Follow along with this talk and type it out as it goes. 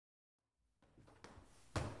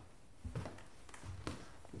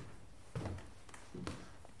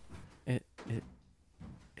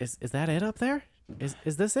Is that it up there? Is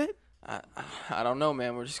this it? I don't know,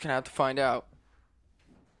 man. We're just gonna have to find out.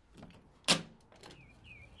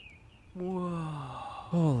 Whoa.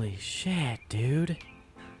 Holy shit, dude.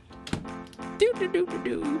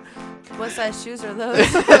 What size shoes are those?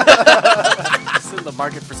 Just in the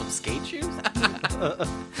market for some skate shoes?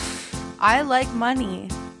 I like money.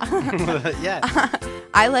 Yeah.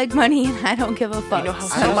 I like money and I don't give a fuck. You know how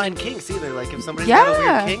So- I don't mind kinks either. Like, if somebody's got a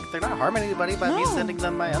Yeah. weird kink, they're not harming anybody by me No. sending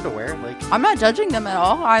them my underwear. Like, I'm not judging them at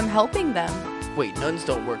all. I'm helping them. Wait, nuns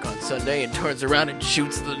don't work on Sunday, and turns around and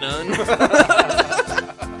shoots the nun.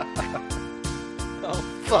 oh,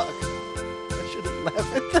 fuck. I shouldn't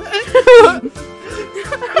laugh at that.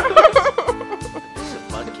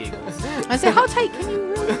 Mud kegels. I said, how tight can you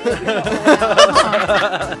really make it?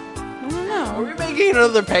 I don't Are know. we making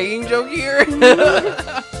another pegging joke here?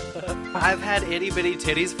 I've had itty bitty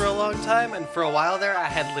titties for a long time, and for a while there, I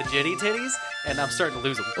had legitty titties, and I'm starting to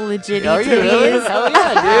lose them. Legit Are you really? titties. Hell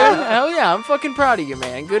yeah, dude. Hell yeah. I'm fucking proud of you,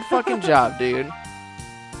 man. Good fucking job, dude.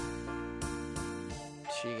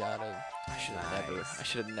 She got a... I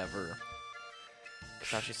should have never...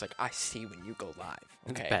 Because now she's like, I see when you go live.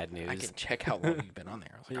 It's Okay. bad news. I can check how long you've been on there.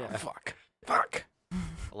 I was like, Yeah. oh, fuck.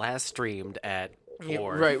 Last streamed at Yeah,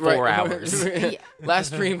 4 hours.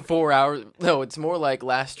 Last stream 4 hours. No, it's more like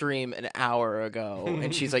last stream an hour ago,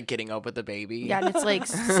 and she's like getting up with the baby. Yeah, and it's like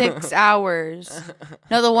 6 hours.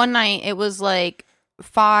 No, the one night it was like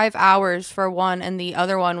 5 hours for one, and the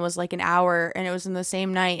other one was like an hour, and it was in the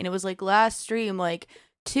same night, and it was like last stream like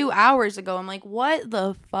 2 hours ago. I'm like, what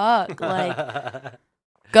the fuck? Like,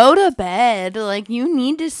 go to bed. Like, you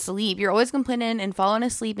need to sleep. You're always complaining and falling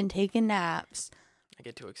asleep and taking naps. I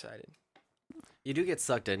get too excited. You do get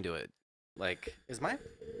sucked into it. Like, it's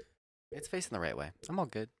facing the right way. I'm all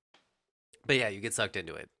good. But yeah, you get sucked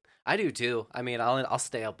into it. I do too. I mean, I'll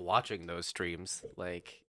stay up watching those streams.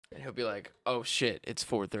 Like, And he'll be like, oh shit, it's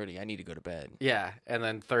 4:30. I need to go to bed. yeah, and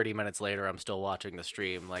then 30 minutes later, I'm still watching the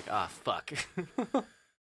stream. Like, fuck.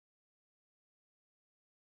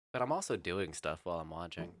 But I'm also doing stuff while I'm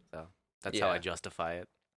watching, so that's how Yeah. I justify it.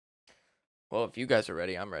 Well, if you guys are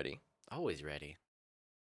ready, I'm ready. Always ready.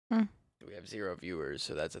 We have 0 viewers,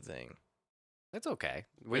 so that's a thing. That's okay.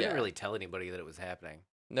 We Yeah. didn't really tell anybody that it was happening.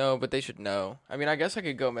 No, but they should know. I mean, I guess I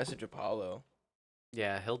could go message Apollo.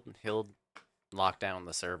 Yeah, he'll lock down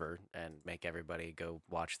the server and make everybody go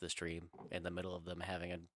watch the stream in the middle of them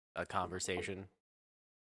having a conversation.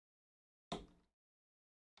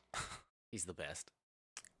 He's the best.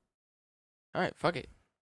 All right, fuck it.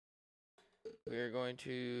 We are going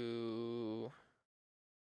to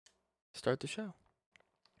start the show.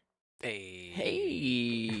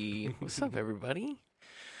 Hey, what's up, everybody?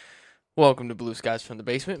 Welcome to Blue Skies from the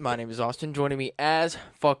Basement. My name is Austin. Joining me, as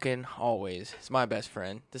fucking always, is my best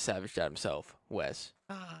friend, the Savage Dad himself, Wes.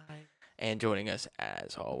 Hi. And joining us,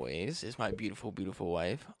 as always, is my beautiful, beautiful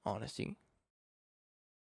wife, Honesty.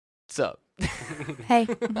 What's up? Hey.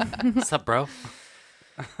 What's up, bro?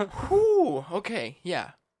 Whew, okay,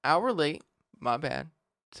 yeah. Hour late. My bad.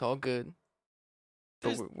 It's all good.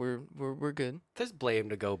 But we're good. There's blame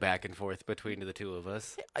to go back and forth between the two of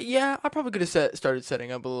us. Yeah, I probably could have started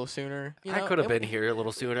setting up a little sooner. You I know? could have And been here a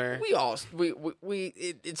little sooner.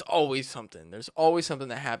 It's always something. There's always something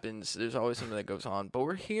that happens. There's always something that goes on. But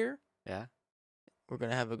we're here. Yeah. We're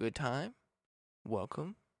gonna have a good time.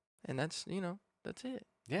 Welcome, and that's that's it.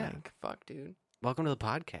 Yeah. Like, fuck, dude. Welcome to the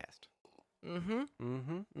podcast. Mm-hmm.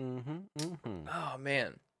 Mm-hmm. Oh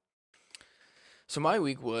man. So my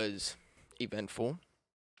week was eventful.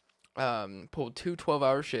 Pulled 2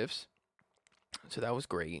 12-hour shifts, so that was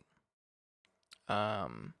great.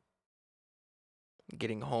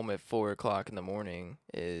 Getting home at 4 o'clock in the morning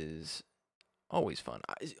is always fun.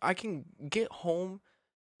 I can get home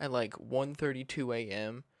at like 1:32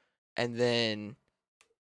 a.m. and then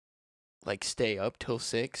like stay up till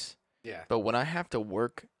 6. Yeah. But when I have to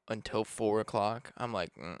work until 4 o'clock, I'm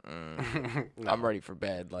like, I'm ready for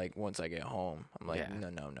bed. Like once I get home, I'm like, Yeah.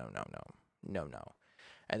 no.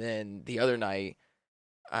 And then the other night,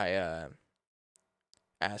 I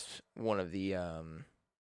asked one of the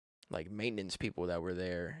like maintenance people that were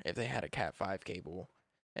there if they had a Cat 5 cable,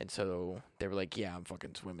 and so they were like, yeah, I'm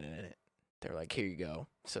fucking swimming in it. They were like, here you go.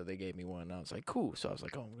 So they gave me one, and I was like, cool. So I was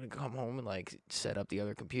like, oh, I'm gonna come home and like set up the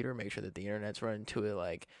other computer, make sure that the internet's running to it,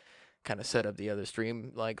 like kind of set up the other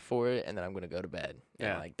stream like for it, and then I'm gonna go to bed.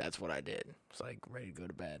 Yeah. And like that's what I did. It's like ready to go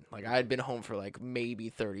to bed. Like I had been home for like maybe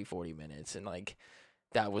 30-40 minutes, and like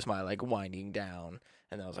that was my like winding down,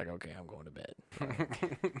 and then I was like, okay, I'm going to bed.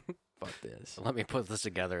 fuck this. Let me put this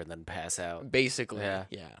together and then pass out. Basically, Yeah.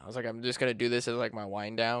 I was like, I'm just gonna do this as like my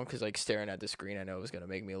wind down, because like staring at the screen, I know it was gonna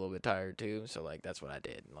make me a little bit tired too. So like that's what I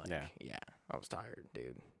did. Like, Yeah. I was tired,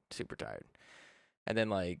 dude, super tired. And then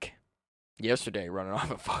like yesterday, running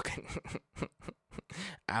off a fucking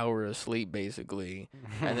hour of sleep basically,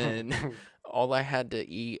 and then all I had to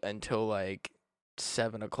eat until like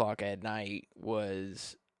 7 o'clock at night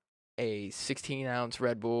was a 16-ounce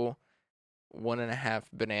Red Bull, 1.5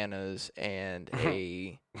 bananas, and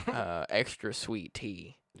a extra sweet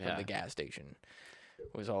tea from the gas station.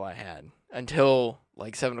 Was all I had until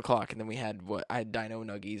like 7 o'clock, and then we had I had Dino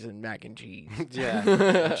Nuggies and mac and cheese. Yeah,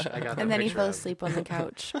 I got that And then he picture fell of- asleep on the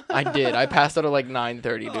couch. I did. I passed out at like 9:30,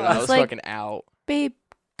 dude. I It's was like- fucking out. Babe,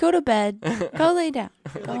 go to bed. Go lay down.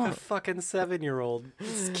 You're Go like a home. fucking 7-year-old.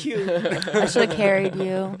 It's cute. I should have carried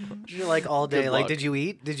you. You're like all day, Good like, luck. did you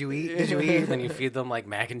eat? Did you eat? Did you eat? And then you feed them like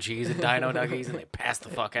mac and cheese and Dino Nuggies, and they pass the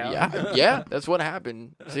fuck out. Yeah, that's what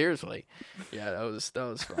happened. Seriously. Yeah, that was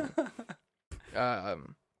fun.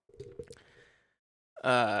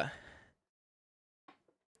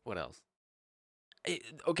 What else?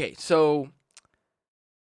 Okay, so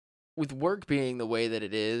with work being the way that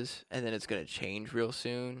it is, and then it's gonna change real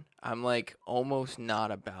soon, I'm like almost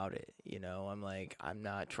not about it. You know, I'm like, I'm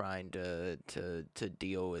not trying to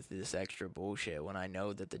deal with this extra bullshit when I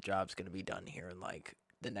know that the job's gonna be done here in like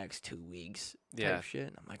the next 2 weeks. Type Yeah. shit.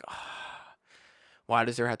 And I'm like, why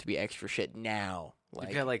does there have to be extra shit now?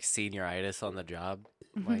 You got like senioritis on the job,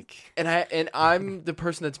 like. And I'm the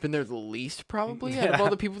person that's been there the least, probably out of all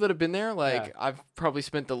the people that have been there. Like Yeah. I've probably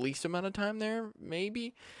spent the least amount of time there,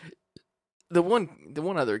 maybe. The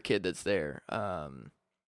one other kid that's there,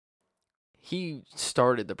 he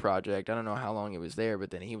started the project. I don't know how long he was there,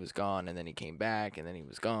 but then he was gone, and then he came back, and then he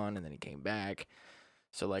was gone, and then he came back.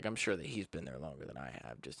 So like I'm sure that he's been there longer than I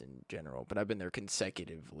have, just in general. But I've been there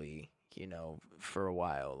consecutively, you know, for a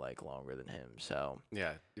while, like longer than him. So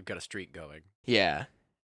Yeah, you've got a streak going. yeah.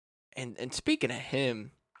 And speaking of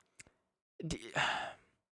him,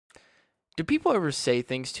 do people ever say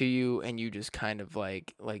things to you and you just kind of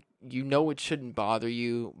like you know it shouldn't bother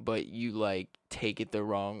you, but you like take it the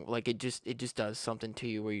wrong, like it just does something to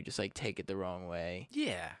you where you just like take it the wrong way?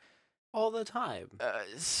 Yeah, all the time.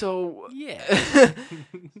 So Yeah.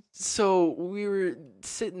 so we were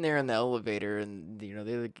sitting there in the elevator, and you know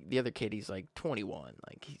the other kid, he's like 21,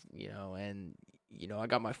 like you know, and you know I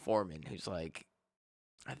got my foreman who's like,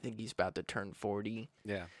 I think he's about to turn 40.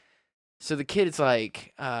 Yeah. So the kid is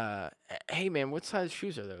like, hey man, what size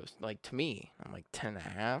shoes are those? Like to me, I'm like 10 and a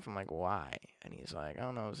half. I'm like, why? And he's like, I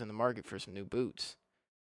don't know, I was in the market for some new boots.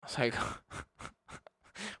 I was like,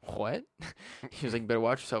 what? He was like, you better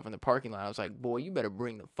watch yourself in the parking lot. I was like, boy, you better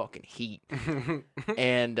bring the fucking heat.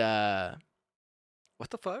 And What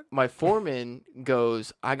the fuck? my foreman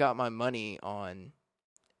goes, I got my money on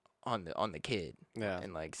the kid, Yeah.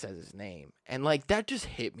 and like says his name, and like that just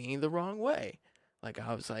hit me the wrong way. Like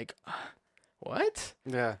I was like, what?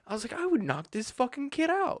 Yeah. I was like, I would knock this fucking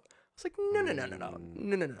kid out. I was like,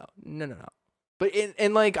 no. But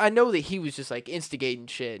and like I know that he was just like instigating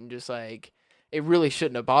shit, and just like it really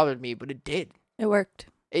shouldn't have bothered me, but it did. It worked.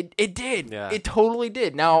 It did. Yeah. It totally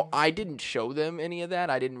did. Now I didn't show them any of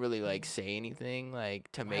that. I didn't really like say anything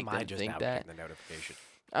like to Why make am I them just think now that. getting the notification?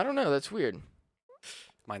 I don't know. That's weird.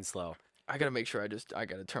 Mine's slow. I gotta make sure I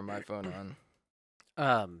gotta turn my phone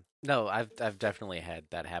on. No, I've definitely had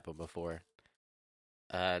that happen before.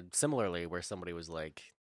 Similarly, where somebody was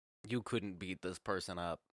like, "You couldn't beat this person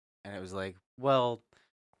up," and it was like, "Well,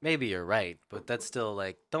 maybe you're right, but that's still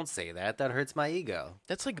like, don't say that. That hurts my ego."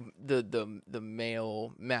 That's like the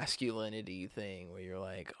male masculinity thing where you're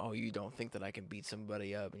like, oh, you don't think that I can beat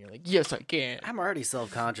somebody up, and you're like, yes, I can. I'm already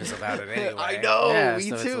self-conscious about it anyway. I know, Yeah, me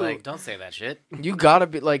so it's too. like, don't say that shit. You gotta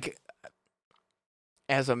be like,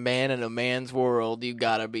 as a man in a man's world, you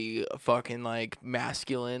gotta be a fucking like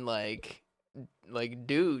masculine, like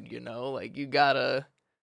dude, you know, like you gotta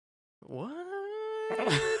what?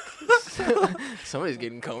 Somebody's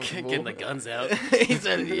getting comfortable. Getting the guns out. He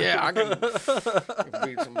said, "Yeah, I can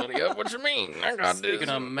beat somebody up." What you mean? I got Speaking this.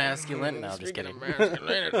 of masculine, no, I'm just Speaking kidding. of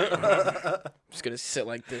masculinity, I'm just gonna sit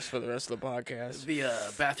like this for the rest of the podcast. The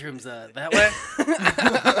bathroom's that way.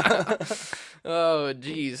 Oh,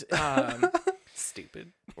 jeez.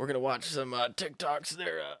 Stupid. We're gonna watch some TikToks.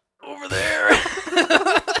 They're over there.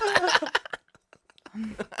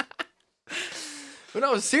 But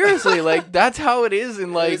no, seriously, like that's how it is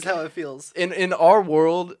in like That's how it feels. in our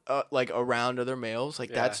world, like around other males,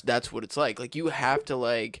 like Yeah. that's what it's like. Like you have to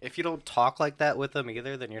like. If you don't talk like that with them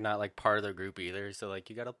either, then you're not like part of their group either. So like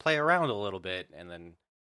you got to play around a little bit, and then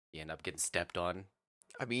you end up getting stepped on.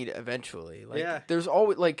 I mean, eventually, like Yeah. there's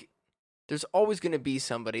always like there's always going to be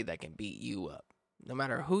somebody that can beat you up. No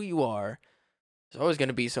matter who you are, there's always going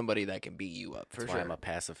to be somebody that can beat you up, for That's sure. why I'm a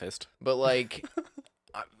pacifist. But, like,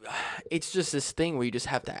 it's just this thing where you just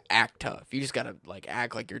have to act tough. You just got to, like,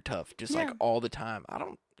 act like you're tough just, like, all the time. I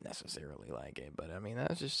don't necessarily like it, but, I mean,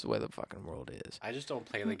 that's just the way the fucking world is. I just don't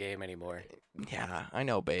play the game anymore. Yeah, I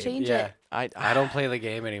know, babe. Change Yeah. it. I don't play the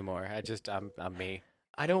game anymore. I'm me.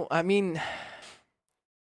 I mean...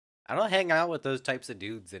 I don't hang out with those types of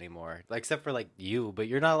dudes anymore, like, except for like you. But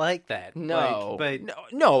you're not like that. No, but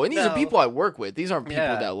no, and these are No. people I work with. These aren't people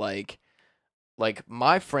Yeah. that like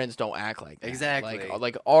my friends don't act like that. Exactly.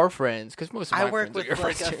 Like our friends, because most of my I work friends are with your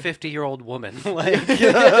like friends a too. 50-year-old woman, like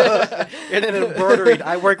in an embroidery.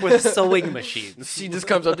 I work with sewing machines. She just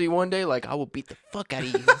comes up to you one day like, "I will beat the fuck out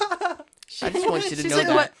of you." I just want you to She's know like,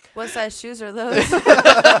 that. what size shoes are those?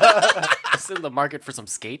 Just in the market for some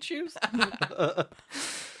skate shoes.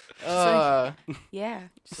 Yeah.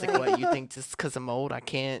 She's like, "What? You think just because I'm old, I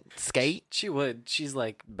can't skate?" She would. She's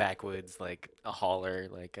like backwoods, like a hauler,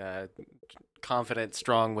 like confident,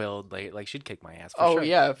 strong-willed. Like she'd kick my ass. For Oh sure.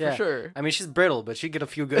 yeah, for sure. I mean, she's brittle, but she'd get a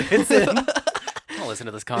few good hits in. Don't listen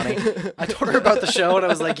to this, Connie. I told her about the show, and I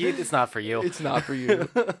was like, "It's not for you. It's not for you.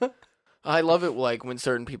 I love it, like, when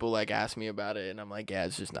certain people, like, ask me about it, and I'm like, yeah,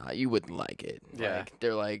 it's just not. You wouldn't like it. Yeah. Like,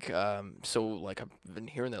 they're like, so, like, I've been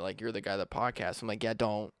hearing that, like, you're the guy that podcasts. I'm like, yeah,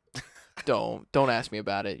 don't ask me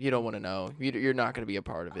about it. You don't want to know. You're not going to be a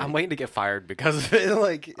part of it. I'm waiting to get fired because of it.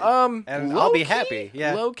 Like, and I'll be happy.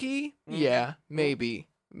 Yeah. Low key? Mhm. Yeah, maybe.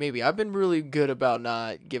 I've been really good about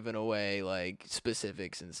not giving away, like,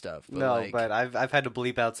 specifics and stuff. But, No, like, but I've had to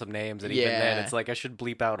bleep out some names, and even then, Yeah. it's like I should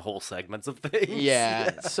bleep out whole segments of things.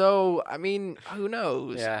 yeah. So, I mean, who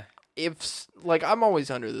knows? Yeah. If like I'm always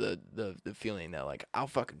under the feeling that like I'll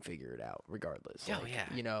fucking figure it out regardless. Oh, Like, yeah.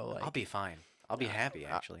 you know, like I'll be fine. I'll be happy,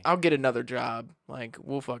 actually. I'll get another job. Like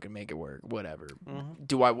we'll fucking make it work. Whatever.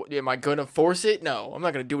 Mhm. Am I gonna force it? No, I'm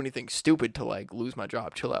not gonna do anything stupid to like lose my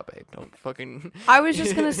job. Chill out, babe. Don't fucking. I was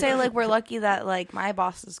just gonna say, like, we're lucky that like my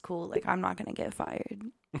boss is cool. Like, I'm not gonna get fired.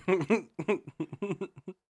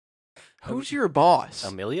 Who's your boss?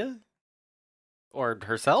 Amelia? Or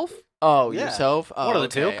herself? Oh, yeah. yourself. Oh, One of the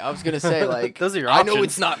two. okay. I was gonna say like Those are your I know options.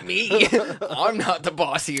 it's not me. I'm not the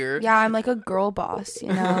boss here. Yeah, I'm like a girl boss, you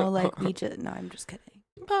know. Like we just no, I'm just kidding.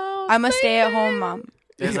 I'm a stay-at-home mom.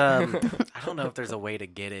 There's I don't know if there's a way to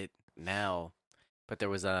get it now, but there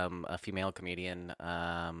was a female comedian,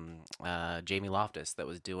 Jamie Loftus, that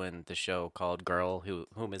was doing the show called Girl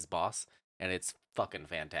Whom Is Boss, and it's fucking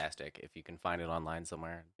fantastic. If you can find it online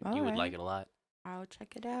somewhere, you would like Alright. it a lot. I'll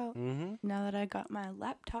check it out Mm-hmm. now that I got my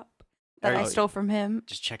laptop that I Oh, stole from him.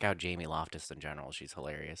 Just check out Jamie Loftus in general. She's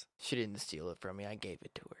hilarious. She didn't steal it from me. I gave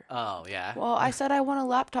it to her. Oh yeah. Well, I said I want a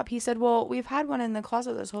laptop. He said, "Well, we've had one in the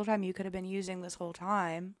closet this whole time. You could have been using this whole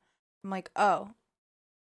time." I'm like, "Oh,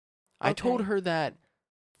 I told Okay. her that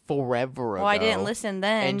forever ago. well, I didn't listen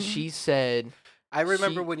then." And she said, I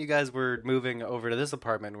remember She- when you guys were moving over to this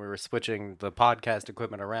apartment, we were switching the podcast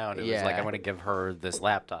equipment around. It was like, Yeah. I'm going to give her this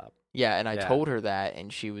laptop. yeah, and I Yeah. told her that,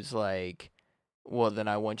 and she was like, well, then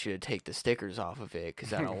I want you to take the stickers off of it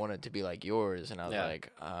because I don't want it to be like yours. And I was Yeah.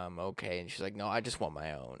 like, okay. And she's like, no, I just want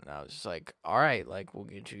my own. And I was just like, all right, like, we'll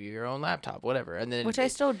get you your own laptop, whatever. And then which I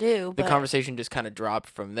still do. the But conversation just kind of dropped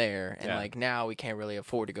from there. And Yeah. like now we can't really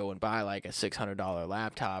afford to go and buy like a $600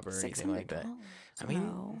 laptop or anything like that. $600.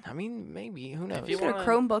 I mean, maybe, who knows? If You you get a wanna-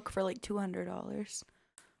 Chromebook for like $200,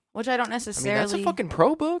 which I don't I mean, necessarily. that's a fucking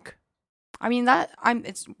pro book. I mean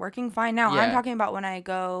it's working fine now. I'm Yeah. talking about when I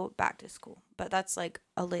go back to school, but that's like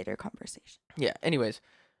a later conversation. Yeah. Anyways,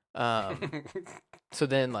 so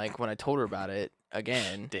then like when I told her about it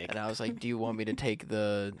again, Dick. and I was like, "Do you want me to take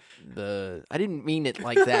the?" I didn't mean it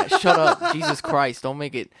like that. Shut up, Jesus Christ! Don't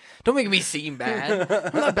make me seem bad.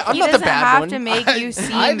 I'm He not the doesn't bad have one. to make you I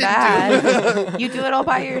seem didn't bad. You do it all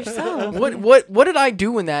by yourself. What did I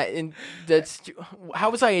do in that? And that's how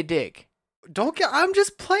was I a dick? I'm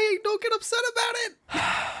just playing. Don't get upset about it.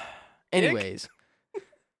 Anyways,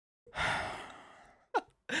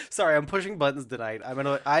 Sorry, I'm pushing buttons tonight.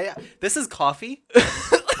 This is coffee. I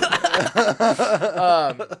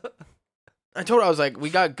told her I was like, "We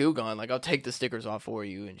got Goo Gone. Like, I'll take the stickers off for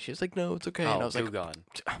you." And she was like, "No, it's okay." and I was like, gone.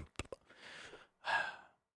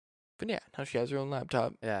 "But yeah, now she has her own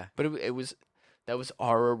laptop." Yeah. But that was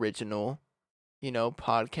our original,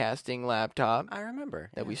 podcasting laptop I remember.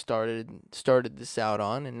 that we started this out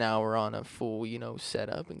on, and now we're on a full,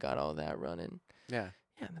 setup and got all that running. Yeah.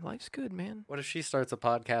 Yeah, man, life's good, man. What if she starts a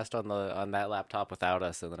podcast on that laptop without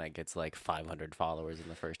us, and then it gets like 500 followers in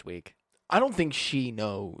the first week? I don't think she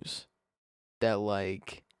knows that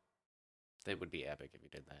like It would be epic if you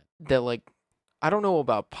did that. I don't know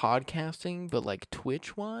about podcasting, but like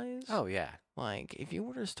Twitch wise, Oh yeah. like if you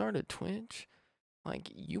were to start a Twitch, like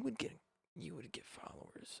you would get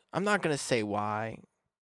followers. I'm not gonna say why.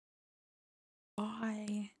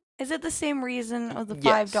 Why? Is it the same reason of the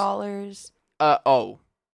Yes. $5? Oh,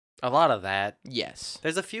 A lot of that. yes.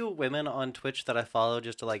 There's a few women on Twitch that I follow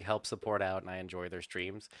just to like help support out, and I enjoy their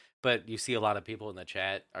streams. But you see a lot of people in the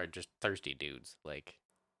chat are just thirsty dudes. Like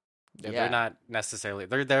they're not necessarily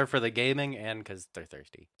they're there for the gaming and because they're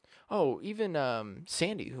thirsty. Oh, even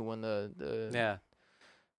Sandy, who won the Yeah,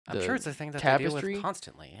 I'm the sure it's a thing that they tapestry? deal with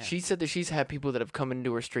constantly. Yeah. She said that she's had people that have come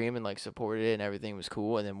into her stream and like supported it and everything was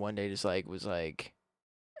cool, and then one day just like was like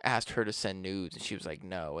asked her to send nudes and she was like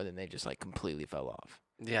no, and then they just like completely fell off.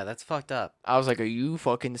 Yeah, that's fucked up. I was like, are you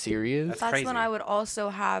fucking serious? That's That's crazy. when I would also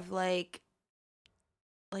have like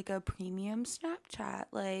a premium Snapchat,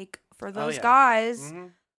 like for those yeah. guys.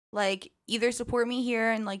 Mhm. Like either support me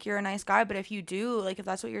here and like you're a nice guy, but if you do, like if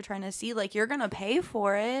that's what you're trying to see, like you're gonna pay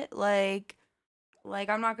for it. Like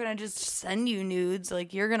I'm not gonna just send you nudes.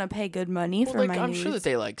 Like you're gonna pay good money Well, for like my I'm nudes. sure that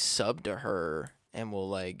they like sub to her and will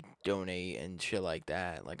like donate and shit like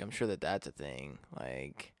that. Like I'm sure that that's a thing.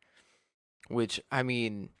 Like, which I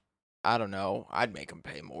mean, I don't know. I'd make them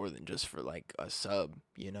pay more than just for like a sub.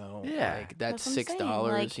 You know? Yeah. Like that's what I'm saying.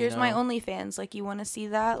 $6. Like you here's my know? OnlyFans. Like you want to see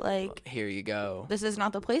that? Like Here you go. this is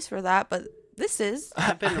not the place for that, but this is.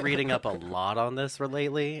 I've been reading up a lot on this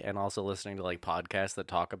lately, and also listening to like podcasts that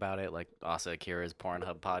talk about it, like Asa Akira's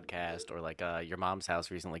Pornhub podcast, or like Your Mom's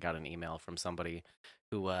House recently got an email from somebody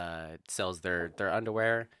who sells their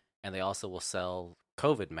underwear, and they also will sell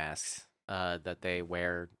COVID masks that they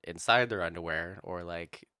wear inside their underwear, or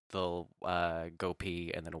like they'll go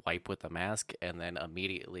pee and then wipe with the mask, and then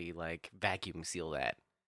immediately like vacuum seal that,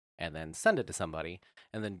 and then send it to somebody.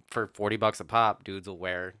 And then for $40 a pop, dudes will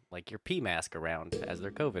wear like your pee mask around as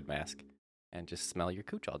their COVID mask and just smell your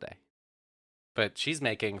cooch all day. But she's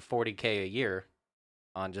making $40K a year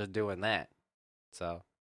on just doing that. So,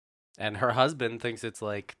 and her husband thinks it's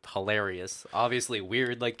like hilarious, obviously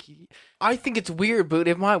weird. Like, I think it's weird, but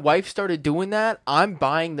if my wife started doing that, I'm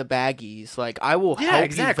buying the baggies. Like I will Yeah, help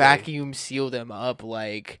exactly. you vacuum seal them up.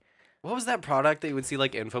 Like what was that product that you would see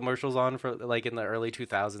like infomercials on for like in the early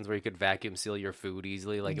 2000s where you could vacuum seal your food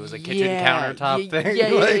easily? Like it was a kitchen Yeah, countertop thing. yeah,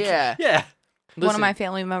 Like, yeah. yeah. One of Listen, my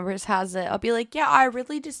family members has it. I'll be like, yeah, I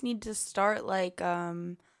really just need to start like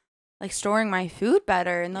storing my food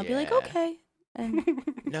better, and they'll be like, Yeah. okay. And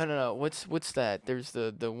No. What's that? There's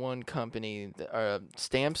the one company,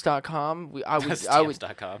 stamps.com. I would,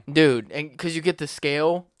 Stamps.com. dude, and because you get the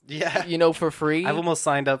scale, Yeah. you know, for free. I've almost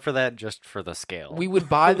signed up for that just for the scale. We would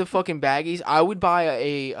buy the fucking baggies. I would buy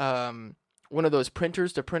a one of those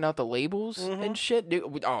printers to print out the labels Mhm. and shit.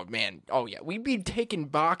 Dude, oh man, oh yeah, we'd be taking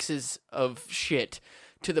boxes of shit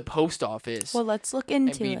to the post office. well, let's look and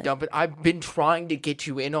into be it. dumping. I've been trying to get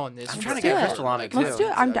you in on this. I'm trying to get forever. Crystal on it, Let's too. do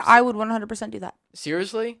it. I would 100% do that.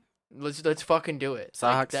 Seriously, let's fucking do it.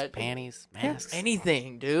 Like, Socks, panties, masks.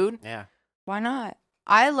 anything, dude. Yeah. Why not?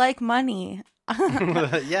 I like money.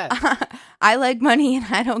 Yeah. I like money, and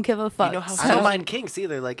I don't give a fuck. know how I don't So- mind kinks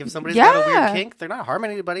either. Like, if somebody's got a Yeah. weird kink, they're not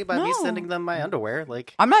harming anybody by me No. sending them my underwear.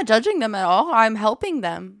 Like, I'm not judging them at all. I'm helping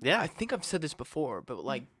them. yeah. I think I've said this before, but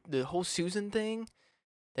like the whole Susan thing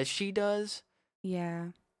that she does,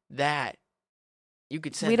 Yeah. that you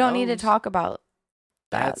could send. We don't need to those. talk about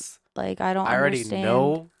that. That's. Like, I don't I already understand.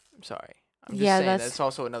 know. I'm sorry. I'm just Yeah, saying that's- that's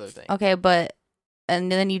also another thing. Okay, but and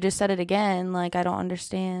then you just said it again. Like, I don't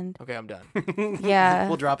understand. Okay, I'm done. Yeah.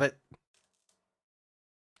 We'll drop it.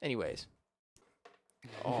 Anyways.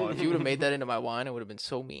 Oh, if you would have made that into my wine, I would have been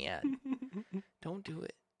so mad. Don't do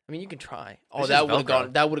it. I mean, you can try. Oh, It's that just would have Velcro.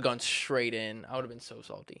 gone. That would have gone straight in. I would have been so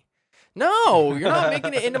salty. No, you're not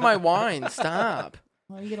making it into my wine. Stop.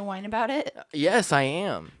 Are you gonna whine about it? Yes, I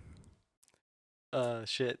am.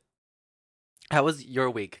 Shit. How was your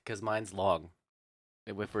week? Because mine's long.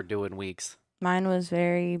 If we're doing weeks. Mine was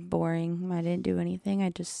very boring. I didn't do anything. I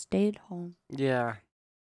just stayed home. Yeah.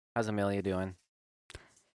 How's Amelia doing?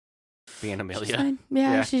 Being She's Amelia. fine.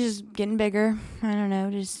 Yeah, Yeah. she's just getting bigger. I don't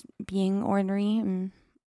know, just being ornery, and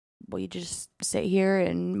we just sit here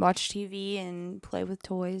and watch TV and play with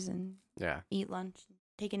toys and Yeah. eat lunch,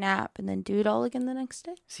 take a nap, and then do it all again the next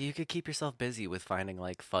day. So you could keep yourself busy with finding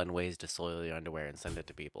like fun ways to soil your underwear and send it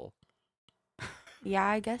to people. Yeah,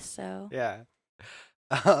 I guess so. Yeah.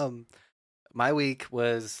 My week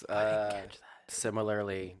was I didn't catch that.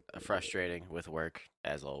 similarly frustrating with work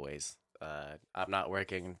as always. I'm not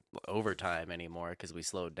working overtime anymore because we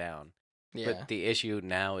slowed down. Yeah. But the issue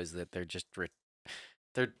now is that they're just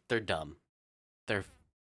they're dumb. They're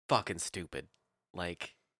fucking stupid.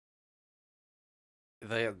 Like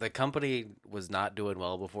the company was not doing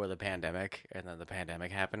well before the pandemic, and then the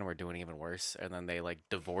pandemic happened. We're doing even worse, and then they like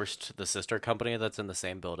divorced the sister company that's in the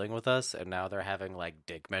same building with us, and now they're having like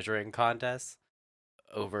dick measuring contests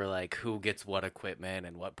over like who gets what equipment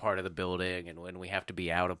and what part of the building, and when we have to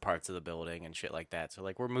be out of parts of the building and shit like that. So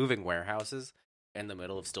like we're moving warehouses in the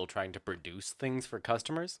middle of still trying to produce things for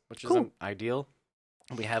customers, which isn't ideal.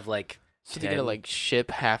 We have like So they're gonna like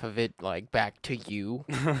ship half of it like back to you,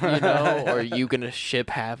 you know, or are you gonna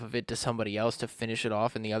ship half of it to somebody else to finish it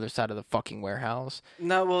off in the other side of the fucking warehouse?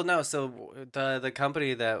 No. So the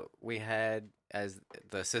company that we had as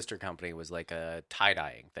the sister company was like a tie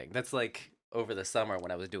dyeing thing. That's like over the summer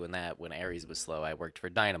when I was doing that. When Aries was slow, I worked for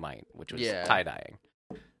Dynamite, which was tie dyeing.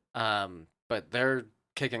 But they're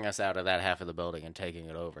kicking us out of that half of the building and taking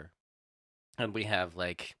it over, and we have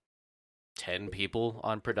like 10 people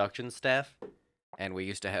on production staff, and we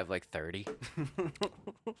used to have like 30.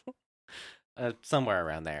 Somewhere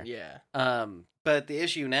around there. Yeah. But the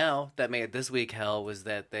issue now that made this week hell was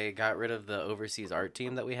that they got rid of the overseas art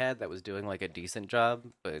team that we had that was doing like a decent job,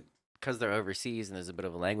 but because they're overseas and there's a bit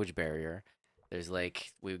of a language barrier, there's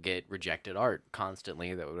like we would get rejected art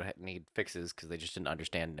constantly that would need fixes because they just didn't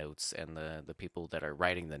understand notes, and the people that are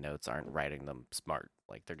writing the notes aren't writing them smart.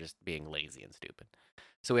 Like they're just being lazy and stupid.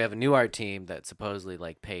 So we have a new art team that supposedly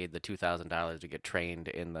like paid the $2,000 to get trained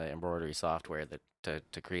in the embroidery software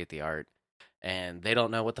to create the art, and they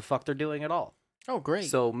don't know what the fuck they're doing at all. Oh, great.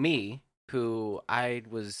 So me, who I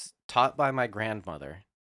was taught by my grandmother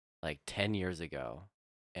like 10 years ago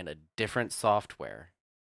in a different software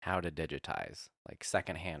how to digitize, like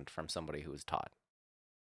secondhand from somebody who was taught.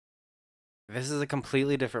 This is a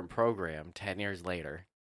completely different program 10 years later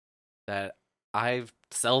that I've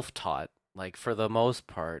self-taught, like for the most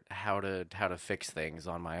part, how to fix things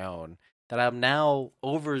on my own, that I'm now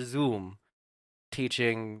over Zoom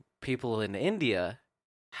teaching people in India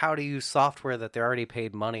how to use software that they already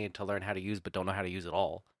paid money to learn how to use but don't know how to use at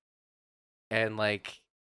all. And like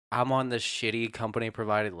I'm on this shitty company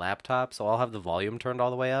provided laptop, so I'll have the volume turned all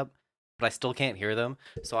the way up, but I still can't hear them.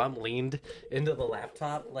 So I'm leaned into the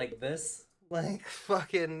laptop like this, like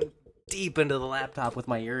fucking deep into the laptop with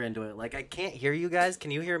my ear into it. Like I can't hear you guys.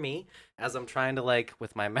 Can you hear me? As I'm trying to like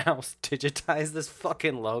with my mouse digitize this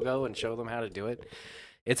fucking logo and show them how to do it.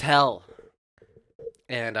 It's hell.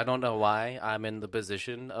 And I don't know why I'm in the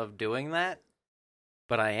position of doing that,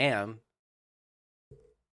 but I am.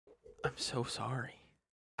 I'm so sorry.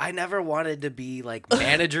 I never wanted to be like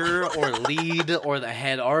manager or lead or the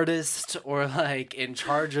head artist or like in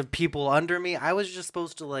charge of people under me. I was just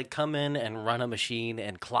supposed to like come in and run a machine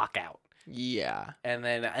and clock out. Yeah. And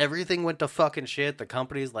then everything went to fucking shit. The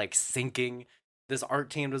company's like sinking. This art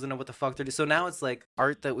team doesn't know what the fuck they're doing. So now it's like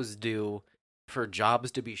art that was due for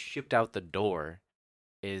jobs to be shipped out the door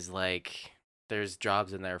is like there's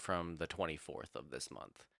jobs in there from the 24th of this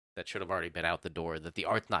month that should have already been out the door that the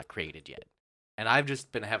art's not created yet. And I've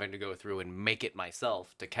just been having to go through and make it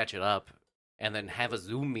myself to catch it up and then have a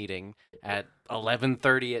Zoom meeting at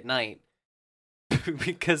 11:30 at night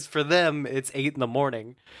because for them it's 8 in the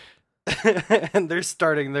morning and they're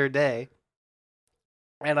starting their day.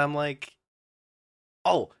 And I'm like,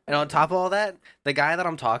 oh, and on top of all that, the guy that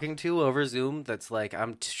I'm talking to over Zoom that's like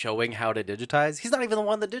I'm showing how to digitize, he's not even the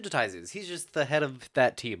one that digitizes. He's just the head of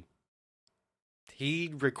that team.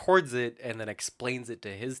 He records it and then explains it to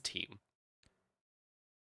his team.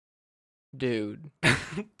 Dude.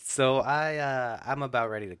 So I'm about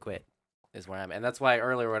ready to quit is where I'm at. And that's why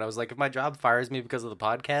earlier when I was like, if my job fires me because of the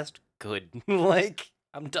podcast, good. Like,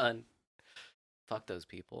 I'm done. Fuck those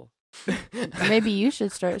people. Maybe you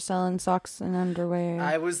should start selling socks and underwear.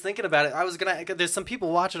 I was thinking about it. I was gonna. There's some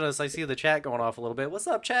people watching us. I see the chat going off a little bit. What's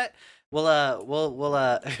up, chat? We'll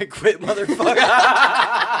quit, motherfucker.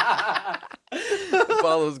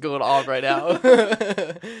 Follow's going off right now.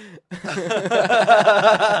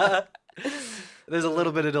 There's a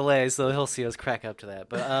little bit of delay, so he'll see us crack up to that.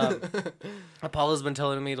 But Apollo's been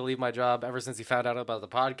telling me to leave my job ever since he found out about the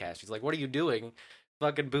podcast. He's like, "What are you doing?"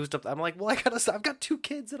 Fucking boost up. I'm like, well, I've got 2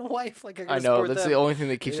 kids and a wife. Like, I know that's them. the only thing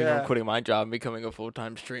that keeps me from quitting my job and becoming a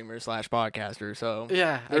full-time streamer / podcaster. So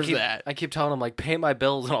yeah, there's that. I keep telling him like, pay my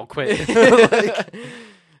bills and I'll quit. Like,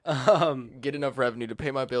 get enough revenue to pay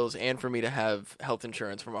my bills and for me to have health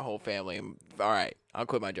insurance for my whole family. All right, I'll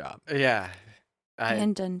quit my job. Yeah,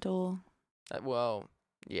 and dental. Well,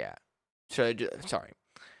 yeah. Sorry.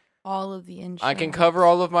 All of the insurance. I can cover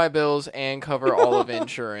all of my bills and cover all of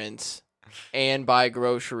insurance. And buy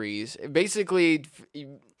groceries. Basically,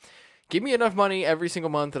 give me enough money every single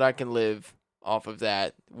month that I can live off of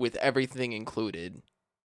that with everything included,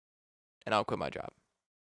 and I'll quit my job.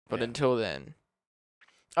 But until then,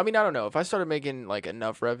 I mean, I don't know. If I started making like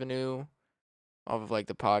enough revenue off of like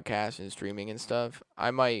the podcast and streaming and stuff,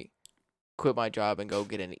 I might quit my job and go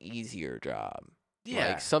get an easier job.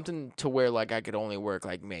 Like something to where like I could only work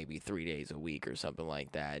like maybe 3 days a week or something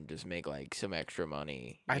like that and just make like some extra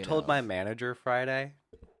money. I told my manager Friday,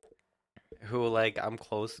 who like I'm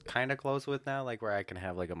kind of close with now, like where I can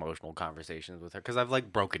have like emotional conversations with her because I've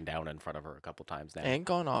like broken down in front of her a couple times now and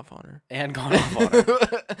gone off on her. And gone off on her.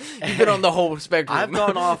 You've been on the whole spectrum. I've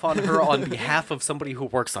gone off on her on behalf of somebody who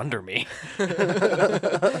works under me.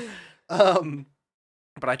 But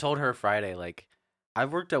I told her Friday, like,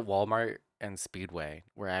 I've worked at Walmart and Speedway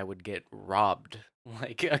where I would get robbed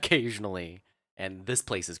like occasionally, and this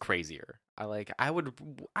place is crazier. I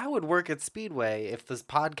would work at Speedway if this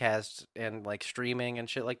podcast and like streaming and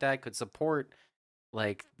shit like that could support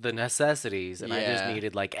like the necessities, and I just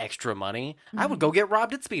needed like extra money. I would go get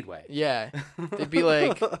robbed at Speedway. Yeah. They'd be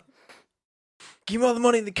like, give me all the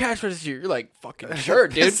money in the cash register. You're like, fucking sure,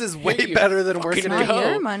 dude. This is way better than working Not at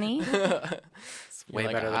your money. way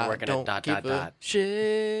like, better than working at ...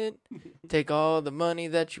 Shit. Take all the money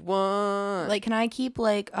that you want. Like, can I keep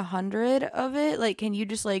like 100 of it? Like, can you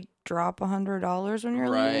just like drop $100 when you're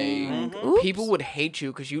leaving? Like, oops. People would hate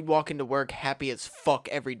you because you'd walk into work happy as fuck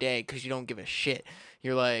every day because you don't give a shit.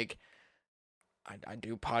 You're like, I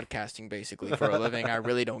do podcasting basically for a living. I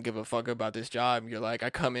really don't give a fuck about this job. You're like, I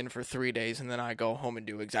come in for 3 days and then I go home and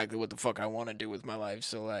do exactly what the fuck I want to do with my life.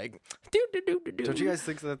 So like, Don't you guys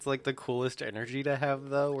think that's like the coolest energy to have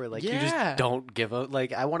though? Where like you just don't give a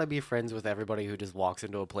like. I want to be friends with everybody who just walks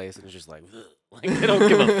into a place and is just like they don't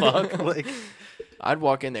give a fuck. Like I'd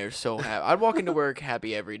walk in there so happy. I'd walk into work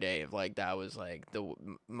happy every day if like that was like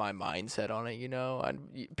my mindset on it. You know,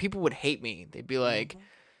 people would hate me. They'd be like.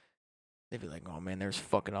 They'd be like, oh, man, there's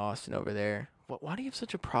fucking Austin over there. Why do you have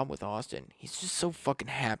such a problem with Austin? He's just so fucking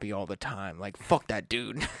happy all the time. Like, fuck that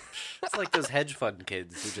dude. It's like those hedge fund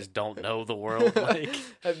kids who just don't know the world. Like,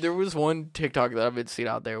 there was one TikTok that I've been seeing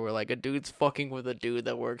out there where, like, a dude's fucking with a dude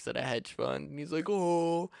that works at a hedge fund. And he's like,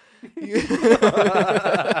 oh.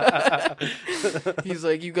 He's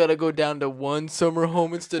like, you got to go down to one summer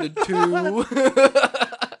home instead of two.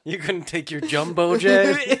 You couldn't take your jumbo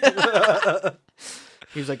jet?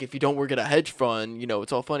 He was like, if you don't work at a hedge fund, you know,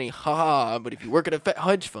 it's all funny, haha. But if you work at a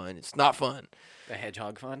hedge fund, it's not fun. A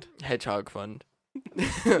hedgehog fund? Hedgehog fund.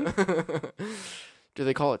 Do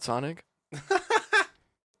they call it Sonic?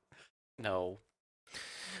 No.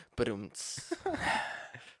 But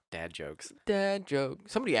dad jokes. Dad joke.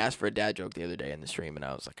 Somebody asked for a dad joke the other day in the stream, and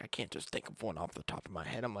I was like, I can't just think of one off the top of my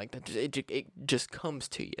head. I'm like, it just comes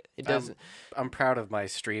to you. It doesn't. I'm proud of my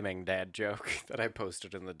streaming dad joke that I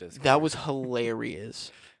posted in the Discord. That was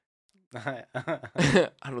hilarious. I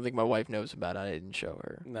don't think my wife knows about it. I didn't show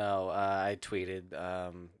her. No, I tweeted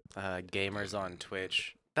gamers on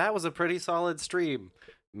Twitch. That was a pretty solid stream.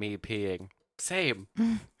 Me peeing. Same.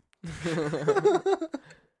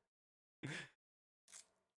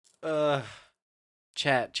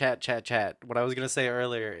 Chat. What I was gonna say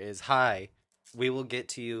earlier is hi. We will get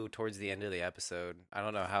to you towards the end of the episode. I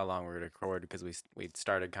don't know how long we're gonna record because we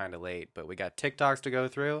started kind of late, but we got TikToks to go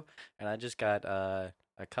through, and I just got a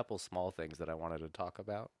couple small things that I wanted to talk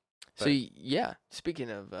about. But... So yeah,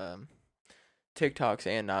 speaking of TikToks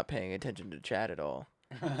and not paying attention to chat at all.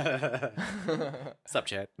 Sup,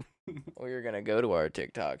 chat? We're gonna go to our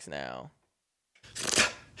TikToks now.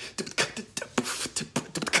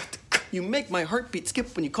 You make my heartbeat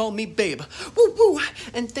skip when you call me babe. Woo woo!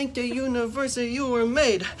 And thank the universe that you were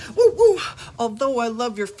made. Woo woo! Although I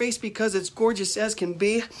love your face because it's gorgeous as can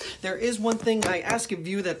be, there is one thing I ask of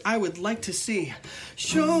you that I would like to see.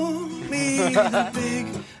 Show me the big,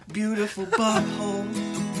 beautiful butthole.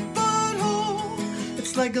 Butthole.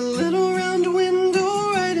 It's like a little round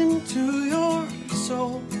window right into your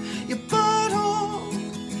soul. Your butthole.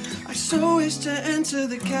 I so wish to enter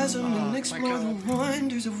the chasm and explore the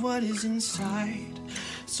wonders of what is inside.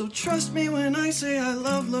 So trust me when I say I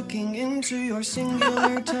love looking into your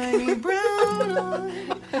singular tiny brown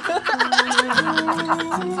eye.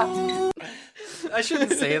 I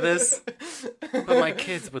shouldn't say this, but my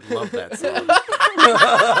kids would love that song.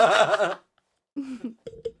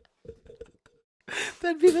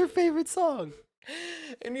 That'd be their favorite song.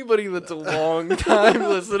 Anybody that's a long time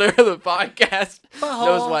listener of the podcast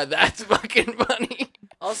knows why that's fucking funny.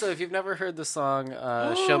 Also, if you've never heard the song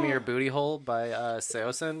Show Me Your Booty Hole by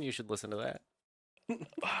Seosin, you should listen to that. Oh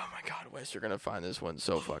my god, Wes, you're gonna find this one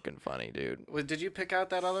so fucking funny, dude. Did you pick out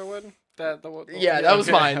that other one? That was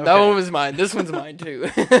mine. Okay. That one was mine. This one's mine too.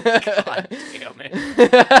 God damn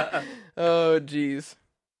it. Oh jeez.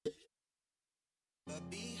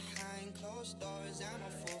 Behind closed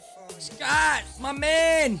Scott, my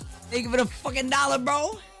man. Thank you for the fucking $1,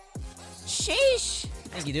 bro. Sheesh.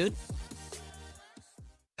 Thank you, dude.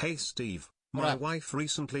 Hey Steve, What my up? wife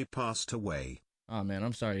recently passed away. Oh, man,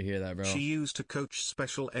 I'm sorry to hear that, bro. She used to coach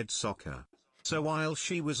special ed soccer. So while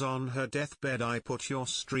she was on her deathbed I put your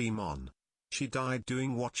stream on. She died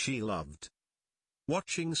doing what she loved.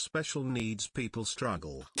 Watching special needs people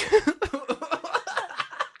struggle. He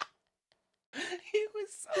was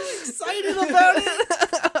so excited about it.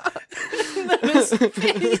 His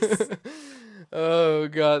face. Oh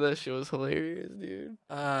god, that shit was hilarious, dude.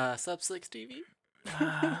 Sub Slick Stevie.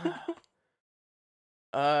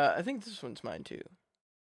 I think this one's mine too.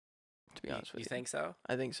 To be honest with You you, think so?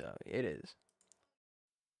 I think so. It is.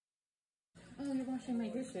 Oh, you're washing my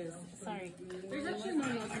dishes. Sorry. There's actually no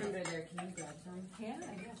milk under there. Can you grab some? Yeah,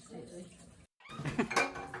 absolutely.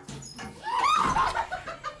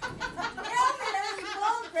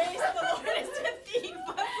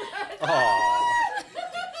 Aww.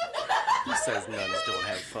 He says nuns don't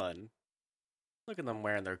have fun. Look at them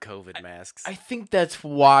wearing their COVID masks. I think that's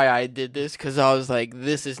why I did this, because I was like,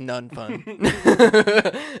 this is none fun.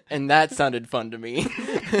 And that sounded fun to me.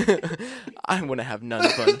 I want to have none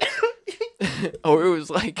fun. Or it was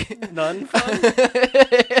like... None fun?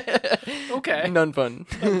 Okay. None fun.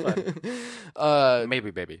 Maybe,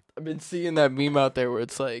 baby. I've been seeing that meme out there where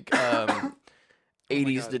it's like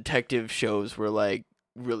 80s God. detective shows were like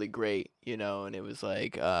really great, you know, and it was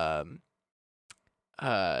like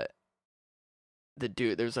the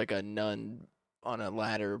dude, there's like a nun on a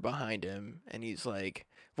ladder behind him, and he's like,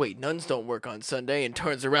 wait, nuns don't work on Sunday, and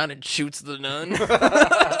turns around and shoots the nun.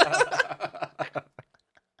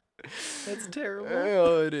 That's terrible.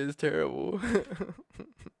 Oh, it is terrible.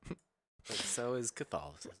 But so is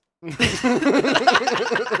Catholicism.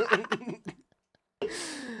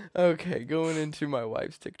 Okay, going into my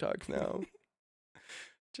wife's TikToks now.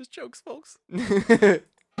 Just jokes, folks.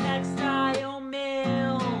 Textile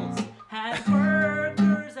mills had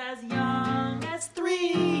workers as young as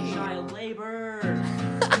 3. Child labor.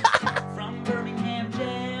 From Birmingham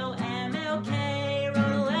jail, MLK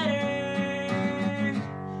wrote a letter.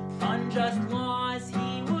 Unjust laws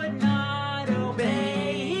he would not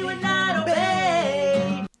obey. He would not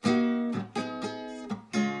obey.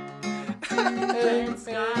 Dred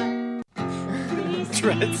Scott.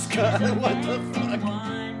 Dred Scott, what the fuck?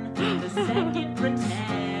 The second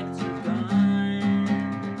protects your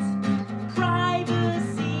guns.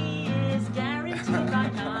 Privacy is guaranteed by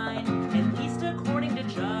 9, at least according to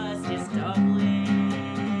Justice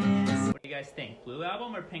Douglas. What do you guys think? Blue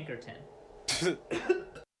Album or Pinkerton?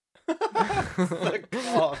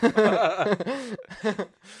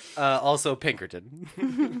 Also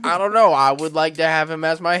Pinkerton. I don't know. I would like to have him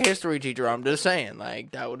as my history teacher. I'm just saying,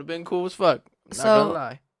 like, that would have been cool as fuck. Not So- gonna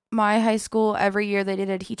lie. My high school, every year they did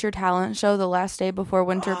a teacher talent show the last day before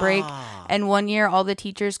winter break. And one year all the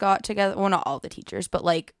teachers got together. Well, not all the teachers, but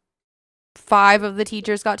like 5 of the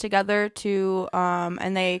teachers got together to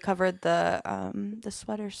and they covered the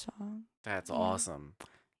sweater song. That's awesome.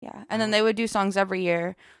 Yeah. And then they would do songs every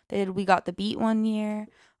year. They did We Got the Beat one year.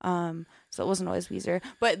 So it wasn't always Weezer.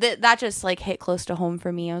 But that just like hit close to home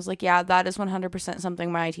for me. I was like, yeah, that is 100%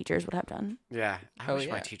 something my teachers would have done. Yeah. I Hell wish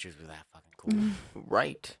my yeah. teachers were that fucking cool.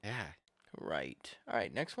 Right. Yeah. Right. All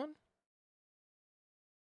right, next one.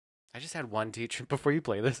 I just had one teacher before you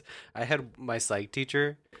play this. I had my psych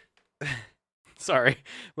teacher. Sorry,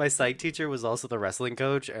 my psych teacher was also the wrestling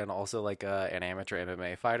coach and also like an amateur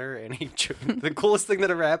MMA fighter. And he the coolest thing that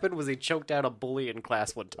ever happened was he choked out a bully in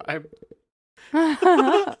class one time.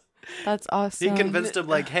 That's awesome. He convinced him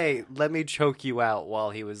like, "Hey, let me choke you out,"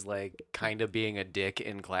 while he was like kind of being a dick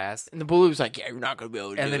in class. And the bully was like, yeah, you're not going to be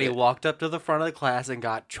able to And do then he it. walked up to the front of the class and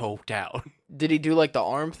got choked out. Did he do, like, the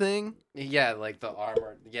arm thing? Yeah, like the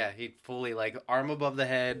armor. Yeah, he fully like arm above the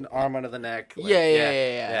head, arm under the neck. Like,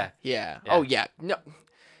 Yeah. Oh, yeah. No,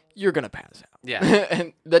 you're going to pass out. Yeah.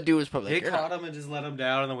 And that dude was probably He like, "You're caught not-" him and just let him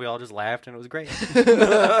down, and then we all just laughed, and it was great.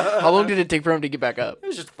 How long did it take for him to get back up? It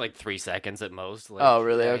was just like 3 seconds at most. Like, Oh,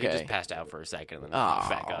 really? yeah, Okay. He just passed out for a second and then Oh,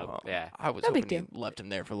 back up. Yeah. I was No big hoping he left him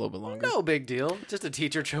there for a little bit longer. No big deal. Just a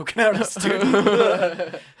teacher choking out a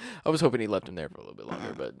student. I was hoping he left him there for a little bit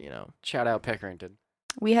longer, but, you know. Shout out Pickerington.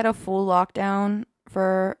 We had a full lockdown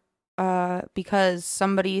for because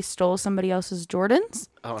somebody stole somebody else's Jordans.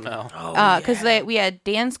 Oh no. Because we had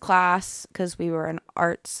dance class because we were an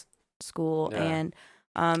arts school, Yeah.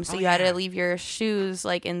 and so you had to leave your shoes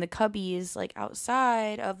like in the cubbies like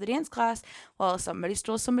outside of the dance class. Well, somebody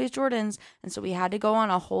stole somebody's Jordans, and so we had to go on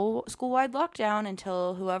a whole school-wide lockdown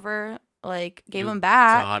until whoever like gave You them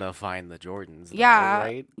back. Gotta find the Jordans. Though, Yeah,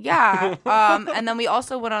 right? yeah. And then we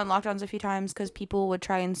also went on lockdowns a few times because people would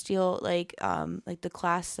try and steal like the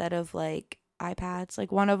class set of like iPads,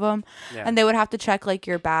 like one of them, Yeah. and they would have to check like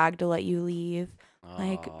your bag to let you leave.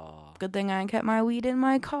 Like, Oh, good thing I kept my weed in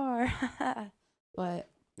my car. But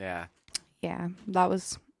yeah. yeah, that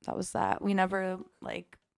was that. We never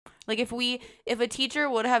like if a teacher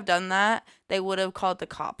would have done that, they would have called the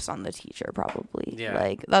cops on the teacher probably. Yeah.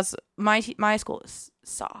 Like that's my school is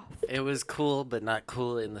soft. It was cool, but not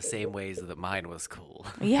cool in the same ways that mine was cool.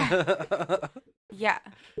 Yeah. Yeah.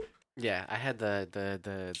 Yeah, I had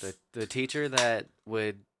the teacher that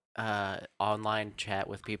would online chat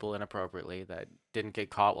with people inappropriately that didn't get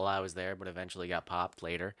caught while I was there, but eventually got popped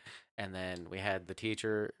later. And then we had the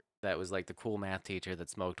teacher that was like the cool math teacher that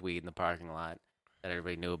smoked weed in the parking lot that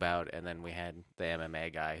everybody knew about. And then we had the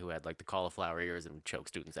MMA guy who had like the cauliflower ears and would choke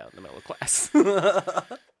students out in the middle of class.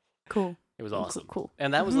 Cool. It was awesome. Cool.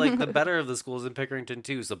 And that was like the better of the schools in Pickerington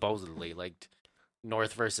too, supposedly, like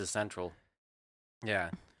North versus Central.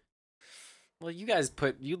 Yeah. Well, you guys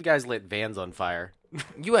lit vans on fire.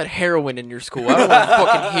 You had heroin in your school. I don't want to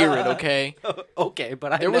fucking hear it, okay? Okay,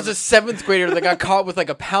 but There was a 7th grader that got caught with like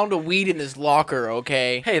a pound of weed in his locker,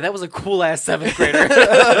 okay? Hey, that was a cool ass 7th grader.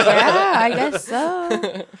 Yeah, I guess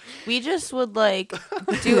so. We just would like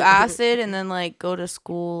do acid and then like go to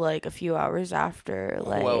school like a few hours after.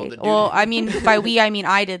 Like, Well, I mean by we I mean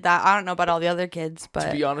I did that. I don't know about all the other kids, To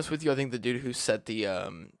but be honest with you, I think the dude who set the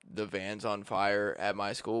vans on fire at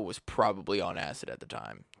my school was probably on acid at the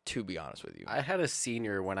time, to be honest with you. I had a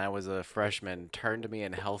senior when I was a freshman turn to me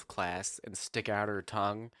in health class and stick out her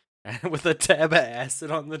tongue with a tab of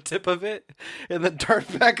acid on the tip of it and then turn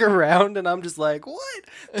back around, and I'm just like, what?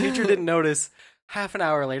 Teacher didn't notice. Half an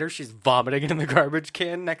hour later, she's vomiting in the garbage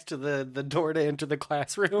can next to the door to enter the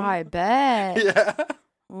classroom. I bet. Yeah.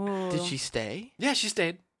 Ooh. Did she stay? Yeah, she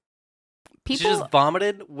stayed. She People just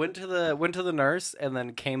vomited, went to the nurse, and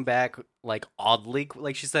then came back like oddly,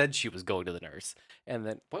 like she said she was going to the nurse. And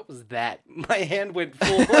then what was that? My hand went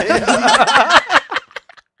full.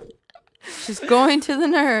 she's going to the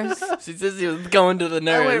nurse. She says she was going to the I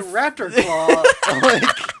nurse. went raptor claw. I'm like,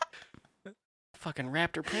 fucking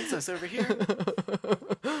raptor princess over here.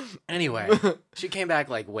 Anyway, she came back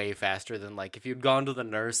like way faster than like if you'd gone to the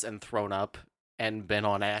nurse and thrown up and been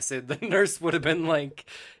on acid, the nurse would have been like,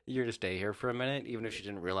 you're to stay here for a minute, even if she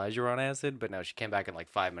didn't realize you were on acid. But no, she came back in like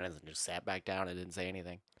 5 minutes and just sat back down and didn't say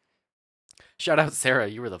anything. Shout out Sarah,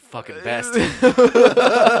 you were the fucking best.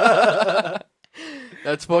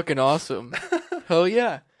 That's fucking awesome. Hell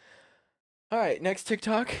yeah. All right, next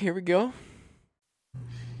TikTok. Here we go.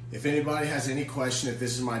 If anybody has any question if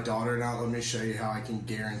this is my daughter or not, let me show you how I can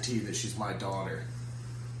guarantee that she's my daughter.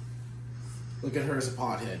 Look at her as a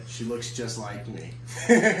pothead. She looks just like me.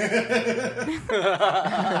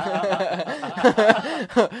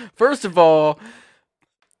 First of all,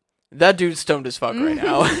 that dude's stoned as fuck right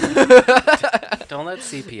now. Don't let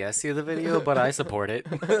CPS see the video, but I support it.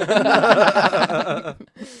 Don't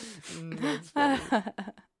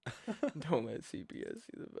let CPS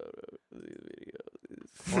see the photo. See the video.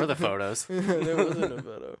 Or the photos. There wasn't a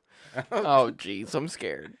photo. Oh, jeez, I'm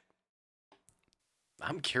scared.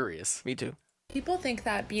 I'm curious. Me too. People think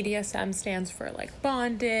that BDSM stands for like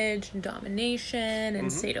bondage and domination and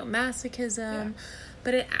sadomasochism,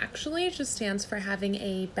 but it actually just stands for having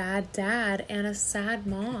a bad dad and a sad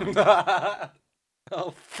mom.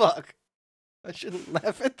 Oh, fuck. I shouldn't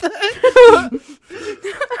laugh at that.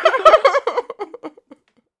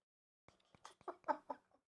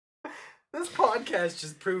 This podcast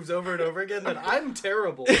just proves over and over again that I'm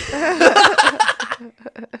terrible.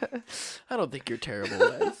 I don't think you're terrible,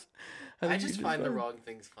 Les. I just find the wrong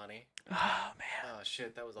things funny. Oh, man. Oh,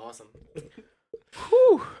 shit, that was awesome.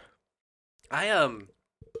 Whew.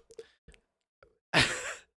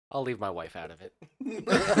 I'll leave my wife out of it.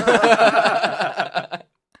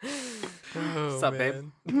 Oh, What's up,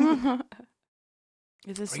 babe?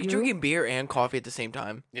 Is this Are you drinking beer and coffee at the same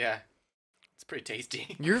time? Yeah. It's pretty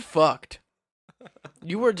tasty. You're fucked.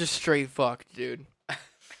 You are just straight fucked, dude.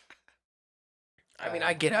 I mean,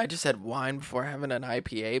 I get it. I just had wine before having an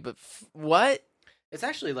IPA, but what? It's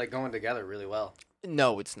actually like going together really well.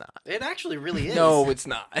 No, it's not. It actually really is. No, it's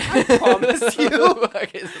not. I promise you.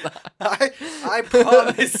 It's not. I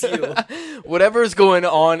promise you. Whatever's going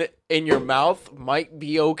on in your mouth might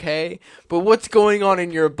be okay, but what's going on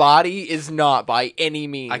in your body is not by any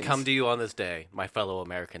means. I come to you on this day, my fellow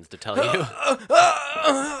Americans, to tell you.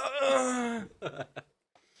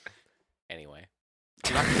 Anyway.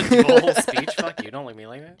 I'm not going to do a whole speech. Fuck you. Don't look at me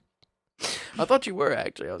like that. I thought you were,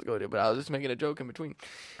 actually. I was going to, but I was just making a joke in between.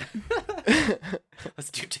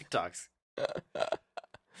 Let's do TikToks.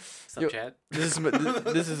 Sup, Chad? This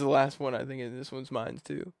is the last one, I think, and this one's mine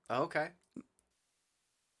too. Oh, okay.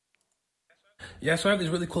 Yeah, so I have this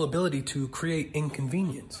really cool ability to create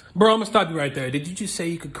inconvenience. Bro, I'm gonna stop you right there. Did you just say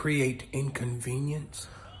you could create inconvenience?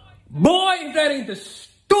 Boy, if that ain't the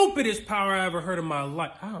stupidest power I ever heard in my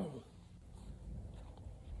life. Ow.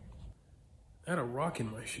 I had a rock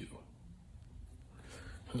in my shoe.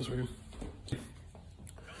 That's weird.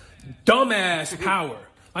 Dumbass power.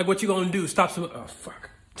 Like, what you gonna do? Stop some... Oh, fuck.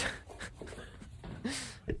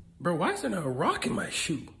 Bro, why is there not a rock in my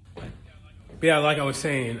shoe? Yeah, like I was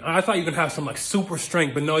saying, I thought you could have some, like, super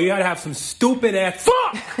strength, but no, you gotta have some stupid ass...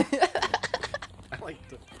 Fuck! I like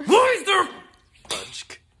the... Why is there...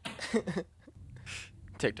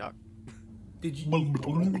 TikTok. Did you...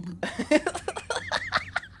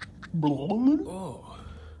 Oh.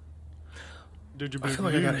 Did you I feel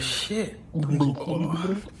like I got a shit.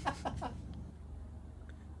 Oh.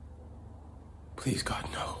 Please, God,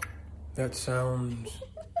 no. That sounds...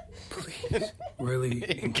 Please. Really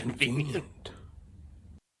inconvenient.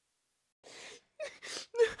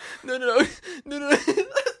 No.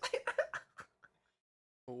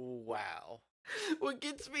 Wow. What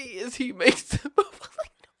gets me is he makes the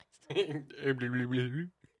bubbling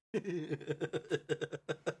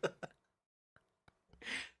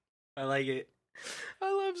I like it.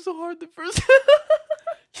 I laughed so hard the first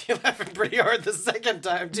You're laughing pretty hard the second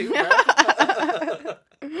time, too, bro.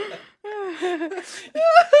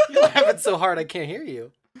 You're laughing so hard I can't hear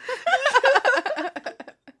you.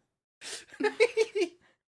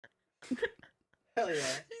 Hell yeah.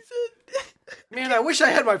 He said, Man, I wish I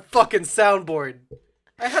had my fucking soundboard.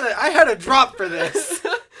 I had a drop for this.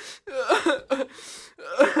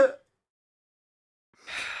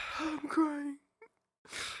 I'm crying.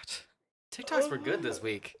 TikToks were good this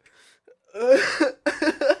week.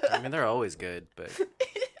 I mean, they're always good, but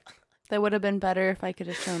They would have been better if I could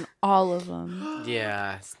have shown all of them.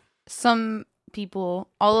 yeah, Some people,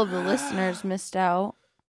 all of the listeners missed out.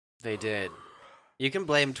 they did. You can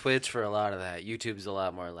blame Twitch for a lot of that. YouTube's a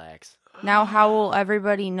lot more lax. Now, how will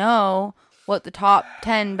everybody know what the top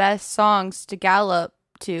 10 best songs to gallop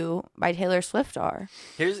to by Taylor Swift are?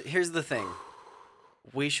 Here's the thing.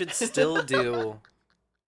 We should still do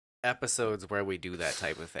episodes where we do that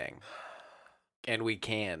type of thing. And we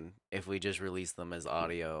can if we just release them as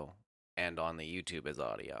audio and on the YouTube as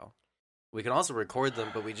audio. We can also record them,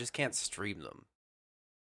 but we just can't stream them.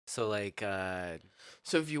 So like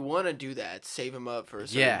so if you want to do that, save them up for a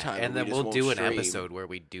certain time. and we then just we'll won't do an stream. episode where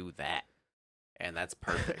we do that. And that's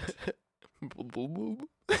perfect.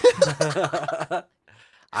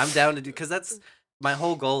 I'm down to do, because that's my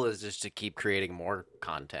whole goal is just to keep creating more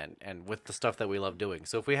content and with the stuff that we love doing.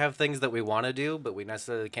 So if we have things that we want to do, but we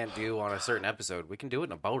necessarily can't do on a certain episode, we can do it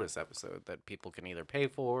in a bonus episode that people can either pay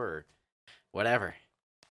for or whatever.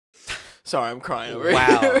 Sorry, I'm crying over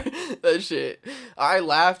Wow. here. That shit. I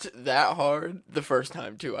laughed that hard the first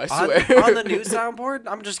time too, I On, swear. on the new soundboard,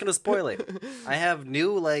 I'm just going to spoil it. I have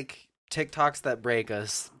new like TikToks that break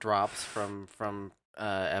us drops from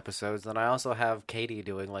episodes, and I also have Katie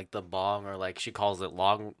doing like the bong, or like she calls it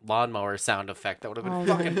lawnmower sound effect. That would have been Oh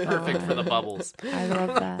fucking my perfect for the God. bubbles. I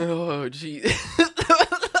love that. Oh, gee.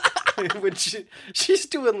 When she's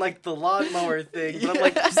doing like the lawnmower thing, but I'm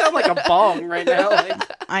like, you sound like a bong right now. Like,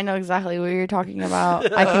 I know exactly what you're talking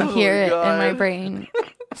about. I can Oh hear it in my God. brain.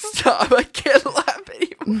 Stop, I can't laugh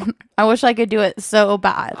anymore. I wish I could do it so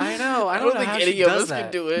bad. I know. I I don't don't know think how any she of does us that.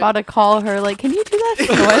 can do it. About to call her, like, can you do that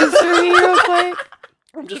noise for me real quick?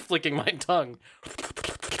 I'm just flicking my tongue.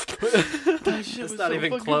 That shit It's was not so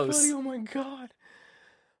even fucking close. funny. Oh my God.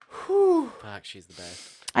 Whew. Fuck, she's the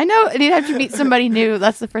best. I know. Anytime you meet somebody new,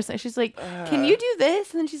 that's the first thing. She's like, can you do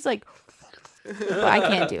this? And then she's like, but I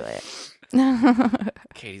can't do it.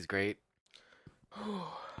 Katie's great.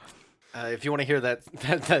 If you want to hear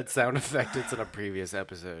that sound effect, it's in a previous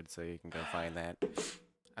episode, so you can go find that.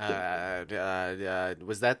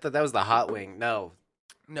 Was that was the hot wing? No,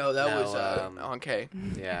 No, that No, was on K.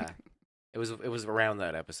 yeah, it was around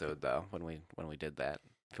that episode though when we did that.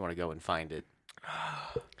 If you want to go and find it.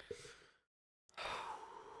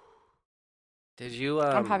 Did you?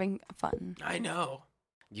 I'm having fun. I know.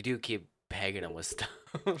 You do keep pegging him with stuff.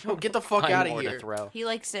 No, get the fuck Find out of more to here. throw. He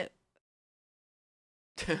likes it.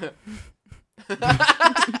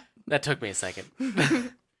 That took me a second.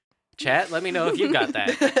 Chat, let me know if you got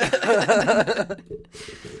that.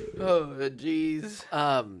 Oh, jeez.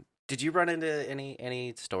 Did you run into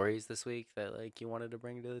any stories this week that like you wanted to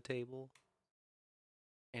bring to the table?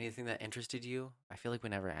 Anything that interested you? I feel like we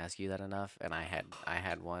never ask you that enough, and I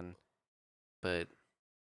had one, but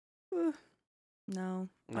No.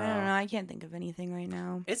 No. I don't know. I can't think of anything right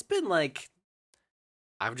now. It's been like,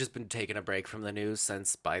 I've just been taking a break from the news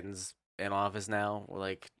since Biden's in office now. We're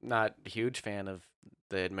like, not a huge fan of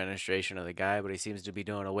the administration of the guy, but he seems to be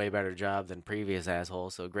doing a way better job than previous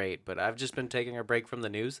assholes, so great. But I've just been taking a break from the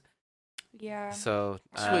news. Yeah. So,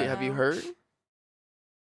 Sweet, have you heard?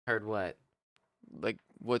 Heard what? Like,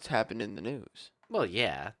 what's happened in the news? Well,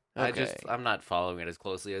 yeah. Okay. I'm not following it as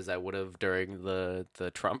closely as I would have during the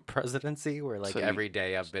Trump presidency, where like So every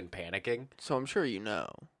day I've been panicking. So I'm sure you know.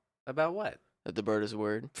 About what? That the bird is a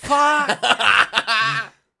word. Fuck!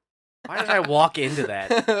 Why did I walk into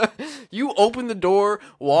that? You opened the door,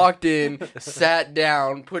 walked in, sat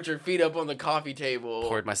down, put your feet up on the coffee table.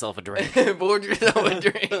 Poured myself a drink. Poured yourself a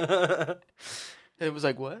drink. And it was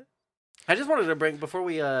like, what? I just wanted to bring, before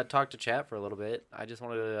we talk to chat for a little bit, I just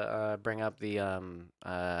wanted to bring up the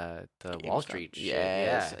Wall Street shit.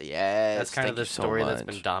 Yes, Yeah. yes. That's kind of Thank the you so story that's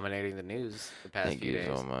much. been dominating the news the past Thank few you days.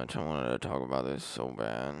 so much. I wanted to talk about this so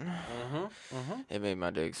bad. It made my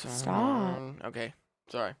dick so Stop. hard. Okay,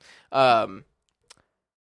 sorry. No,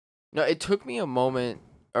 it took me a moment,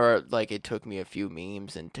 or like it took me a few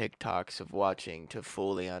memes and TikToks of watching to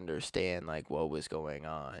fully understand like what was going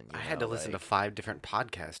on. I had to listen to 5 different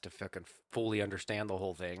podcasts to fucking fully understand the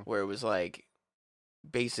whole thing. Where it was like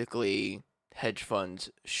basically hedge funds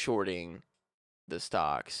shorting the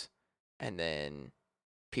stocks and then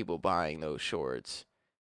people buying those shorts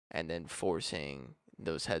and then forcing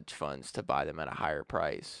those hedge funds to buy them at a higher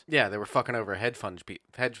price. Yeah, they were fucking over hedge fund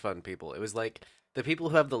people. It was like the people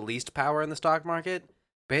who have the least power in the stock market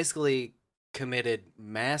basically committed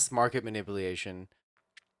mass market manipulation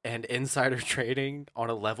and insider trading on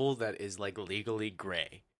a level that is like legally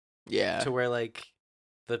gray. Yeah. To where like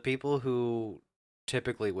the people who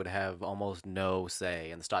typically would have almost no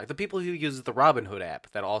say in the stock, the people who use the Robinhood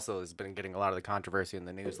app that also has been getting a lot of the controversy in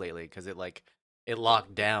the news lately because it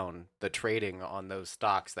locked down the trading on those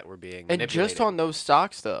stocks that were being And manipulated. just on those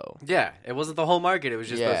stocks though. Yeah, it wasn't the whole market, it was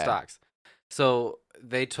just those Yeah. stocks. So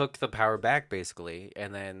they took the power back basically,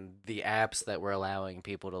 and then the apps that were allowing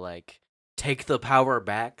people to like take the power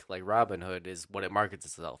back, like Robinhood is what it markets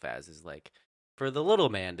itself as, is like for the little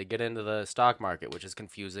man to get into the stock market, which is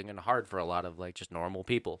confusing and hard for a lot of like just normal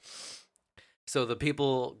people. So the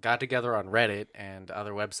people got together on Reddit and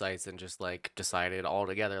other websites and just like decided all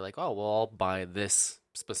together like, oh, well, I'll buy this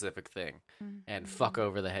specific thing and fuck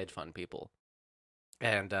over the hedge fund people.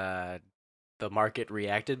 And the market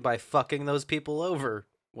reacted by fucking those people over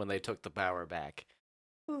when they took the power back.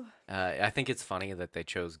 I think it's funny that they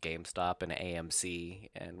chose GameStop and AMC,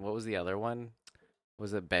 and what was the other one?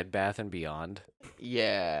 Was it Bed Bath and Beyond?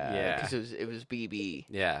 Yeah. Yeah. Because it was BB.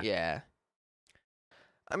 Yeah. Yeah.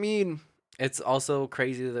 I mean, it's also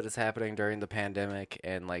crazy that it's happening during the pandemic,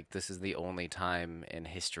 and like this is the only time in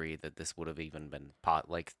history that this would have even been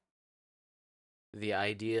like the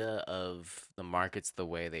idea of the markets the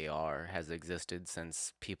way they are has existed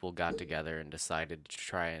since people got together and decided to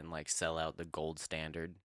try and like sell out the gold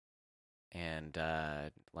standard and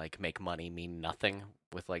like make money mean nothing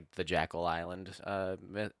with like the Jackal Island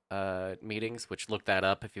meetings, which look that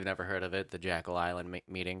up if you've never heard of it, the Jackal Island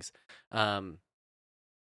meetings. But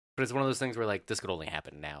it's one of those things where like this could only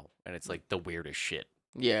happen now, and it's like the weirdest shit.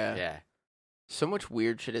 yeah. Yeah. So much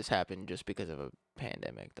weird shit has happened just because of a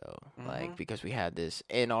pandemic, though. Like, because we had this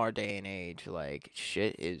in our day and age, like,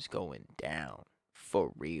 shit is going down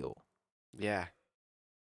for real. Yeah.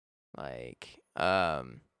 Like, I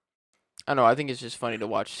don't know. I think it's just funny to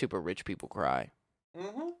watch super rich people cry.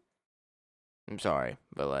 I'm sorry,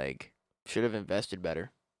 but like, should have invested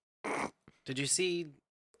better. Did you see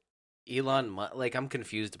Elon Musk? Like, I'm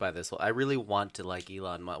confused by this. I really want to like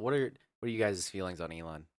Elon Musk. What are you guys' feelings on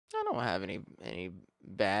Elon? I don't have any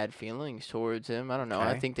bad feelings towards him. I don't know. I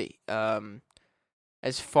Okay. think that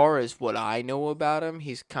as far as what I know about him,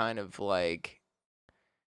 he's kind of like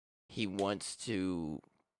he wants to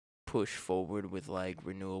push forward with like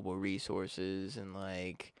renewable resources and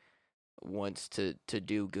like wants to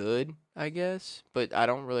do good, I guess. But I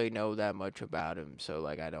don't really know that much about him, so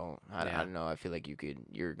like I don't know. I feel like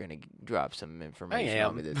you're gonna drop some information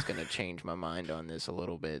on me that's gonna change my mind on this a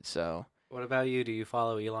little bit. So. What about you? Do you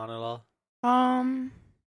follow Elon at all? I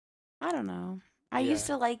don't know. I used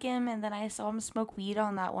to like him, and then I saw him smoke weed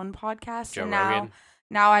on that one podcast, Joe and Rogan?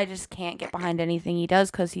 now I just can't get behind anything he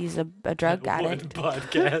does because he's a drug addict. One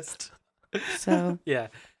podcast. So yeah,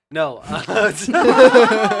 no.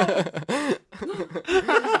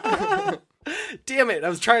 Damn it! I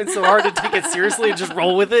was trying so hard to take it seriously and just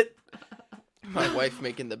roll with it. My wife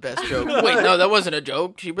making the best joke. Wait, no, that wasn't a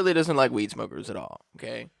joke. She really doesn't like weed smokers at all.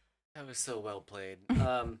 Okay. That was so well played.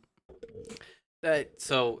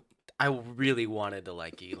 So I really wanted to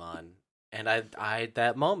like Elon, and I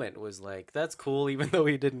that moment was like, that's cool, even though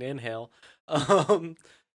he didn't inhale.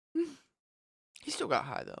 He still got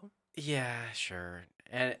high though. Yeah, sure.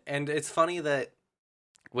 And it's funny that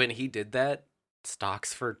when he did that,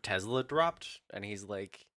 stocks for Tesla dropped, and he's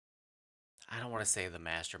like, I don't want to say the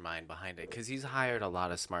mastermind behind it, because he's hired a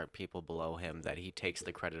lot of smart people below him that he takes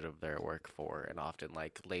the credit of their work for, and often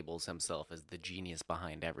like labels himself as the genius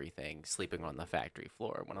behind everything, sleeping on the factory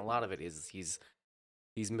floor. When a lot of it is he's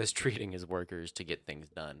mistreating his workers to get things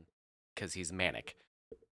done, because he's manic.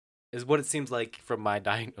 Is what it seems like from my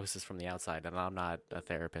diagnosis from the outside, and I'm not a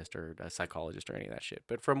therapist or a psychologist or any of that shit.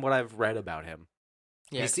 But from what I've read about him,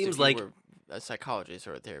 Yeah, he 'cause seems if you like were a psychologist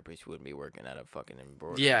or a therapist, you wouldn't be working at a fucking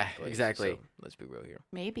embroidery. Yeah, place, exactly. So let's be real here.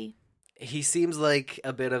 Maybe. he seems like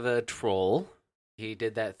a bit of a troll. He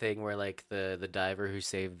did that thing where like the diver who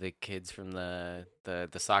saved the kids from the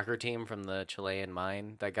soccer team from the Chilean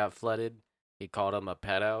mine that got flooded. He called him a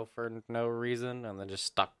pedo for no reason, and then just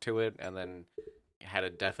stuck to it, and then had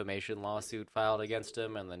a defamation lawsuit filed against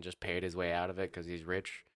him, and then just paid his way out of it because he's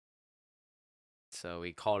rich. So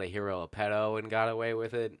he called a hero a pedo and got away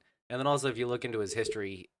with it. And then also, if you look into his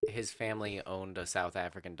history, his family owned a South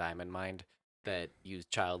African diamond mine that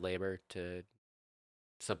used child labor to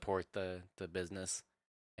support the business.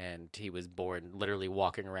 And he was born literally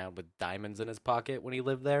walking around with diamonds in his pocket when he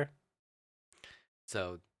lived there.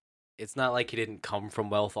 So it's not like he didn't come from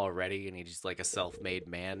wealth already and he's just like a self-made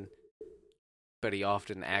man. But he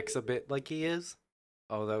often acts a bit like he is,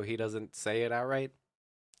 although he doesn't say it outright.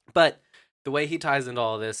 But the way he ties into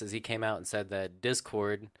all this is he came out and said that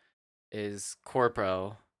Discord is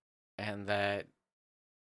corpo, and that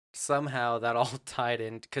somehow that all tied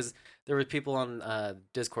in, because there were people on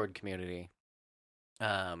Discord community.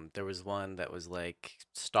 There was one that was like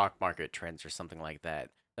stock market trends or something like that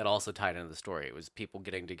also tied into the story. It was people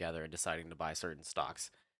getting together and deciding to buy certain stocks,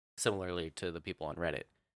 similarly to the people on Reddit.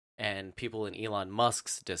 And people in Elon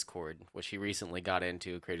Musk's Discord, which he recently got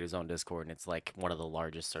into, created his own Discord, and it's like one of the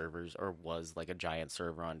largest servers, or was like a giant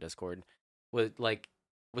server on Discord,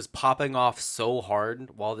 was popping off so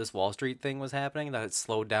hard while this Wall Street thing was happening that it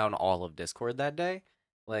slowed down all of Discord that day.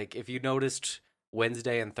 Like, if you noticed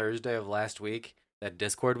Wednesday and Thursday of last week that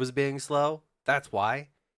Discord was being slow, that's why.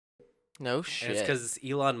 No shit. And it's because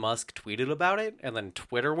Elon Musk tweeted about it, and then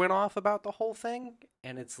Twitter went off about the whole thing.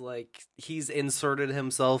 And it's like he's inserted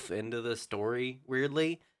himself into the story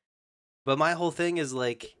weirdly. But my whole thing is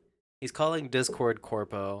like he's calling Discord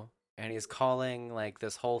corpo, and he's calling like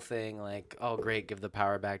this whole thing like, oh great, give the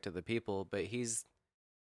power back to the people. But he's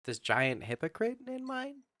this giant hypocrite in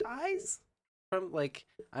my eyes. From like,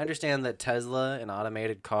 I understand that Tesla and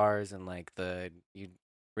automated cars and like the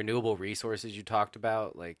renewable resources you talked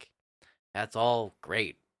about, like that's all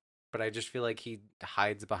great. But I just feel like he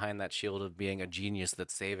hides behind that shield of being a genius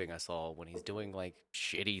that's saving us all when he's doing like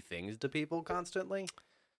shitty things to people constantly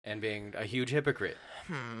and being a huge hypocrite.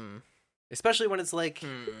 Especially when it's like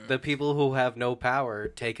the people who have no power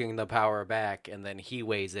taking the power back, and then he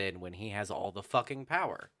weighs in when he has all the fucking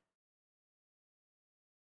power.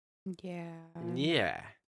 Yeah. Yeah.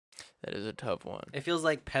 That is a tough one. It feels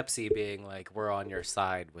like Pepsi being like, we're on your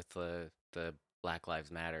side with the Black Lives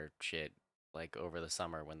Matter shit. Like over the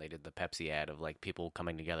summer when they did the Pepsi ad of like people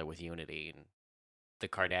coming together with unity, and the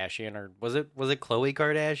Kardashian, or was it Khloe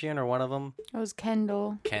Kardashian or one of them? It was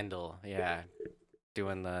Kendall. Kendall, yeah,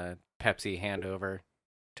 doing the Pepsi handover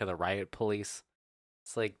to the riot police.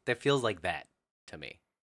 It's like that feels like that to me.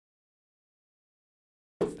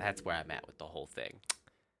 That's where I'm at with the whole thing.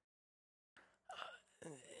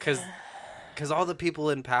 Because all the people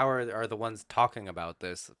in power are the ones talking about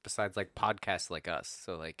this, besides like podcasts like us.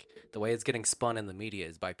 So like the way it's getting spun in the media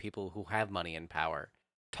is by people who have money and power,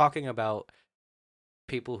 talking about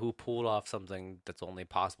people who pulled off something that's only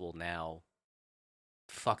possible now,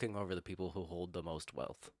 fucking over the people who hold the most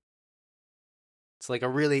wealth. It's like a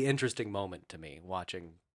really interesting moment to me,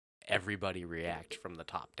 watching everybody react from the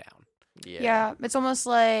top down. Yeah, it's almost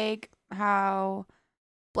like how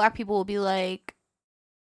black people will be like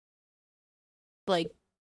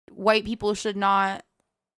white people should not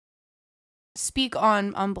speak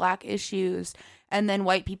on black issues, and then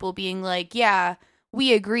white people being like, yeah,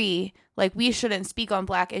 we agree, like we shouldn't speak on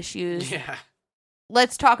black issues. Yeah.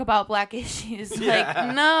 Let's talk about black issues. Yeah.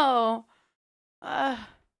 Like, no.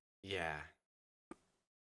 Yeah.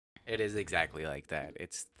 It is exactly like that.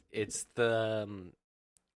 It's the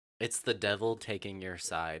devil taking your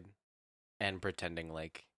side and pretending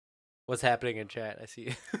like What's happening in chat? I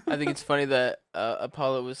see. I think it's funny that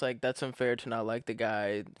Apollo was like, "That's unfair to not like the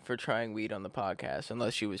guy for trying weed on the podcast,"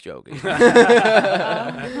 unless she was joking. He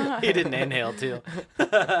didn't inhale too.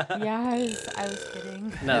 Yes, I was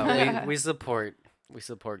kidding. No, we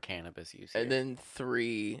support cannabis use. And here. then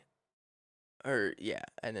three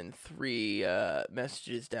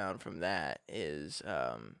messages down from that is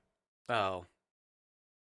Oh,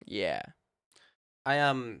 yeah.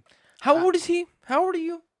 How old is he? How old are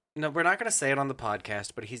you? No, we're not gonna say it on the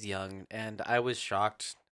podcast, but he's young, and I was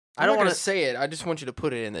shocked. I don't want to say it. I just want you to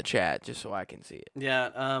put it in the chat just so I can see it. Yeah.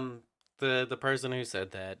 The person who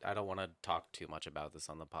said that, I don't want to talk too much about this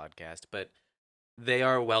on the podcast, but they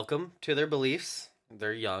are welcome to their beliefs.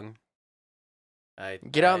 They're young.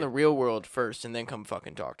 Get out in the real world first, and then come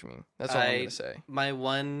fucking talk to me. That's all I'm gonna say. My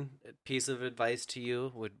one piece of advice to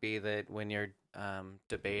you would be that when you're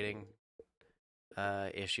debating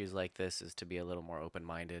issues like this, is to be a little more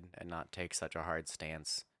open-minded and not take such a hard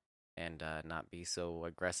stance, and not be so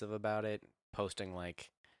aggressive about it. Posting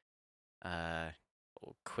like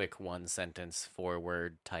quick 1-sentence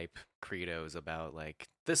 4-word type credos about like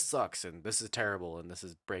this sucks and this is terrible and this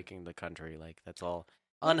is breaking the country. Like that's all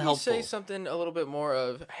unhelpful. You say something a little bit more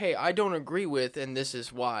of, "Hey, I don't agree with, and this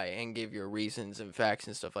is why," and give your reasons and facts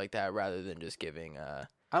and stuff like that, rather than just giving.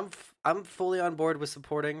 I'm fully on board with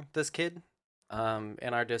supporting this kid.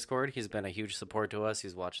 In our Discord, he's been a huge support to us.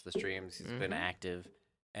 He's watched the streams. He's been active,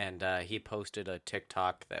 and he posted a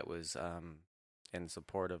TikTok that was in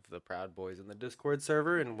support of the Proud Boys in the Discord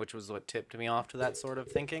server, and which was what tipped me off to that sort of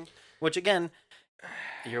thinking. Which again,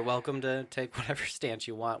 you're welcome to take whatever stance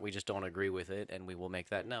you want. We just don't agree with it, and we will make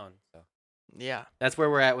that known. So yeah, that's where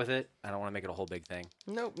we're at with it. I don't want to make it a whole big thing.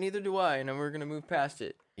 Nope, neither do I, and then we're gonna move past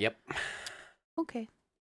it. Yep. Okay.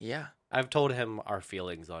 Yeah. I've told him our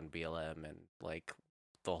feelings on BLM and like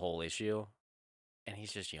the whole issue, and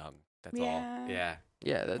he's just young. That's all. Yeah.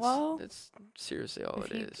 Yeah, that's seriously all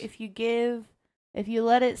it is. If you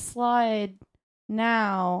let it slide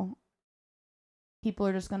now, people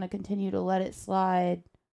are just going to continue to let it slide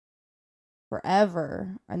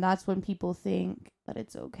forever. And that's when people think that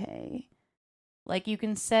it's okay. Like, you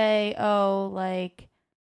can say, oh, like,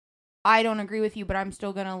 I don't agree with you, but I'm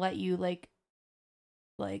still going to let you, like,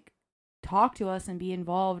 talk to us and be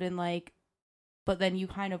involved in, like, but then you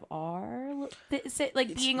kind of are,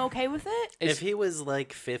 like, being okay with it? If he was,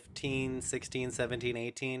 like, 15, 16, 17,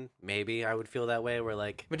 18, maybe I would feel that way. We're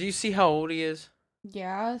like... But do you see how old he is?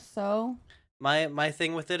 Yeah, so... My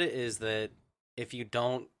thing with it is that if you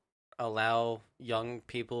don't allow young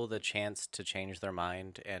people the chance to change their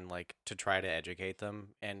mind and, like, to try to educate them,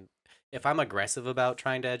 and if I'm aggressive about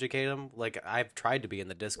trying to educate them, like, I've tried to be in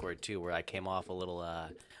the Discord, too, where I came off a little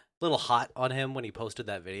hot on him when he posted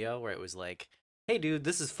that video, where it was like, hey, dude,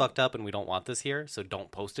 this is fucked up and we don't want this here, so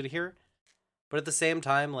don't post it here. But at the same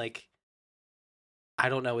time, like, I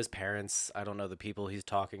don't know his parents. I don't know the people he's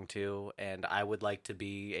talking to, and I would like to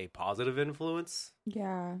be a positive influence.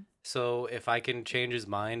 Yeah. So if I can change his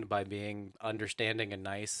mind by being understanding and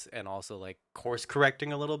nice and also, like, course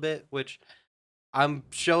correcting a little bit, which I'm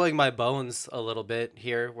showing my bones a little bit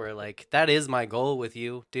here, where, like, that is my goal with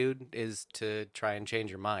you, dude, is to try and change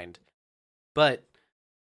your mind. But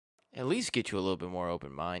at least get you a little bit more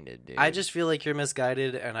open-minded, dude. I just feel like you're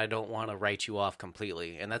misguided, and I don't want to write you off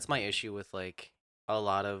completely. And that's my issue with, like, a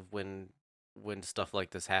lot of when stuff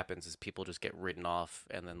like this happens, is people just get written off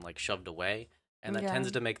and then, like, shoved away. And that tends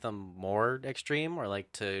to make them more extreme, or, like,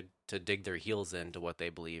 to dig their heels into what they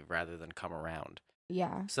believe rather than come around.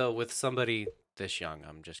 Yeah. So with somebody this young,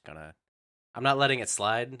 I'm not letting it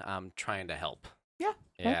slide. I'm trying to help. Yeah.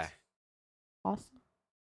 Yeah. Awesome.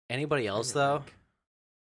 Anybody else, though?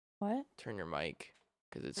 What? Turn your mic,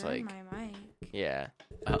 because it's Turn like... my mic. Yeah.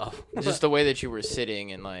 Uh-oh. Just the way that you were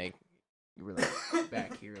sitting and, like, you were, like,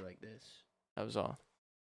 back here like this. That was all.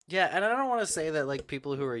 Yeah, and I don't want to say that, like,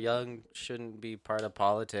 people who are young shouldn't be part of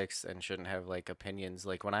politics and shouldn't have, like, opinions.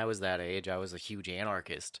 Like, when I was that age, I was a huge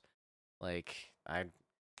anarchist. Like,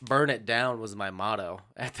 burn it down was my motto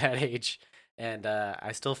at that age. And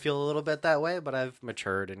I still feel a little bit that way, but I've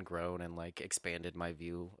matured and grown and, like, expanded my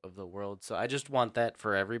view of the world. So I just want that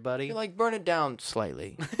for everybody. You're like, burn it down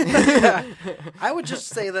slightly. I would just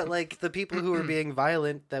say that, like, the people who are being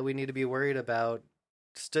violent that we need to be worried about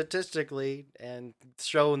statistically and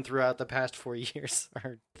shown throughout the past 4 years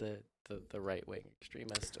are the right-wing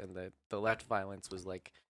extremists, and the left violence was,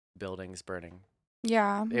 like, buildings burning.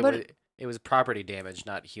 Yeah. It was property damage,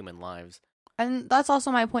 not human lives. And that's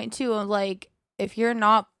also my point too. Of, like, if you're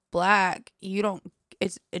not black,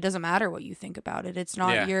 it doesn't matter what you think about it. It's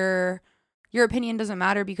not your opinion doesn't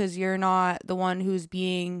matter, because you're not the one who's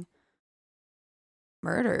being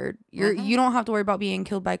murdered. You don't have to worry about being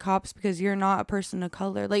killed by cops because you're not a person of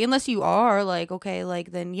color. Like, unless you are, like, okay,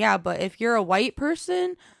 like, then yeah. But if you're a white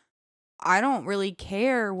person, I don't really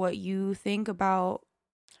care what you think about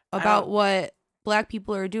what Black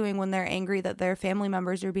people are doing when they're angry that their family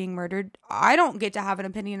members are being murdered. I don't get to have an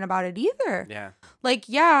opinion about it either. Yeah. Like,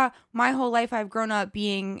 yeah, my whole life I've grown up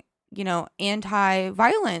being,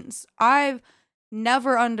 anti-violence. I've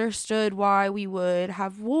never understood why we would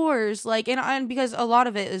have wars. Like, and because a lot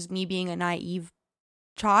of it is me being a naive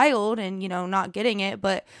child and, not getting it.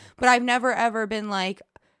 But I've never ever been like,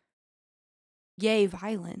 yay,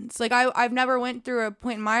 violence. Like, I've never went through a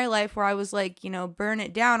point in my life where I was like, burn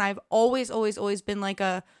it down. I've always been like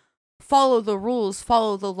a follow the rules,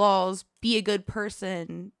 follow the laws, be a good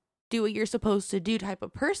person, do what you're supposed to do type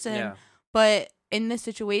of person. Yeah. But in this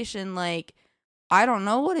situation, like, I don't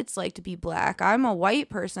know what it's like to be Black. I'm a white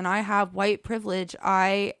person. I have white privilege.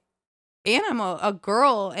 I'm a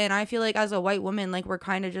girl. And I feel like as a white woman, like, we're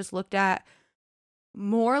kind of just looked at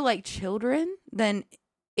more like children than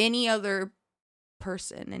any other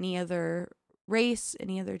person, any other race,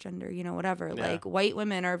 any other gender, whatever. Yeah. Like, white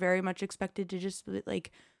women are very much expected to just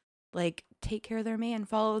like take care of their man,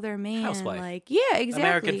 follow their man. Housewife. Like, yeah, exactly.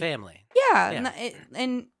 American Family. Yeah. Yeah.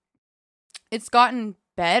 And it's gotten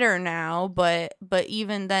better now, but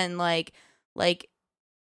even then, like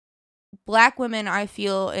Black women, I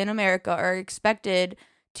feel, in America are expected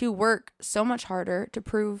to work so much harder to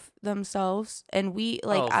prove themselves. And we,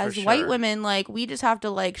 like, as white sure. women, like, we just have to,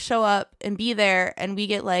 like, show up and be there, and we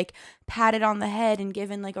get, like, patted on the head and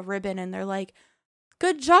given, like, a ribbon, and they're like,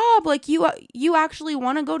 good job. Like, you actually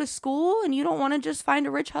want to go to school and you don't want to just find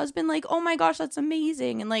a rich husband. Like, oh my gosh, that's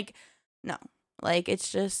amazing. And, like, no, like, it's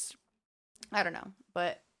just, I don't know,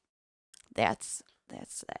 but that's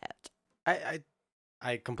that.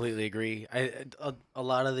 I completely agree. A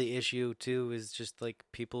lot of the issue too is just like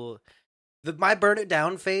people. My burn it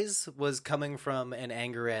down phase was coming from an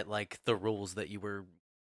anger at like the rules that you were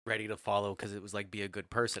ready to follow because it was like be a good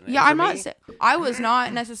person. Yeah, I was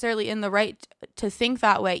not necessarily in the right to think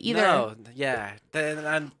that way either. No, yeah,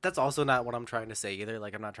 and that's also not what I'm trying to say either.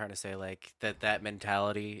 Like, I'm not trying to say like that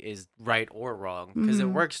mentality is right or wrong because it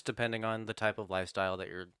works depending on the type of lifestyle that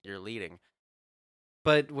you're leading.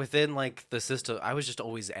 But within like the system, I was just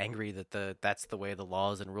always angry that that's the way the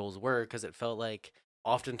laws and rules were because it felt like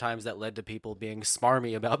oftentimes that led to people being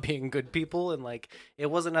smarmy about being good people, and like it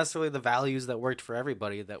wasn't necessarily the values that worked for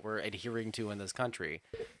everybody that we're adhering to in this country.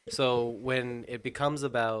 So when it becomes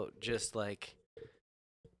about just like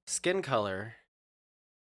skin color,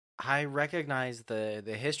 I recognize the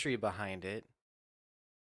history behind it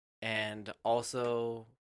and also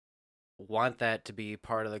want that to be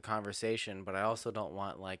part of the conversation, but I also don't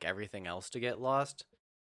want like everything else to get lost.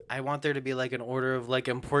 I want there to be like an order of like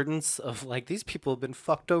importance of like these people have been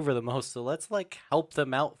fucked over the most, so let's like help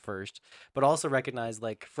them out first, but also recognize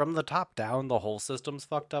like from the top down the whole system's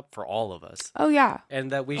fucked up for all of us. Oh yeah.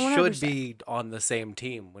 And that we 100%. should be on the same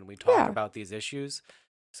team when we talk about these issues.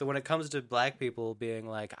 So when it comes to Black people being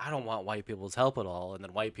like, I don't want white people's help at all, and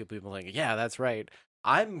then white people being like, yeah, that's right,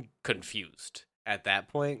 I'm confused at that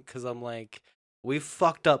point because I'm like, we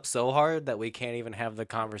fucked up so hard that we can't even have the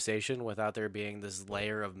conversation without there being this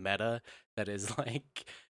layer of meta that is like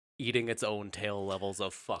eating its own tail levels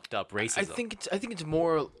of fucked up racism. I think it's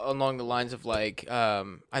more along the lines of like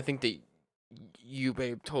I think that you,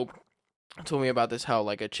 babe, told me about this, how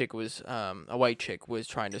like a white chick was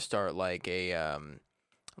trying to start like a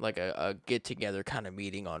get together kind of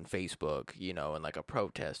meeting on Facebook, and like a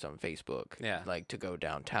protest on Facebook, like to go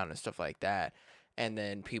downtown and stuff like that. And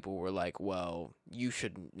then people were like, well, you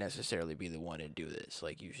shouldn't necessarily be the one to do this.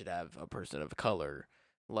 Like, you should have a person of color,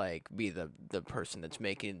 like, be the person that's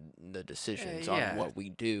making the decisions on what we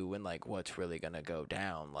do and, like, what's really going to go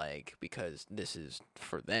down, like, because this is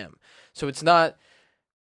for them. So it's not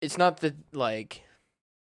that, like,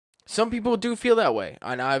 some people do feel that way.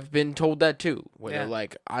 And I've been told that, too, where they're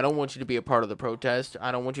like, I don't want you to be a part of the protest.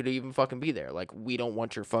 I don't want you to even fucking be there. Like, we don't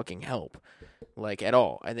want your fucking help. Like, at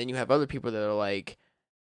all. And then you have other people that are like,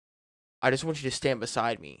 I just want you to stand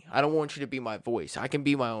beside me. I don't want you to be my voice. I can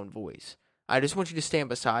be my own voice. I just want you to stand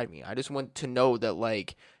beside me. I just want to know that,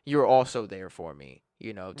 like, you're also there for me,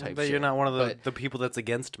 type But shit. you're not one of the people that's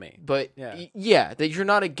against me. But, that you're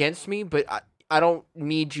not against me, but I don't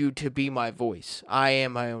need you to be my voice. I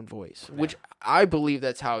am my own voice, which I believe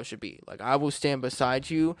that's how it should be. Like, I will stand beside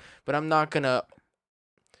you, but I'm not gonna,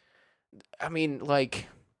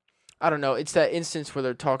 I don't know. It's that instance where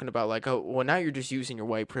they're talking about like, oh, well, now you're just using your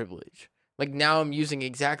white privilege. Like, now I'm using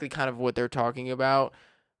exactly kind of what they're talking about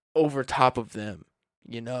over top of them,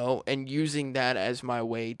 and using that as my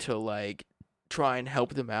way to like try and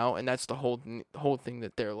help them out, and that's the whole thing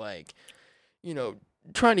that they're like,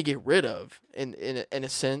 trying to get rid of in a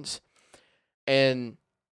sense, and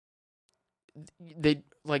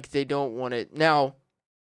they don't want it now.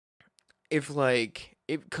 If like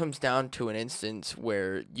it comes down to an instance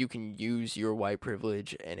where you can use your white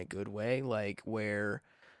privilege in a good way, like where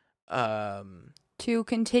to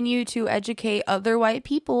continue to educate other white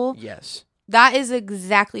people. Yes. That is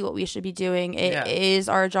exactly what we should be doing. It is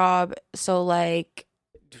our job. So like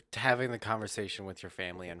having the conversation with your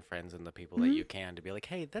family and friends and the people that you can to be like,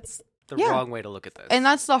 hey, that's the Yeah. wrong way to look at this. And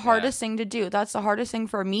that's the hardest thing to do. That's the hardest thing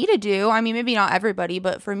for me to do. I mean, maybe not everybody,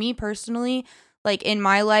 but for me personally, like in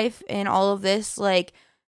my life and all of this, like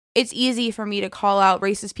it's easy for me to call out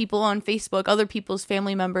racist people on Facebook, other people's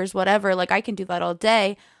family members, whatever. Like I can do that all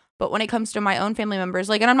day. But when it comes to my own family members,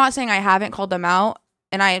 like, and I'm not saying I haven't called them out,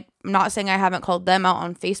 and I'm not saying I haven't called them out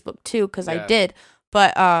on Facebook too, because I did.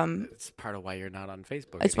 But it's part of why you're not on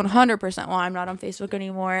Facebook. It's 100% why I'm not on Facebook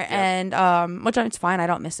anymore, and which it's fine. I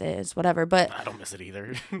don't miss it. It's whatever. But I don't miss it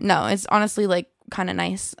either. No, it's honestly like kind of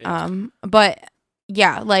nice. But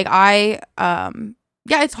yeah, like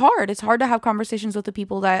it's hard. It's hard to have conversations with the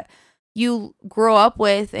people that you grow up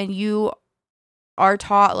with, and you are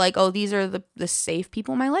taught like, oh, these are the safe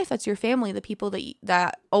people in my life. That's your family, the people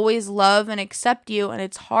that always love and accept you. And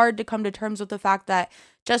it's hard to come to terms with the fact that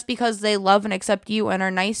just because they love and accept you and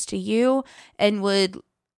are nice to you and would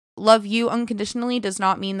love you unconditionally does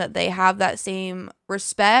not mean that they have that same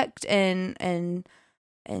respect and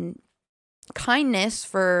kindness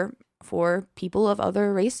for people of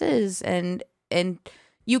other races. And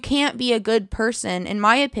you can't be a good person, in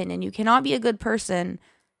my opinion. You cannot be a good person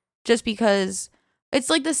just because it's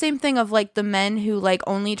like the same thing of like the men who like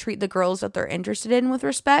only treat the girls that they're interested in with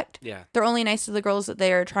respect. Yeah. They're only nice to the girls that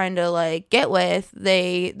they are trying to like get with.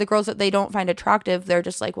 The girls that they don't find attractive, they're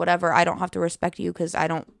just like, whatever, I don't have to respect you because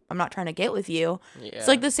I'm not trying to get with you. Yeah. It's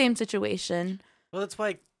like the same situation. Well, that's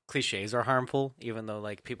why cliches are harmful, even though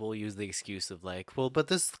like people use the excuse of like, well, but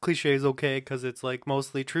this cliche is okay because it's like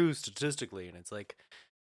mostly true statistically. And it's like,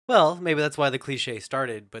 well, maybe that's why the cliche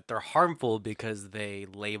started, but they're harmful because they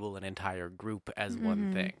label an entire group as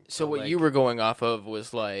one thing. So what you were going off of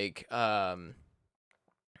was like, oh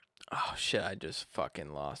shit, I just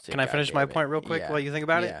fucking lost it. Can I finish my point real quick while you think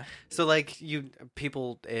about it? Yeah. So like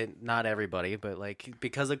people, not everybody, but like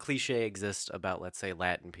because a cliche exists about, let's say,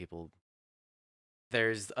 Latin people,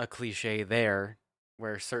 there's a cliche there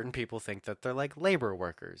where certain people think that they're like labor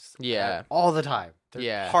workers. Yeah. All the time. They're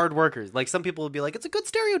Yeah. hard workers. Like some people would be like, it's a good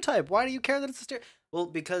stereotype. Why do you care that it's a stereotype? Well,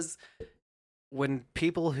 because when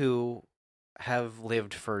people who have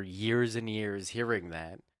lived for years and years hearing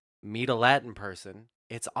that meet a Latin person,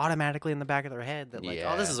 it's automatically in the back of their head that like,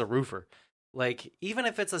 oh, this is a roofer. Like, even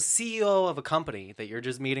if it's a CEO of a company that you're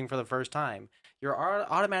just meeting for the first time, you're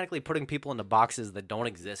automatically putting people into boxes that don't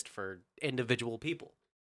exist for individual people.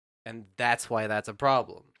 And that's why that's a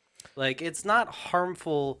problem. Like, it's not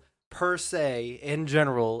harmful per se in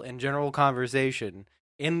general conversation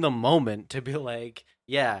in the moment to be like,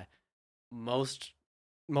 yeah, most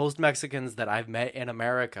Mexicans that I've met in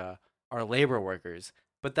America are labor workers.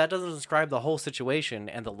 But that doesn't describe the whole situation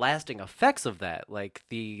and the lasting effects of that. Like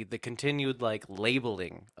the continued like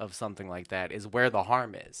labeling of something like that is where the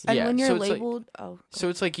harm is. And when you're so labeled, so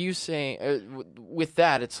it's like you saying with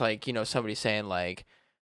that, it's like, somebody saying like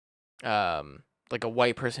a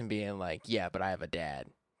white person being like, yeah, but I have a dad,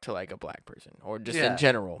 to like a black person, or just in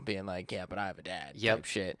general being like, yeah, but I have a dad type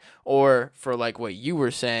shit. Or for like what you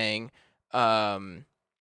were saying,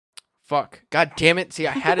 fuck, god damn it, see,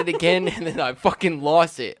 I had it again and then I fucking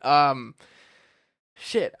lost it.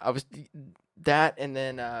 Shit, I was that, and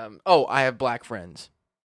then I have black friends.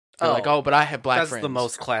 Like, but I have black friends. That's the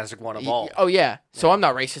most classic one of all. Oh yeah, so I'm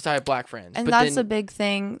not racist, I have black friends. And but that's a big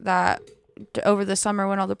thing that over the summer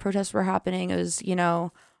when all the protests were happening, it was,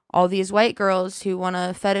 all these white girls who want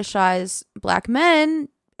to fetishize black men,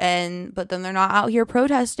 but then they're not out here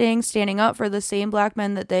protesting, standing up for the same black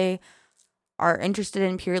men that they are interested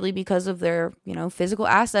in purely because of their, physical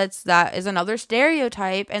assets. That is another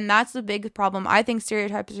stereotype, and that's the big problem. I think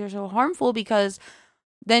stereotypes are so harmful because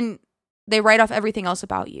then they write off everything else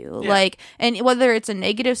about you. Yeah. And whether it's a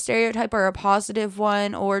negative stereotype or a positive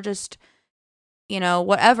one or just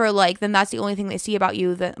whatever, then that's the only thing they see about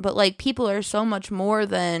you. But people are so much more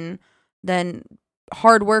than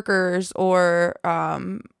hard workers or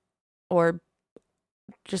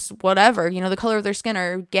just whatever, the color of their skin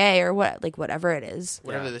or gay or whatever it is.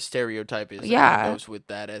 Whatever the stereotype is, that goes with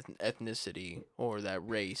that ethnicity or that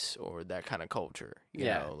race or that kind of culture. You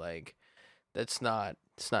know, that's not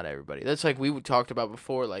It's not everybody. That's like we talked about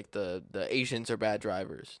before, like the Asians are bad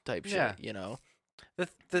drivers type Yeah. shit, you know?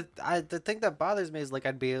 The thing that bothers me is like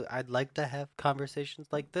I'd like to have conversations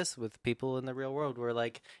like this with people in the real world where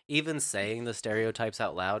like even saying the stereotypes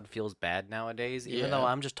out loud feels bad nowadays, even though Yeah.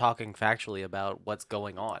 I'm just talking factually about what's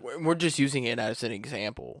going on. We're just using it as an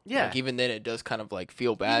example. Yeah. Like, even then, it does kind of like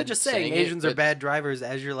feel bad. Even just saying it, Asians are but- bad drivers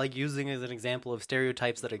as you're like using as an example of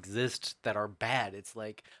stereotypes that exist that are bad. It's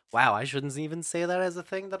like, wow, I shouldn't even say that as a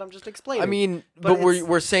thing that I'm just explaining. I mean, But but we're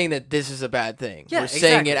it's- saying that this is a bad thing. Yeah, we're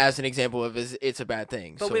saying it exactly. as an example of it's a bad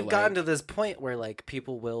thing. But so, we've gotten like, to this point where like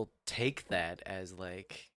people will take that as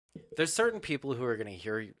like there's certain people who are going to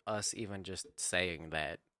hear us even just saying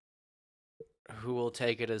that who will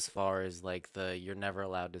take it as far as like the you're never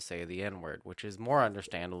allowed to say the N-word, which is more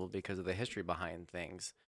understandable because of the history behind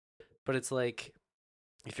things. But it's like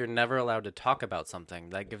if you're never allowed to talk about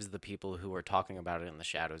something, that gives the people who are talking about it in the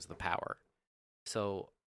shadows the power. So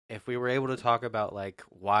if we were able to talk about like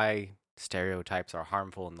why stereotypes are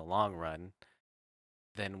harmful in the long run,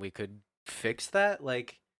 then we could fix that.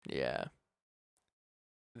 Like, yeah.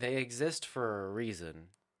 they exist for a reason,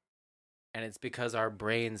 and it's because our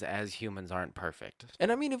brains as humans aren't perfect.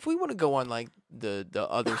 And I mean, if we want to go on like the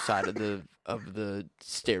other side of the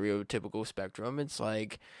stereotypical spectrum, it's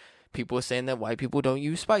like people are saying that white people don't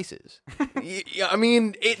use spices. Yeah, I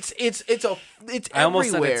mean, it's I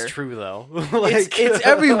almost said everywhere. it's true though. It's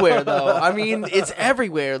everywhere though. I mean, it's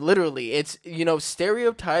everywhere. Literally, it's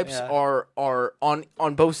stereotypes Yeah. are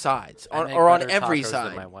on both sides, I make or on better every tacos than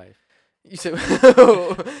side. my wife. You said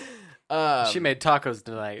She made tacos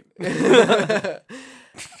tonight.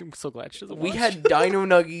 I'm so glad she doesn't We watch. had Dino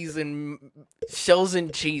Nuggies and shells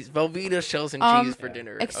and cheese, Velveeta shells and cheese for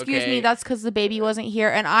dinner. Excuse okay? me, that's because the baby wasn't here.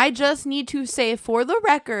 And I just need to say for the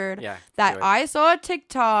record Yeah, that do it. I saw a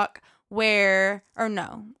TikTok where, or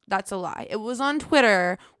no, that's a lie. It was on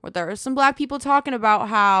Twitter where there were some black people talking about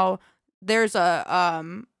how there's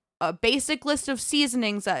a basic list of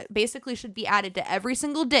seasonings that basically should be added to every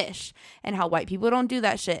single dish, and how white people don't do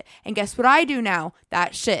that shit. And guess what I do now?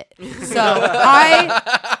 That shit. So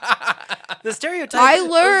the stereotype. I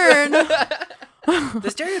learn.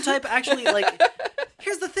 The stereotype actually, like,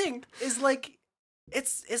 here's the thing: is like,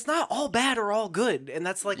 it's not all bad or all good, and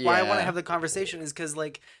that's like why I want to Yeah. have the conversation. Is because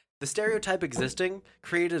like the stereotype existing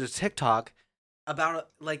created a TikTok about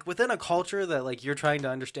like within a culture that like you're trying to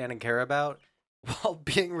understand and care about, while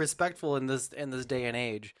being respectful in this day and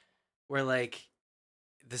age, where like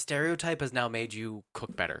the stereotype has now made you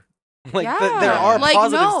cook better. Like there are Like,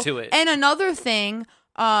 positives no. to it. And another thing,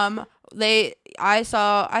 I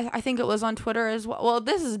think it was on Twitter as well. Well,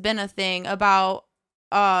 this has been a thing about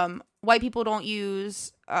white people don't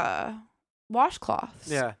use washcloths.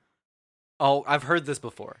 Yeah. Oh, I've heard this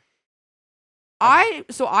before. I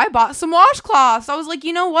bought some washcloths. I was like,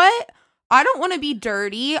 you know what? I don't want to be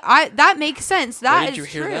dirty. That makes sense. That is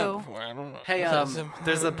true. before? I don't know. Hey,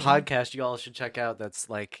 there's a podcast you all should check out that's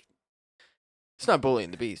like It's not Bully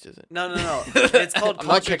and the Beast, is it? No. It's called I'm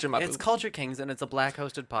not catching my It's poop. Culture Kings, and it's a black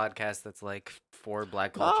hosted podcast that's like for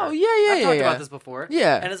black culture. Oh, yeah, I've talked yeah. about this before.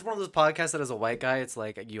 Yeah. And it's one of those podcasts that as a white guy, it's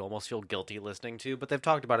like you almost feel guilty listening to, but they've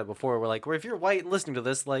talked about it before. We're like, well, if you're white and listening to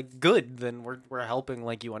this, like, good, then we're helping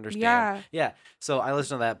like you understand. Yeah. Yeah. So I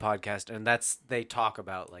listen to that podcast, and they talk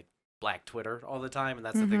about like black Twitter all the time, and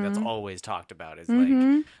that's the thing that's Mhm. always talked about is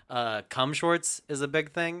Mhm. like cum shorts is a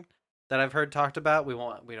big thing that I've heard talked about. We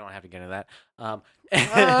don't have to get into that. No.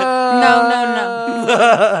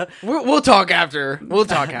 We'll talk after. We'll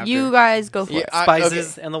talk after. You guys go for Yeah, it.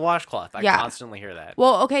 Spices and the washcloth. I Yeah. constantly hear that.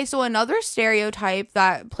 Well, okay, so another stereotype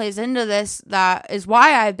that plays into this, that is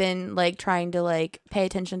why I've been like trying to like pay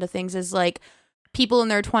attention to things, is like people in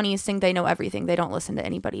their 20s think they know everything. They don't listen to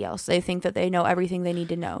anybody else. They think that they know everything they need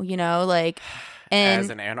to know, you know, like, and As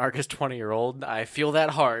an anarchist 20-year-old, I feel that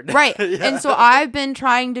hard. right. Yeah. And so I've been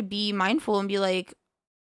trying to be mindful and be like,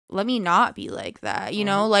 let me not be like that, you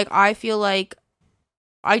know? Like, I feel like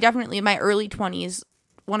I definitely in my early 20s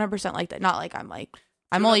 100% like that. Not like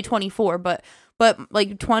I'm only 24, but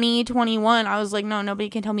like 20, 21, I was like, no, nobody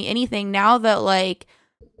can tell me anything. Now that like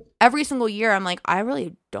every single year I'm like, I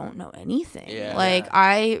really don't know anything. Yeah. Like,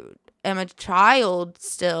 I am a child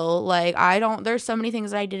still. Like, there's so many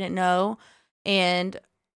things that I didn't know, and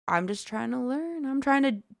I'm just trying to learn. I'm trying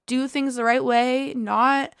to do things the right way,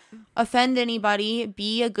 not offend anybody,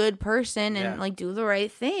 be a good person, and like do the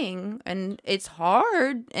right thing. And it's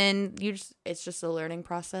hard, and it's just a learning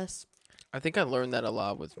process. I think I learned that a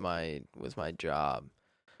lot with my job.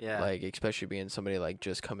 Yeah. Like, especially being somebody like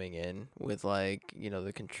just coming in with like,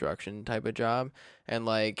 the construction type of job. And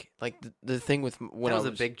like the thing with when that I was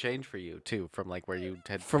a big change for you too, from like where you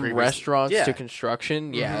had from previously- restaurants Yeah. to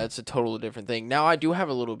construction. Yeah, Mhm. it's a totally different thing. Now I do have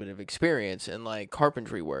a little bit of experience in like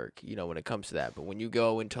carpentry work, when it comes to that. But when you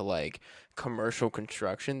go into like commercial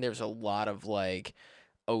construction, there's a lot of like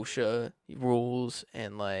OSHA rules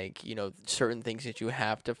and like, certain things that you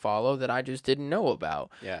have to follow that I just didn't know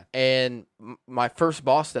about. Yeah. And my first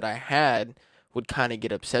boss that I had would kind of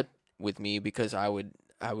get upset with me because I would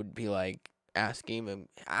be like asking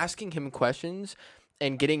him questions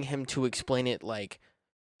and getting him to explain it like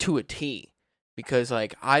to a T, because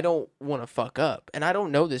like I don't want to fuck up and I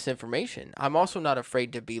don't know this information. I'm also not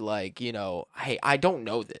afraid to be like, hey, I don't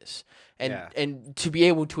know this. And to be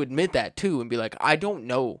able to admit that too and be like, I don't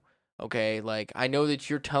know. Okay, like I know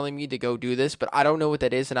that you're telling me to go do this, but I don't know what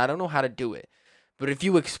that is and I don't know how to do it. But if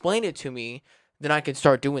you explain it to me, then I can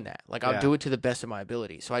start doing that. Like I'll do it to the best of my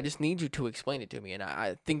ability. So I just need you to explain it to me. And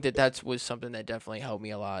I think that was something that definitely helped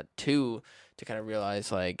me a lot too, to kind of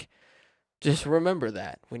realize like, just remember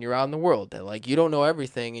that when you're out in the world that like you don't know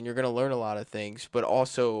everything and you're going to learn a lot of things, but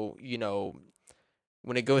also,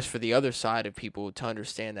 when it goes for the other side of people to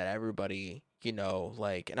understand that everybody,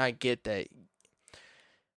 like, and I get that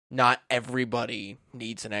not everybody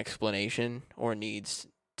needs an explanation or needs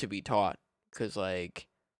to be taught, because like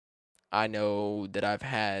I know that I've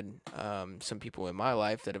had some people in my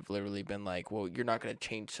life that have literally been like, well, you're not going to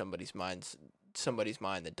change somebody's mind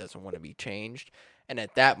that doesn't want to be changed. And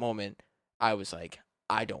at that moment I was like,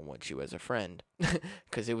 I don't want you as a friend,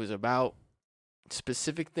 because it was about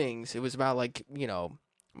specific things. It was about like,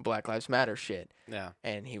 Black Lives Matter shit. Yeah.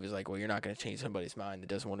 And he was like, well, you're not going to change somebody's mind that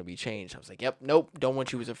doesn't want to be changed. I was like, yep, nope, don't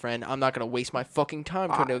want you as a friend. I'm not going to waste my fucking time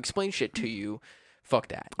trying to explain shit to you. Fuck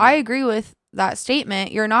that. I agree with that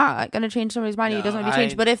statement. You're not going to change somebody's mind. He doesn't want to be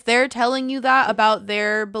changed. But if they're telling you that about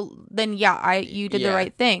then you did the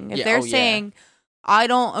right thing. If they're saying, I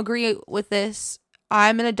don't agree with this,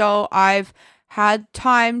 I'm an adult, I've had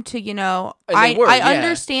time to, I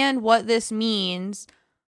understand what this means.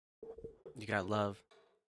 You got love.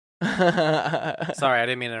 Sorry, I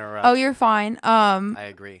didn't mean to interrupt. Oh, you're fine. I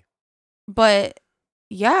agree. But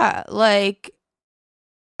yeah, like,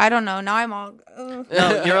 I don't know. Now I'm all.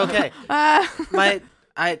 No, you're okay.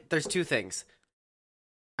 There's two things.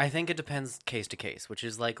 I think it depends case to case, which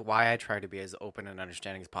is like why I try to be as open and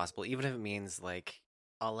understanding as possible, even if it means like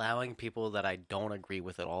allowing people that I don't agree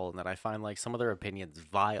with at all and that I find like some of their opinions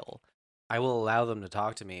vile. I will allow them to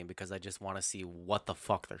talk to me because I just want to see what the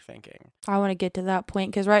fuck they're thinking. I want to get to that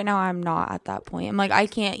point because right now I'm not at that point. I'm like, I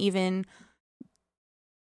can't even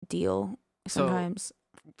deal sometimes. So,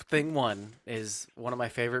 thing one is one of my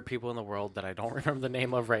favorite people in the world that I don't remember the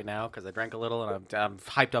name of right now because I drank a little and I'm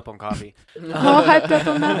hyped up on coffee. All hyped up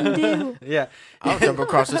on Mountain Dew. Yeah. I'll jump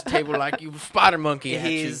across this table like you spider monkey.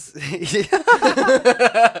 He's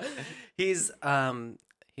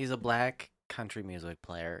a black country music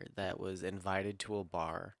player that was invited to a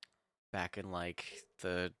bar back in like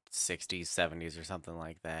the 60s, 70s or something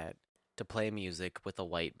like that to play music with a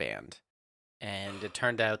white band. And it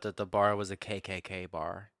turned out that the bar was a KKK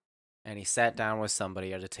bar. And he sat down with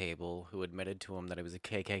somebody at a table who admitted to him that he was a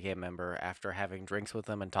KKK member after having drinks with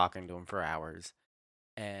him and talking to him for hours.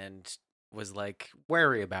 And was like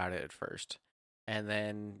wary about it at first. And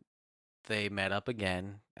then they met up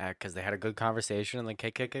again because they had a good conversation and the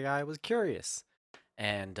KKK guy was curious.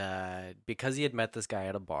 And because he had met this guy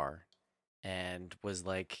at a bar and was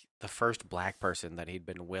like the first black person that he'd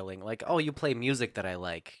been willing, like, oh, you play music that I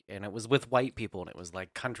like. And it was with white people and it was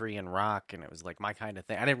like country and rock and it was like my kind of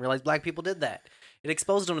thing. I didn't realize black people did that. It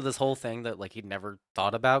exposed him to this whole thing that like he'd never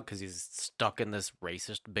thought about because he's stuck in this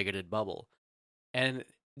racist, bigoted bubble. And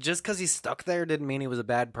just because he's stuck there didn't mean he was a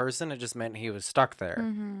bad person. It just meant he was stuck there.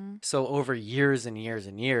 Mm-hmm. So over years and years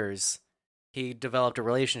and years, he developed a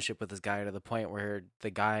relationship with this guy to the point where the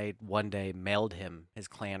guy one day mailed him his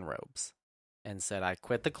Klan robes and said, I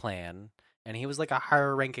quit the Klan. And he was like a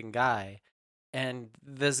higher ranking guy. And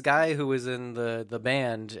this guy who was in the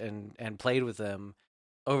band and played with them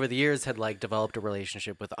over the years had like developed a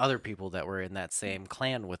relationship with other people that were in that same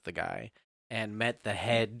Klan with the guy and met the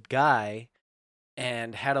head guy.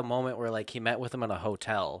 And had a moment where, like, he met with him in a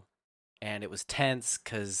hotel, and it was tense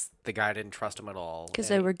because the guy didn't trust him at all. Because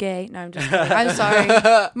they were gay. No, I'm just kidding. I'm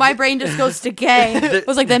sorry. My brain just goes to gay. It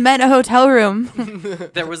was like they met in a hotel room.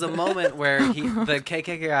 There was a moment where the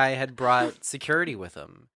KKK guy had brought security with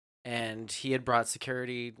him, and he had brought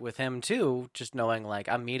security with him, too, just knowing, like,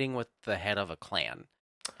 I'm meeting with the head of a Klan.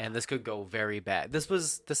 and this could go very bad.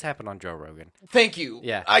 This happened on Joe Rogan. Thank you.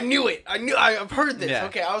 Yeah. I knew it. I've heard this. Yeah.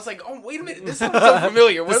 Okay, I was like, oh, wait a minute. This sounds so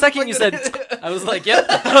familiar. The second you said, I was like,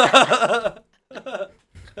 yep.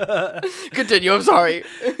 Continue. I'm sorry.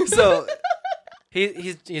 So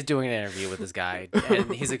he's doing an interview with this guy,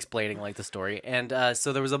 and he's explaining like the story. And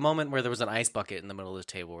so there was a moment where there was an ice bucket in the middle of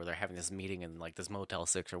the table where they're having this meeting in like this Motel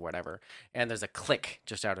 6 or whatever, and there's a click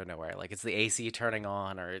just out of nowhere, like it's the AC turning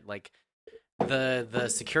on, or like the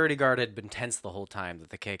security guard had been tense the whole time that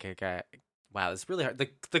the KKK. Wow, it's really hard.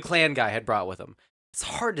 The Klan guy had brought with him. It's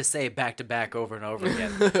hard to say back to back over and over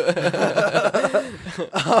again.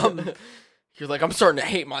 You're like, I'm starting to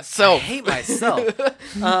hate myself. I hate myself.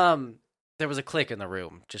 There was a click in the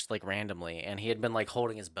room, just like randomly, and he had been like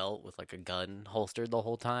holding his belt with like a gun holstered the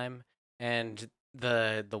whole time. And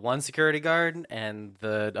the one security guard and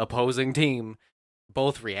the opposing team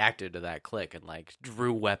both reacted to that click and like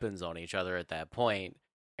drew weapons on each other at that point.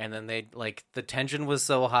 And then they like the tension was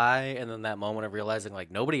so high, and then that moment of realizing like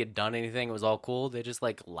nobody had done anything, it was all cool. They just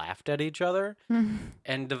like laughed at each other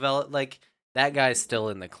and developed like that guy's still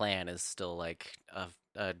in the Klan, is still like a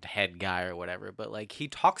head guy or whatever, but like he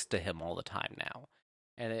talks to him all the time now,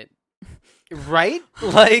 and it right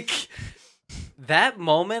like that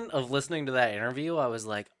moment of listening to that interview, I was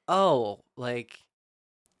like, oh, like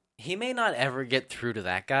he may not ever get through to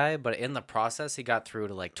that guy, but in the process he got through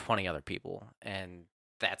to like 20 other people, and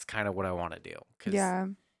that's kind of what I want to do. 'Cause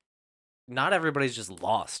not everybody's just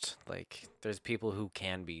lost. Like there's people who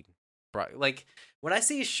can be like when I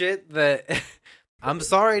see shit that I'm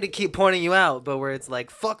sorry to keep pointing you out, but where it's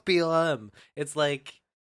like fuck BLM, it's like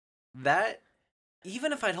that.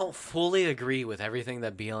 Even if I don't fully agree with everything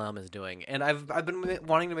that BLM is doing, and I've been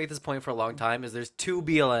wanting to make this point for a long time, is there's two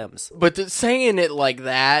BLMs. But saying it like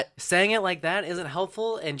that isn't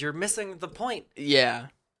helpful, and you're missing the point. Yeah.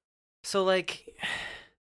 So like,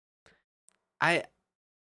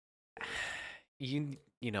 you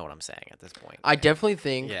know what I'm saying at this point. I definitely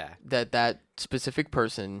think that specific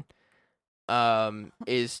person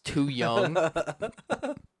is too young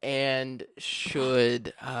and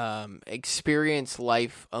should experience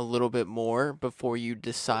life a little bit more before you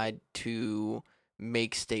decide to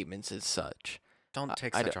make statements as such. Don't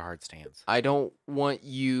take such a hard stance. I don't want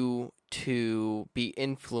you to be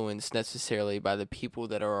influenced necessarily by the people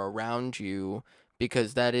that are around you,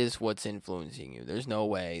 because that is what's influencing you. There's no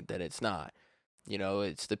way that it's not. You know,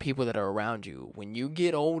 it's the people that are around you. When you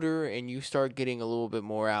get older and you start getting a little bit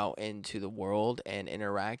more out into the world and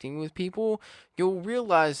interacting with people, you'll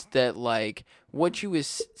realize that, like, what you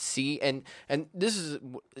see, and this is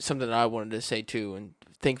something that I wanted to say too, and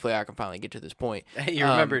thankfully I can finally get to this point. You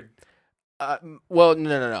remembered? Well,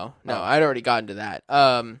 no. I'd already gotten to that.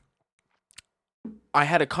 I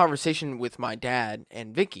had a conversation with my dad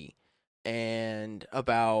and Vicky, and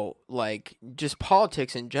about like just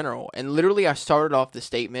politics in general, and literally I started off the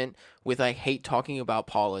statement with I hate talking about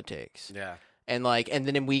politics. Yeah. And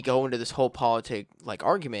then we go into this whole politic like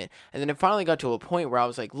argument, and then it finally got to a point where I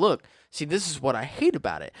was like, look, see, this is what I hate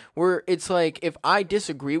about it, where it's like if I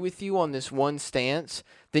disagree with you on this one stance,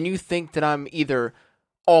 then you think that I'm either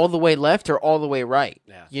all the way left or all the way right.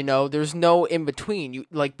 Yeah. You know, there's no in between. You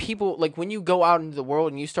like people, like when you go out into the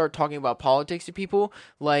world and you start talking about politics to people,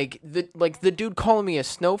 like the dude calling me a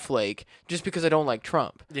snowflake just because I don't like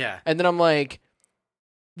Trump. Yeah. And then I'm like,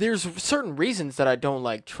 there's certain reasons that I don't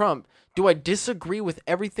like Trump. Do I disagree with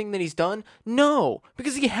everything that he's done? No,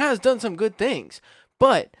 because he has done some good things.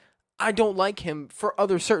 But I don't like him for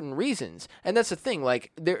other certain reasons. And that's the thing.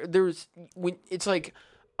 Like it's like,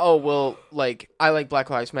 oh, well, like, I like Black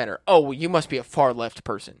Lives Matter. Oh, well, you must be a far left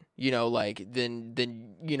person. You know, like,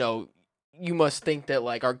 then you know, you must think that,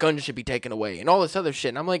 like, our guns should be taken away and all this other shit.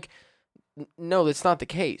 And I'm like, no, that's not the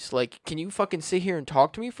case. Like, can you fucking sit here and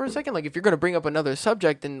talk to me for a second? Like, if you're going to bring up another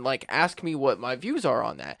subject, then, like, ask me what my views are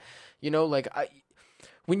on that. You know, like,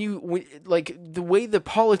 like, the way the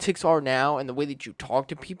politics are now and the way that you talk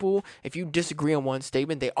to people, if you disagree on one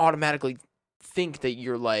statement, they automatically think that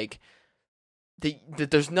you're, like, that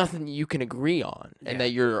there's nothing you can agree on, and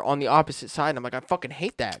that you're on the opposite side. And I'm like, I fucking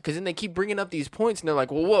hate that, because then they keep bringing up these points, and they're like,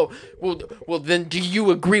 well, then do you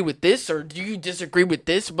agree with this, or do you disagree with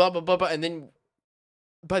this, blah, blah, blah, blah. And then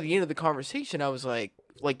by the end of the conversation, I was like,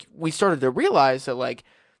 we started to realize that, like,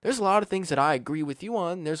 there's a lot of things that I agree with you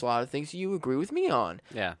on, and there's a lot of things you agree with me on.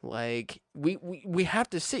 Yeah. Like, we have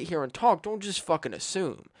to sit here and talk. Don't just fucking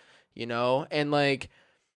assume, you know? And, like,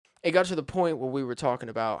 it got to the point where we were talking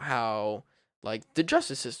about how, like, the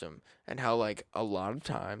justice system, and how, like, a lot of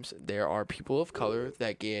times there are people of color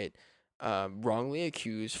that get wrongly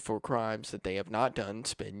accused for crimes that they have not done,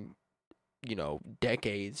 spend, you know,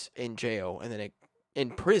 decades in jail, and then it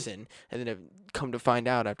in prison, and then have come to find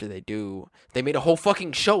out after they made a whole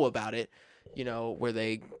fucking show about it, where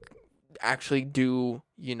they actually do,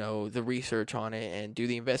 the research on it and do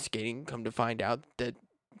the investigating, come to find out that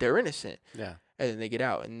they're innocent. Yeah. And then they get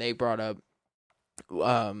out, and they brought up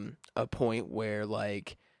a point where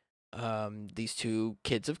like these two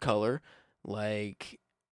kids of color like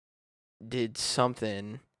did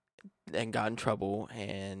something and got in trouble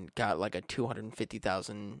and got like a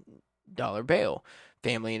 $250,000 bail.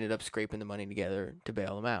 Family ended up scraping the money together to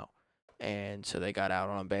bail them out. And so they got out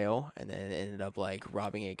on bail, and then ended up like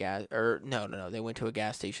robbing a no. They went to a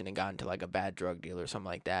gas station and got into like a bad drug deal or something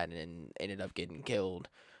like that, and then ended up getting killed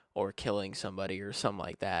or killing somebody or something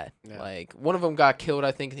like that. Yeah. Like one of them got killed,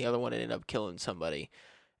 I think, and the other one ended up killing somebody.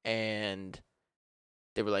 And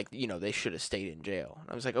they were like, they should have stayed in jail.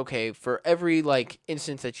 And I was like, okay, for every like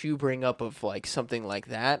instance that you bring up of like something like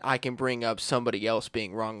that, I can bring up somebody else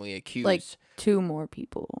being wrongly accused. Like 2 more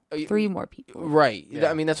people, 3 more people. Right.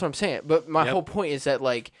 Yeah. I mean, that's what I'm saying. But my whole point is that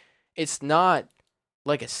like it's not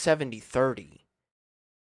like a 70-30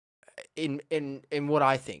 in what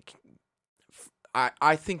I think.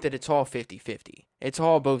 I think that it's all 50-50. It's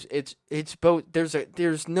all both. It's both.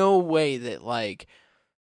 There's no way that like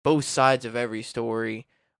both sides of every story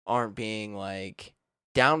aren't being like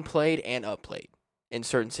downplayed and upplayed in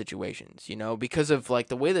certain situations, because of like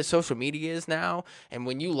the way that social media is now. And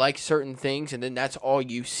when you like certain things and then that's all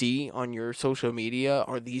you see on your social media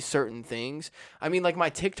are these certain things. I mean, like my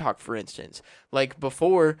TikTok, for instance, like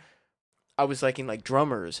before I was liking like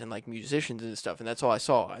drummers and like musicians and stuff, and that's all I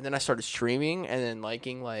saw. And then I started streaming and then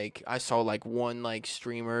liking like I saw like one like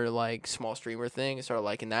streamer, like small streamer thing, and started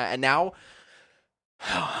liking that. And now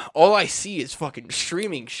all I see is fucking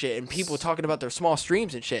streaming shit and people talking about their small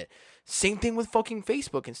streams and shit. Same thing with fucking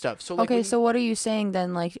Facebook and stuff. So like, okay, so what are you saying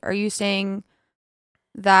then? Like, are you saying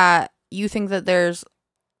that you think that there's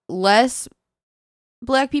less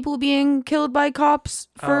black people being killed by cops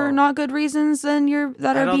for not good reasons than I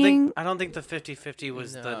don't think the 50-50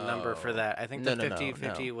 was the number for that. I think the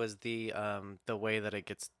 50-50 was the way that it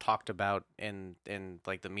gets talked about in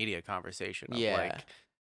like the media conversation of like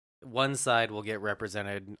one side will get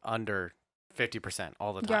represented under 50%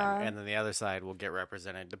 all the time, and then the other side will get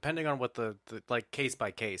represented depending on what the like case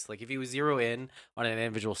by case. Like if you zero in on an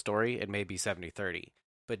individual story, it may be 70-30.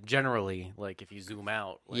 But generally, like if you zoom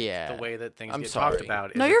out, like, the way that things get talked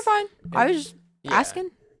about. No, you're fine. I was just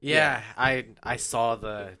asking. Yeah, I saw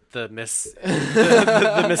the the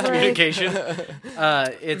miscommunication.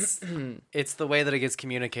 It's the way that it gets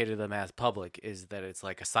communicated to the mass public is that it's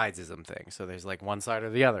like a sidesism thing. So there's like one side or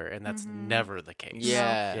the other, and that's never the case.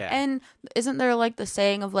 Yeah. And isn't there like the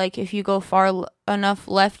saying of like if you go far enough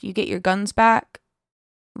left, you get your guns back?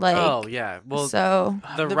 Like, oh yeah, well, so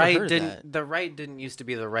the right didn't used to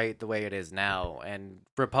be the right the way it is now, and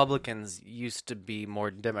Republicans used to be more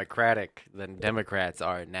democratic than Democrats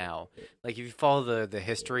are now. Like if you follow the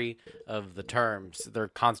history of the terms, they're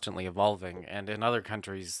constantly evolving, and in other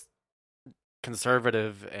countries,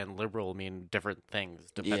 conservative and liberal mean different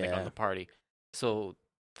things depending on the party. So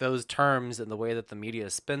those terms and the way that the media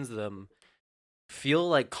spins them feel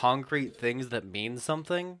like concrete things that mean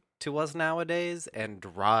something to us nowadays and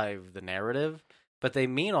drive the narrative, but they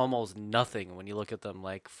mean almost nothing when you look at them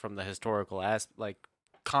like from the historical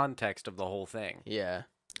context of the whole thing. Yeah.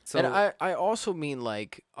 So and I also mean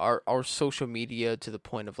like our social media to the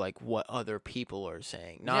point of like what other people are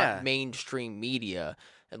saying, not mainstream media.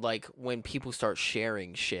 And like when people start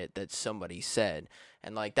sharing shit that somebody said,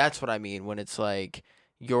 and like that's what I mean when it's like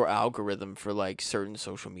your algorithm for like certain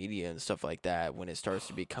social media and stuff like that, when it starts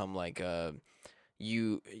to become like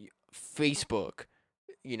Facebook,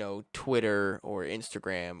 Twitter or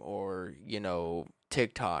Instagram or,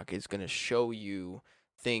 TikTok is going to show you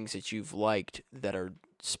things that you've liked that are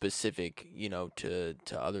specific, to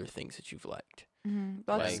other things that you've liked. Mm-hmm.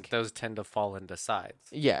 Like those tend to fall into sides.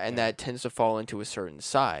 Yeah, and that tends to fall into a certain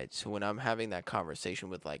side. So when I'm having that conversation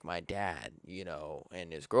with like my dad,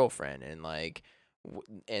 and his girlfriend, and like,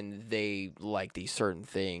 and they like these certain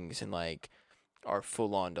things, and like are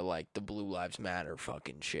full on to like the Blue Lives Matter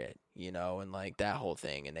fucking shit, and like that whole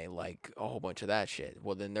thing, and they like a whole bunch of that shit.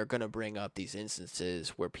 Well, then they're gonna bring up these instances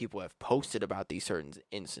where people have posted about these certain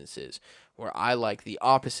instances where I like the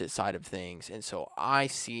opposite side of things, and so I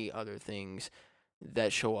see other things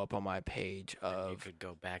that show up on my page of. You could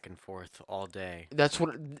go back and forth all day. That's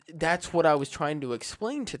what I was trying to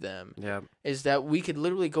explain to them. Yeah, is that we could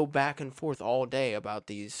literally go back and forth all day about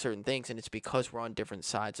these certain things, and it's because we're on different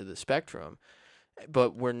sides of the spectrum.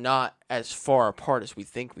 But we're not as far apart as we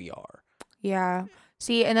think we are. Yeah.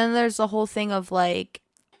 See, and then there's the whole thing of like,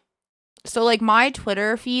 so like my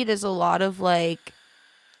Twitter feed is a lot of like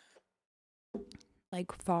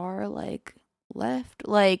like far like left,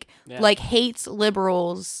 like Yeah. like hates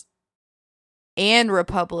liberals and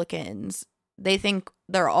Republicans. They think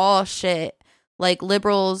they're all shit. Like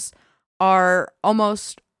liberals are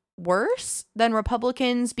almost worse than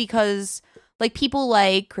Republicans because like people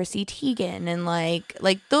like Chrissy Teigen and like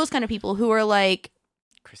those kind of people who are like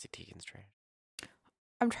Chrissy Teigen's trash.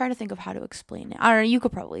 I'm trying to think of how to explain it. I don't know, you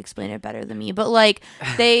could probably explain it better than me, but like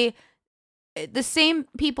the same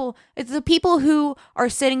people, it's the people who are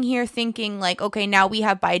sitting here thinking like, okay, now we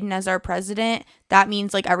have Biden as our president. That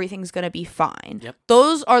means like everything's going to be fine. Yep.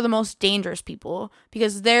 Those are the most dangerous people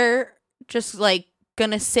because they're just like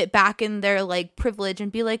going to sit back in their like privilege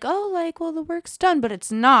and be like, oh, like, well, the work's done, but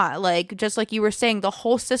it's not. Like, just like you were saying, the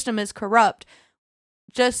whole system is corrupt.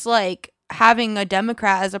 Just like having a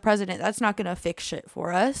Democrat as a president, that's not going to fix shit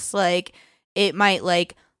for us. Like, it might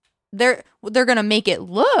like, they're going to make it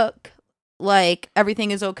look like everything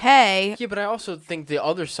is okay. Yeah, but I also think the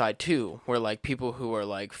other side too, where like people who are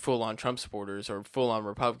like full on Trump supporters or full on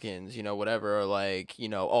Republicans, you know, whatever, are like, you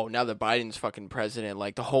know, oh, now that Biden's fucking president,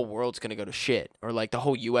 like the whole world's gonna go to shit, or like the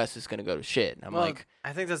whole U.S. is gonna go to shit. And I'm like,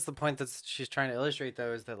 I think that's the point that she's trying to illustrate,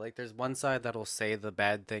 though, is that like there's one side that'll say the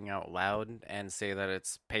bad thing out loud and say that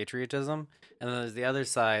it's patriotism, and then there's the other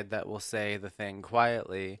side that will say the thing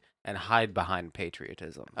quietly and hide behind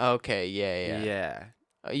patriotism. okay, yeah.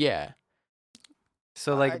 Yeah.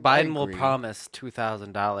 So like I Biden will agree. promise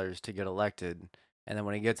 $2,000 to get elected, and then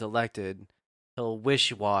when he gets elected, he'll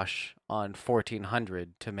wish-wash on $1,400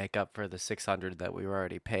 to make up for the $600 that we were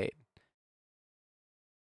already paid.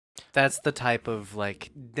 That's the type of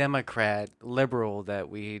like Democrat liberal that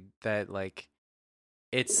like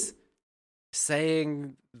it's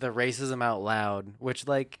saying the racism out loud, which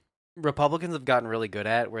like Republicans have gotten really good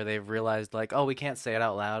at, where they've realized like, oh, we can't say it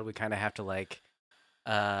out loud. We kind of have to like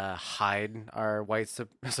hide our white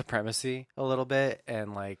supremacy a little bit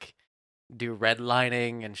and like do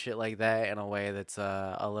redlining and shit like that in a way that's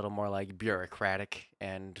a little more like bureaucratic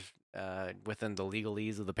and within the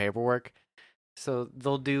legalese of the paperwork. So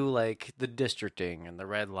they'll do like the districting and the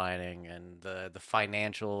redlining and the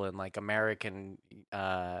financial and like American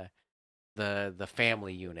the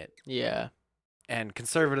family unit Yeah. and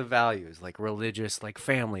conservative values like religious like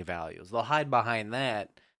family values. They'll hide behind that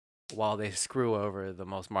while they screw over the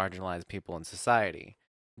most marginalized people in society.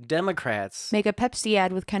 Democrats Make a Pepsi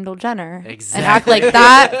ad with Kendall Jenner. Exactly. And act like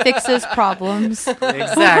that fixes problems.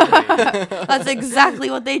 Exactly. That's exactly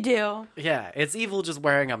what they do. Yeah, it's evil just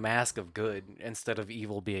wearing a mask of good instead of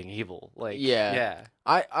evil being evil. Like yeah.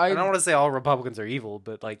 I don't want to say all Republicans are evil,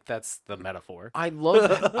 but like that's the metaphor. I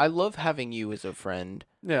love having you as a friend.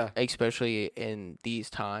 Yeah. Especially in these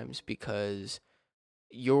times, because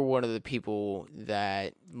you're one of the people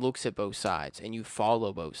that looks at both sides and you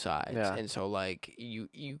follow both sides. Yeah. And so like you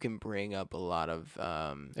can bring up a lot of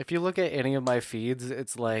If you look at any of my feeds,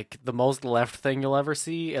 it's like the most left thing you'll ever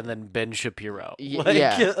see, and then Ben Shapiro. Like,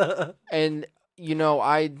 yeah. And you know,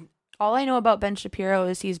 All I know about Ben Shapiro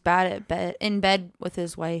is he's bad at in bed with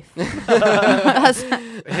his wife.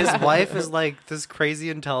 His wife is like this crazy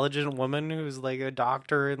intelligent woman who's like a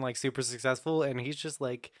doctor and like super successful, and he's just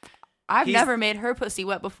like I've never made her pussy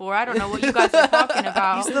wet before. I don't know what you guys are talking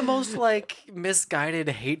about. He's the most like misguided,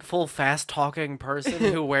 hateful, fast talking person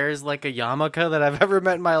who wears like a yarmulke that I've ever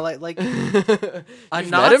met in my life. Like a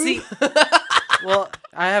Nazi. Well,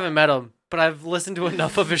 I haven't met him, but I've listened to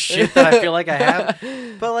enough of his shit that I feel like I have.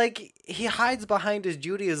 But like he hides behind his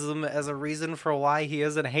Judaism as a reason for why he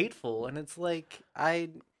isn't hateful, and it's like I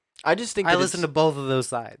just think I listen to both of those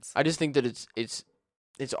sides. I just think that it's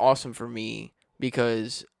awesome for me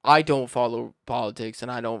because I don't follow politics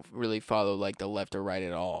and I don't really follow like the left or right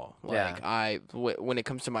at all. Like when it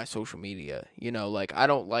comes to my social media, you know, like I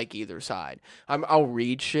don't like either side. I'll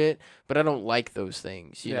read shit, but I don't like those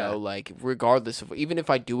things, you know, like regardless of, even if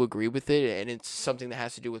I do agree with it and it's something that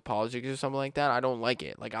has to do with politics or something like that, I don't like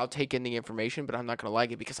it. Like I'll take in the information, but I'm not going to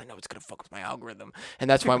like it because I know it's going to fuck with my algorithm. And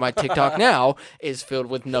that's why my TikTok now is filled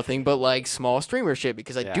with nothing but like small streamer shit,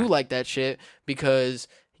 because I do like that shit because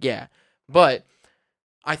but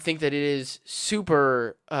I think that it is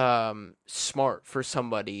super smart for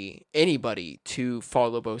anybody to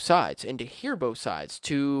follow both sides and to hear both sides,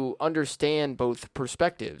 to understand both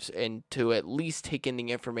perspectives, and to at least take in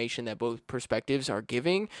the information that both perspectives are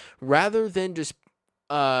giving, rather than just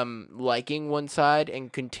liking one side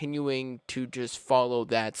and continuing to just follow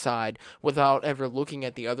that side without ever looking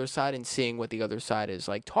at the other side and seeing what the other side is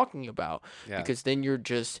like talking about. Because then you're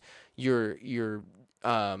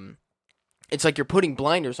it's like you're putting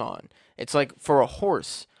blinders on. It's like for a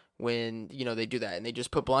horse, when, you know, they do that and they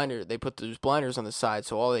just put those blinders on the side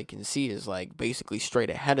so all they can see is like basically straight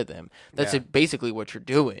ahead of them. That's basically what you're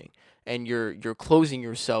doing. And you're closing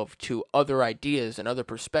yourself to other ideas and other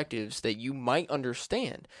perspectives that you might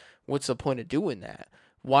understand. What's the point of doing that?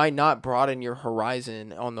 Why not broaden your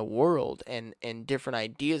horizon on the world and different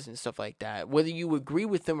ideas and stuff like that? Whether you agree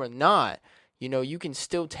with them or not, you know, you can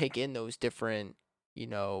still take in those different, you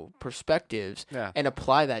know, perspectives and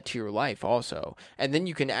apply that to your life also. And then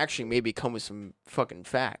you can actually maybe come with some fucking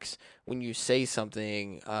facts when you say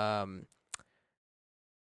something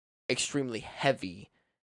extremely heavy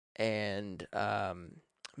and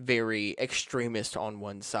very extremist on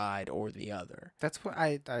one side or the other. That's what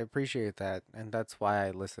I appreciate that, and that's why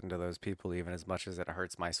I listen to those people even as much as it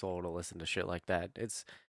hurts my soul to listen to shit like that. It's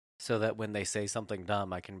so that when they say something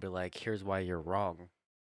dumb, I can be like, here's why you're wrong.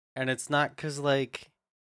 And it's not because, like...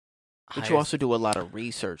 But you also do a lot of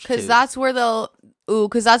research, because that's where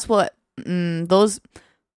because that's what those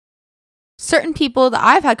certain people that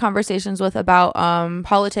I've had conversations with about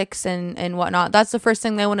politics and whatnot, that's the first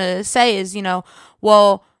thing they want to say is, you know,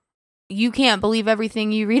 well, you can't believe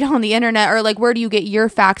everything you read on the internet, or like, where do you get your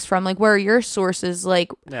facts from? Like, where are your sources?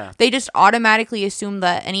 Like, they just automatically assume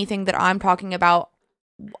that anything that I'm talking about,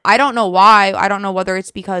 I don't know why. I don't know whether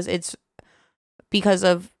it's because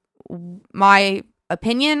of my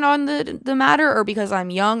opinion on the matter, or because I'm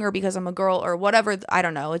young, or because I'm a girl, or whatever. I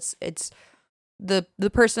don't know. It's the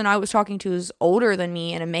person I was talking to is older than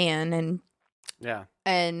me and a man,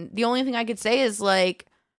 and the only thing I could say is like,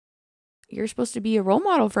 you're supposed to be a role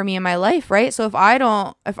model for me in my life, right? So if I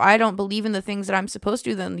don't believe in the things that I'm supposed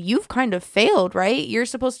to, then you've kind of failed, right? You're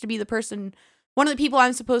supposed to be the person, one of the people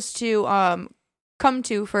I'm supposed to come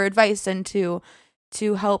to for advice and to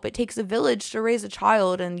help. It takes a village to raise a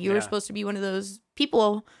child, and you were supposed to be one of those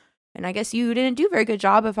people. And I guess you didn't do a very good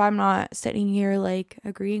job if I'm not sitting here like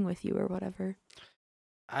agreeing with you or whatever.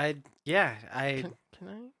 Can I?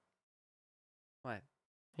 What?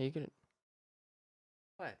 Are you gonna?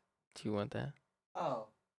 What? Do you want that? Oh.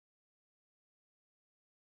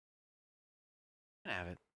 I have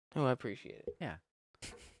it. Oh, I appreciate it. Yeah.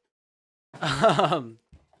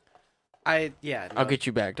 I'll get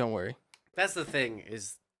you back. Don't worry. That's the thing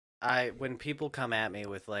is, when people come at me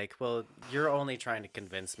with like, well, you're only trying to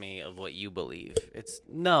convince me of what you believe. It's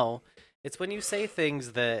when you say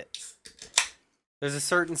things that there's a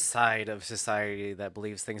certain side of society that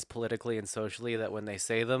believes things politically and socially that when they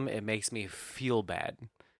say them, it makes me feel bad.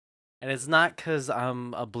 And it's not because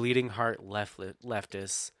I'm a bleeding heart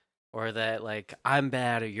leftist, or that like I'm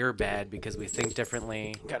bad or you're bad because we think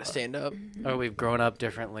differently. Gotta stand up. Or we've grown up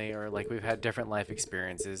differently, or like we've had different life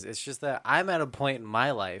experiences. It's just that I'm at a point in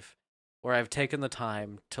my life where I've taken the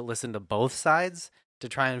time to listen to both sides to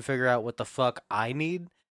try and figure out what the fuck I need.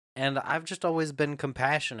 And I've just always been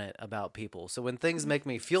compassionate about people. So when things make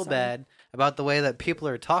me feel bad about the way that people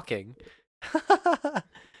are talking,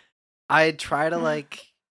 I try to like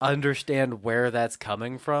understand where that's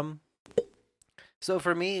coming from. So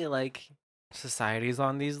for me, like, society's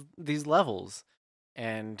on these levels,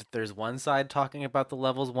 and there's one side talking about the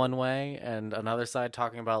levels one way and another side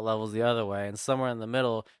talking about levels the other way, and somewhere in the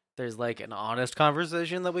middle there's like an honest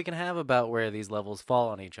conversation that we can have about where these levels fall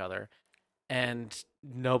on each other. And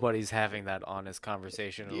nobody's having that honest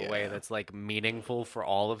conversation in a way that's like meaningful for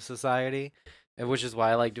all of society. And which is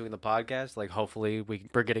why I like doing the podcast. Like, hopefully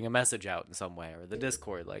we're getting a message out in some way, or the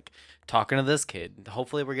Discord, like talking to this kid.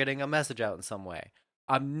 Hopefully we're getting a message out in some way.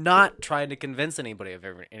 I'm not trying to convince anybody of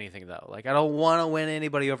anything though. Like, I don't want to win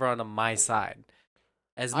anybody over onto my side.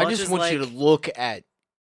 I just want you to look at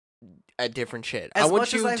different shit. I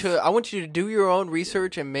want you to do your own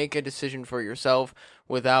research and make a decision for yourself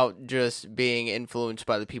without just being influenced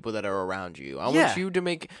by the people that are around you. I want you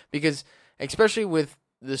to because especially with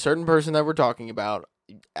the certain person that we're talking about,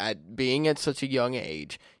 being at such a young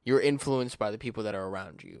age, you're influenced by the people that are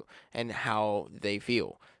around you and how they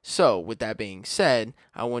feel. So, with that being said,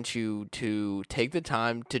 I want you to take the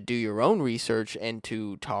time to do your own research and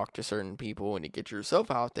to talk to certain people and to get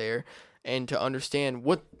yourself out there and to understand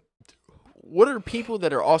what are people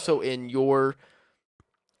that are also in your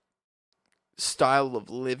style of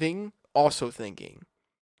living also thinking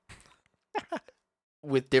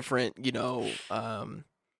with different,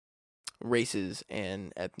 races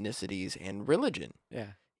and ethnicities and religion.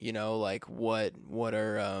 Yeah. Like what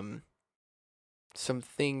are some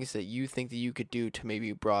things that you think that you could do to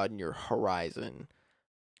maybe broaden your horizon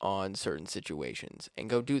on certain situations, and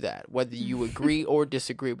go do that, whether you agree or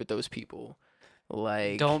disagree with those people.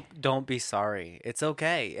 Like, don't be sorry. It's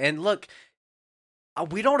okay. And look,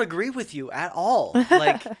 we don't agree with you at all.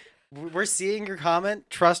 Like, we're seeing your comment.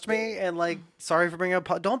 Trust me, and like, sorry for bringing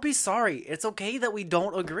up. Don't be sorry. It's okay that we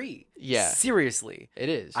don't agree. Yeah. Seriously, It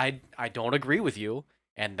is. I don't agree with you,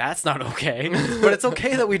 and that's not okay. But it's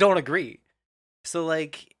okay that we don't agree. So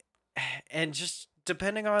like, and just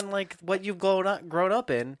depending on like what you've grown up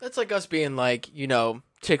in. That's like us being like, you know,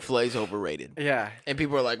 Chick-fil-A's overrated. Yeah. And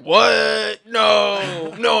people are like, what?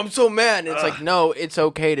 No, I'm so mad. And it's like, no, it's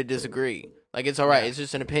okay to disagree. Like, it's all right. It's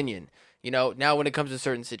just an opinion. You know, now when it comes to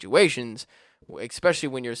certain situations, especially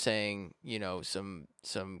when you're saying, you know, some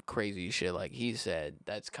crazy shit like he said,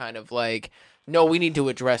 that's kind of like, no, we need to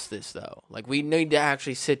address this, though. Like, we need to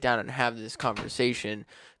actually sit down and have this conversation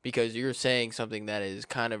because you're saying something that is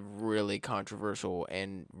kind of really controversial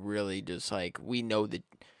and really just like, we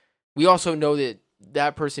also know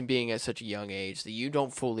that person being at such a young age that you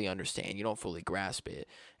don't fully understand, you don't fully grasp it,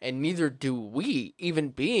 and neither do we, even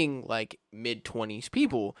being like mid-20s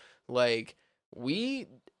people. Like, we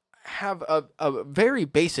have a very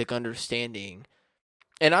basic understanding,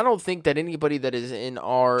 and I don't think that anybody that is in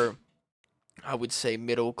our, I would say,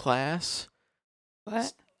 middle class.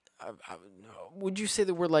 What? Would you say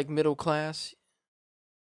that we're like middle class?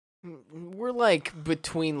 We're like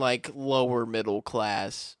between like lower middle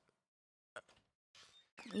class.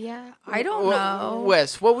 Yeah, I don't know.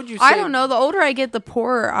 Wes, what would you say? I don't know. The older I get, the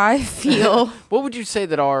poorer I feel. What would you say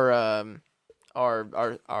that our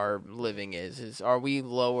living is? Are we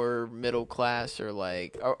lower middle class or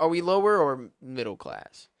like are we lower or middle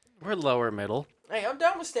class? We're lower middle. Hey, I'm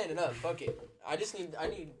down with standing up. Fuck it. I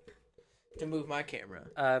need to move my camera.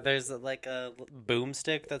 There's like a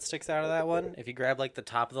boomstick that sticks out of that one. If you grab like the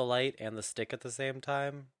top of the light and the stick at the same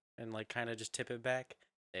time and like kind of just tip it back,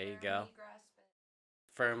 there you go.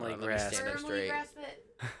 Firmly grasp. Stand up straight.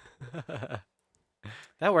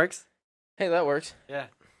 That works. Hey, that works. Yeah.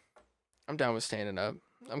 I'm down with standing up.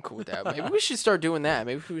 I'm cool with that. Maybe we should start doing that.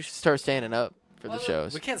 Maybe we should start standing up for the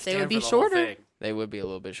shows. We can't They stand would be for the whole shorter. thing. They would be a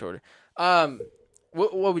little bit shorter.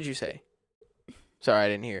 What would you say? Sorry, I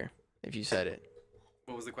didn't hear if you said it.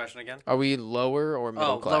 What was the question again? Are we lower or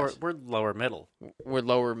middle class? We're lower middle. We're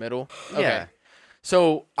lower middle. Yeah. Okay.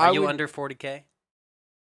 So Are you under 40K?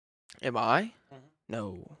 Am I? Mhm.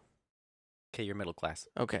 No. Okay, you're middle class.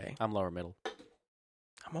 Okay. I'm lower middle.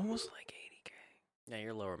 I'm almost like 80K. Yeah,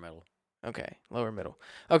 you're lower middle. Okay, lower middle.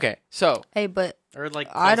 Okay, so Hey, but Or like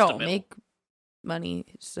I close to don't middle. make money,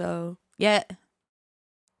 so yeah.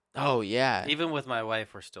 oh yeah, Even with my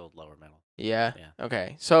wife, we're still lower middle. yeah. Yeah.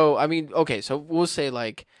 Okay, so I mean, so we'll say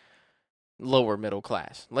like lower middle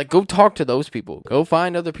class. Like, go talk to those people. Go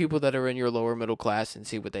find other people that are in your lower middle class and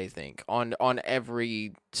see what they think on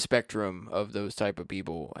every spectrum of those type of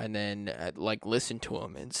people, and then like listen to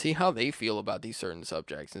them and see how they feel about these certain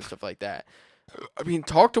subjects and stuff like that. I mean,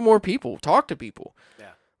 talk to more people. Talk to people.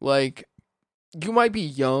 Yeah. Like, you might be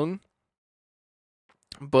young,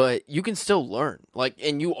 but you can still learn. Like,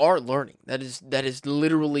 and you are learning. That is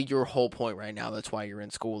literally your whole point right now. That's why you're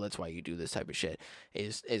in school. That's why you do this type of shit.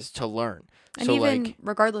 Is to learn. And so even like,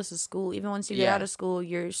 regardless of school, even once you get Yeah. out of school,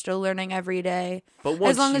 you're still learning every day. but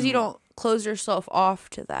once As long as you don't close yourself off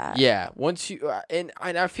to that. Yeah, once you and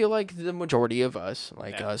I feel like the majority of us,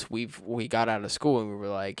 like Yeah. us, we got out of school and we were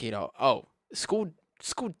like, you know, oh, school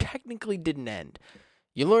technically didn't end.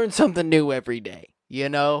 You learn something new every day, you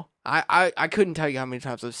know? I couldn't tell you how many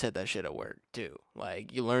times I've said that shit at work too.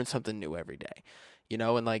 Like, you learn something new every day, you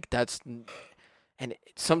know, and like and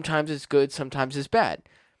sometimes it's good, sometimes it's bad.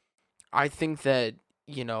 I think that,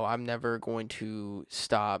 you know, I'm never going to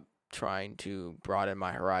stop trying to broaden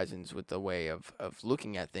my horizons with the way of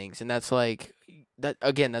looking at things. And that's like, that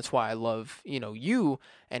again, that's why I love, you know, you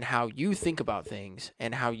and how you think about things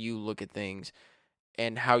and how you look at things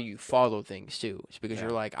and how you follow things too. It's because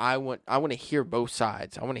you're like, I want to hear both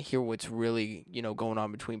sides. I want to hear what's really, you know, going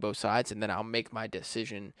on between both sides, and then I'll make my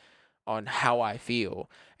decision on how I feel.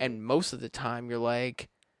 And most of the time you're like,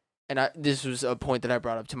 and this was a point that I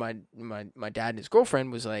brought up to my dad and his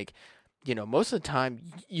girlfriend, was like, you know, most of the time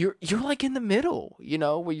you're like in the middle, you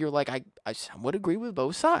know, where you're like, I somewhat agree with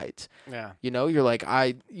both sides. Yeah. You know, you're like,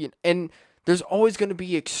 and there's always going to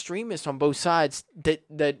be extremists on both sides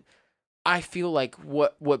that I feel like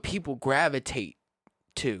what people gravitate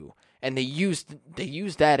to, and they use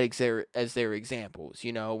that as their examples.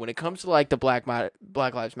 You know, when it comes to like the Black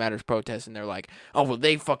Lives Matters protests, and they're like, oh well,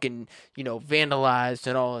 they fucking, you know, vandalized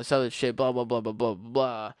and all this other shit, blah blah blah blah blah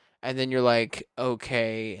blah. And then you're like,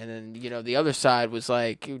 okay. And then, you know, the other side was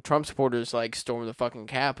like, Trump supporters like stormed the fucking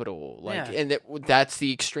Capitol, like, Yeah. and that's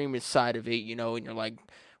the extremist side of it, you know. And you're like,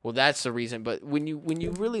 well, that's the reason. But when you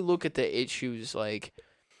really look at the issues, like,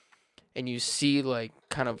 and you see like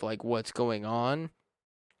kind of like what's going on,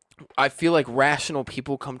 I feel like rational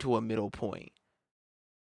people come to a middle point.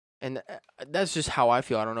 And that's just how I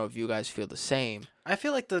feel. I don't know if you guys feel the same. I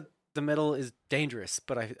feel like the middle is dangerous,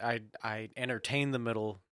 but I entertain the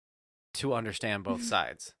middle to understand both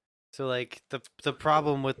sides. So like the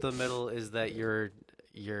problem with the middle is that you're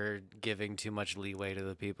giving too much leeway to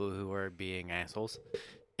the people who are being assholes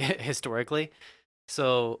historically.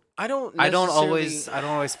 So I don't always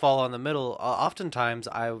fall on the middle. Oftentimes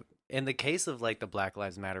in the case of like the Black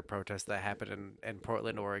Lives Matter protests that happened in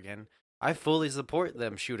Portland, Oregon, I fully support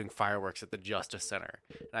them shooting fireworks at the Justice Center.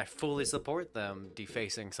 And I fully support them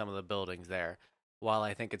defacing some of the buildings there. While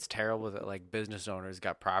I think it's terrible that like business owners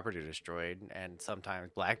got property destroyed, and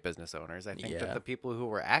sometimes black business owners, I think that the people who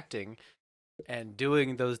were acting and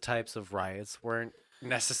doing those types of riots weren't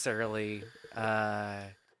necessarily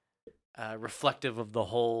reflective of the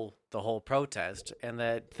whole protest, and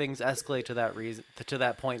that things escalate to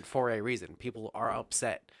that point for a reason. People are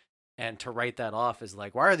upset. And to write that off is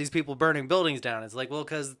like, why are these people burning buildings down? It's like, well,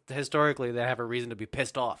 because historically they have a reason to be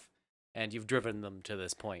pissed off, and you've driven them to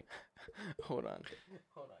this point. Hold on.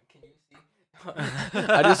 Can you see?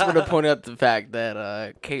 I just want to point out the fact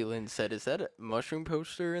that Caitlin said, "Is that a mushroom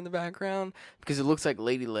poster in the background?" Because it looks like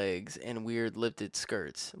lady legs and weird lifted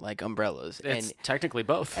skirts, like umbrellas. It's and technically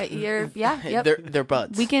both. Yep. They're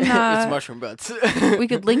butts. We can. It's mushroom butts. We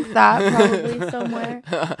could link that probably somewhere.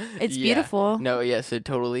 It's beautiful. No, yes, it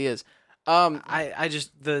totally is. I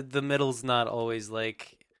just the middle's not always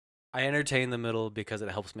like. I entertain the middle because it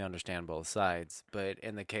helps me understand both sides. But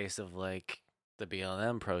in the case of like the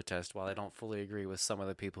BLM protest, while I don't fully agree with some of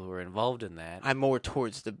the people who are involved in that, I'm more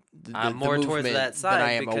towards I'm more towards that side than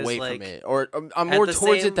I am because, away like, from it, or I'm more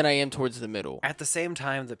towards it than I am towards the middle. At the same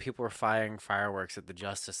time that people are firing fireworks at the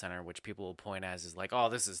Justice Center, which people will point as is like, oh,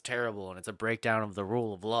 this is terrible and it's a breakdown of the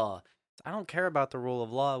rule of law. I don't care about the rule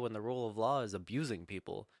of law when the rule of law is abusing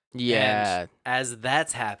people. Yeah. And as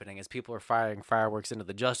that's happening, as people are firing fireworks into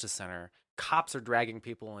the Justice Center, cops are dragging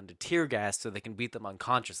people into tear gas so they can beat them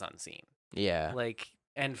unconscious on scene. Yeah. Like,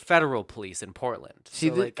 and federal police in Portland. See,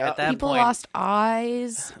 so, like, at that people point, lost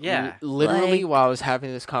eyes. Yeah. Literally, like, while I was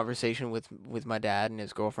having this conversation with my dad and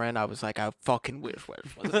his girlfriend, I was like, I fucking wish Wes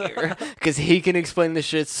was here. Because he can explain this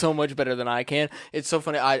shit so much better than I can. It's so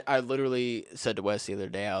funny. I literally said to Wes the other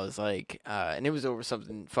day, I was like, and it was over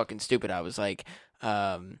something fucking stupid. I was like,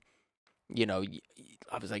 you know,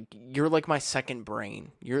 I was like, you're like my second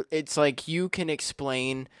brain. It's like you can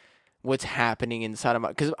explain what's happening inside of my,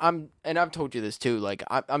 because I've told you this too, like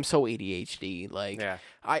I'm so ADHD, like yeah.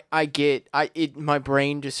 My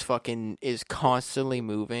brain just fucking is constantly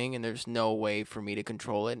moving and there's no way for me to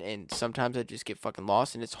control it, and sometimes I just get fucking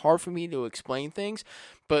lost and it's hard for me to explain things,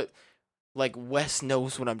 but like Wes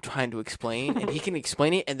knows what I'm trying to explain and he can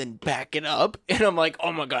explain it and then back it up, and I'm like,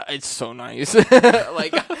 oh my god, it's so nice.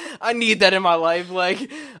 Like I need that in my life.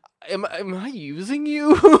 Like, am I using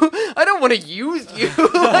you? I don't want to use you.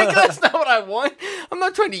 Like, that's not what I want. I'm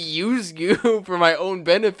not trying to use you for my own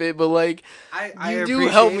benefit, but like, you do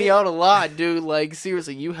help me out a lot, dude. Like,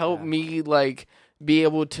 seriously, you help me like be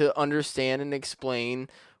able to understand and explain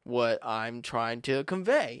what I'm trying to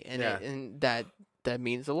convey, and and that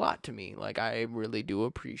means a lot to me. Like, I really do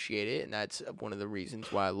appreciate it, and that's one of the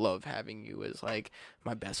reasons why I love having you as like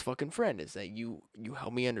my best fucking friend, is that you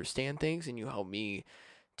help me understand things and you help me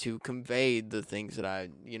to convey the things that I,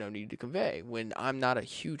 need to convey. When I'm not a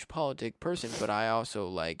huge politic person, but I also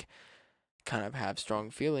like kind of have strong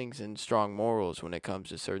feelings and strong morals when it comes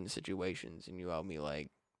to certain situations, and you help me like,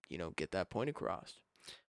 get that point across.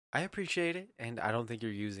 I appreciate it, and I don't think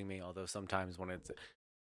you're using me, although sometimes when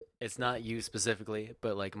it's not you specifically,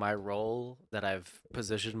 but like my role that I've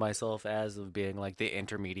positioned myself as of being like the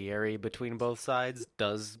intermediary between both sides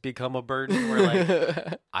does become a burden where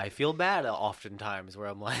like I feel bad oftentimes where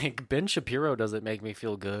I'm like, Ben Shapiro doesn't make me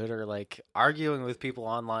feel good, or like arguing with people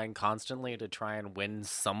online constantly to try and win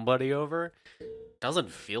somebody over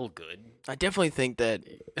doesn't feel good. I definitely think that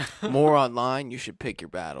more online, you should pick your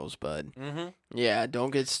battles, bud. Mm-hmm. Yeah,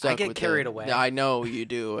 don't get stuck. I get carried away. I know you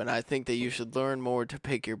do, and I think that you should learn more to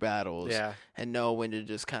pick your battles. Yeah. And know when to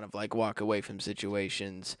just kind of like walk away from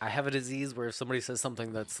situations. I have a disease where if somebody says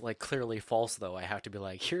something that's like clearly false, though, I have to be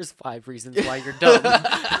like, here's 5 reasons why you're dumb.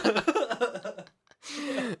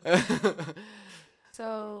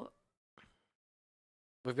 So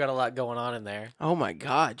we've got a lot going on in there. Oh my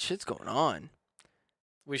god, shit's going on.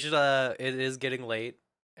 We should it is getting late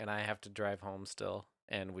and I have to drive home still,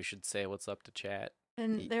 and we should say what's up to chat.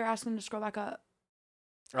 And they were asking to scroll back up.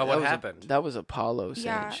 Oh, what happened? That was Apollo saying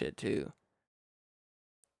Yeah. shit too.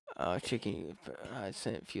 Chicken, I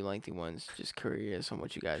sent a few lengthy ones. Just curious on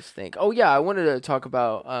what you guys think. Oh yeah, I wanted to talk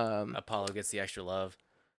about Apollo gets the extra love.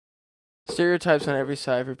 stereotypes on every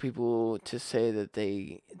side for people to say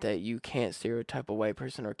that you can't stereotype a white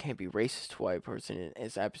person or can't be racist to a white person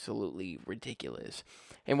is absolutely ridiculous.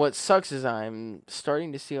 And what sucks is I'm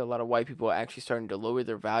starting to see a lot of white people actually starting to lower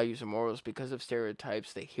their values and morals because of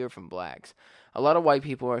stereotypes they hear from blacks. A lot of white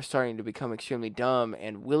people are starting to become extremely dumb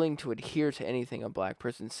and willing to adhere to anything a black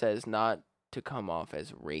person says, not to come off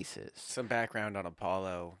as racist. Some background on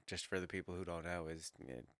Apollo, just for the people who don't know, is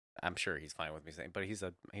I'm sure he's fine with me saying, but he's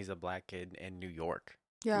a black kid in New York.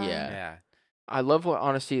 Yeah. I love what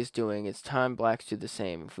Honesty is doing. It's time blacks do the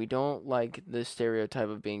same. If we don't like the stereotype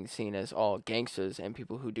of being seen as all gangsters and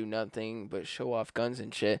people who do nothing but show off guns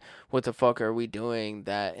and shit, what the fuck are we doing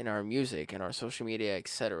that in our music and our social media,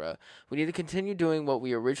 etc.? We need to continue doing what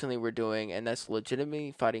we originally were doing, and that's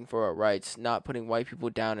legitimately fighting for our rights, not putting white people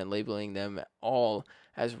down and labeling them all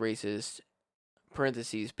as racist,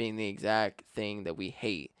 parentheses being the exact thing that we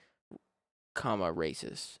hate, comma,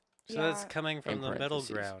 racist. So that's coming from the middle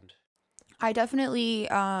ground. I definitely,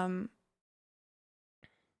 I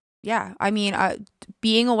mean,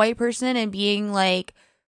 being a white person and being like,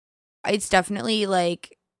 it's definitely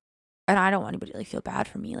like, and I don't want anybody to like feel bad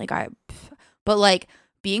for me, but like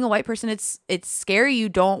being a white person, it's scary. You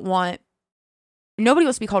don't want, nobody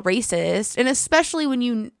wants to be called racist, and especially when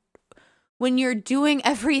you're doing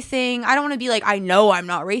everything. I don't want to be like, I know I'm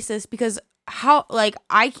not racist, because how, like,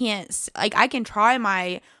 I can't, like, I can try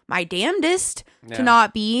my damnedest to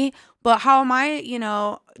not be. But how am I,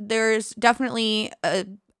 there's definitely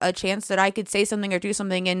a chance that I could say something or do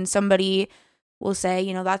something and somebody will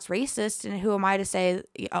say, that's racist. And who am I to say,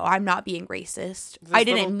 I'm not being racist? I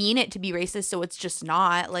didn't mean it to be racist, so it's just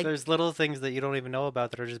not. Like, there's little things that you don't even know about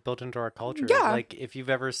that are just built into our culture. Yeah. Like, if you've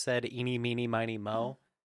ever said eeny, meeny, miny, mo,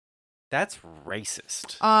 that's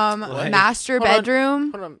racist. Master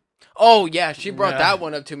bedroom. Hold on. Oh, yeah, she brought that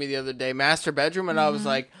one up to me the other day. Master bedroom, and I was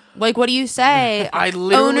like... Like, what do you say? I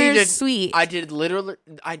literally Owner's suite. I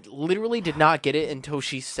literally did not get it until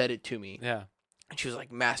she said it to me. Yeah. And she was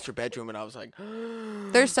like, master bedroom, and I was like...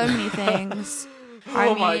 There's so many things.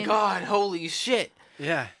 My God, holy shit.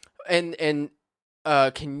 Yeah. And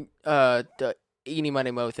the Eeny,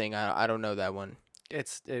 Miny, Mo thing, I don't know that one.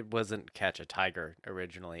 It wasn't Catch a Tiger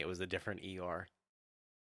originally. It was a different ER.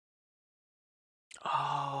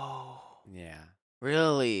 Oh. Yeah.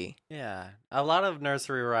 Really? Yeah. A lot of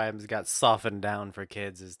nursery rhymes got softened down for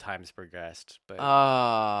kids as times progressed. But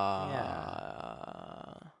yeah.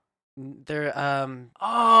 They're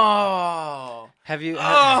Have you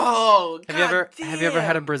ever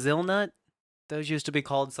had a Brazil nut? Those used to be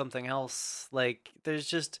called something else. Like, there's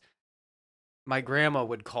just, my grandma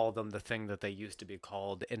would call them the thing that they used to be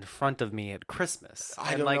called in front of me at Christmas.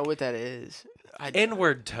 I don't know what that is.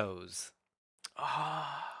 Inward toes.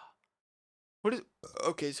 What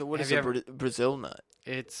is a Brazil nut?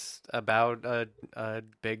 It's about a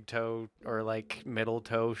big toe or like middle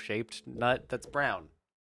toe shaped nut that's brown.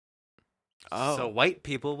 Oh. So white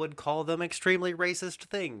people would call them extremely racist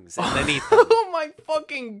things and then eat them. Oh my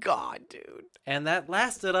fucking God, dude. And that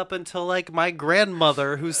lasted up until like my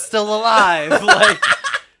grandmother, who's still alive. Like,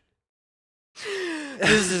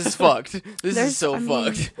 this is fucked. This is so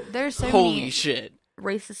fucked. There's so holy many shit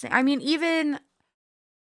racist things. I mean, even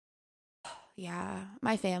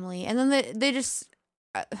my family, and then they just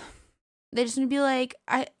need to be like,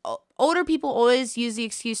 older people always use the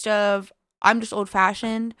excuse of, I'm just old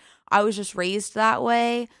fashioned. I was just raised that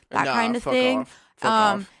way, kind of thing. Fuck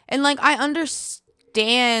off. And like, I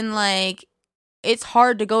understand, like, it's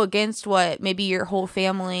hard to go against what maybe your whole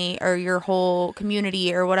family or your whole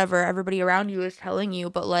community or whatever, everybody around you is telling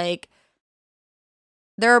you. But like,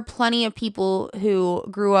 there are plenty of people who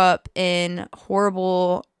grew up in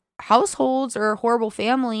horrible households or horrible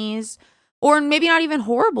families, or maybe not even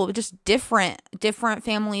horrible, but just different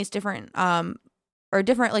families, different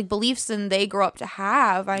like beliefs than they grow up to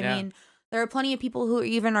have. I mean, there are plenty of people who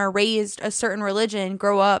even are raised a certain religion,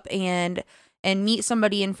 grow up and meet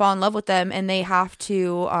somebody and fall in love with them, and they have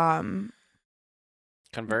to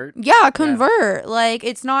convert. Yeah, convert. Like,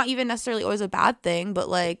 it's not even necessarily always a bad thing, but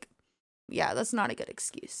like, yeah, that's not a good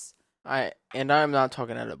excuse. I'm not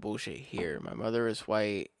talking out of bullshit here. My mother is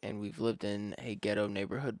white, and we've lived in a ghetto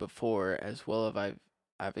neighborhood before, as well as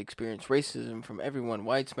I've experienced racism from everyone,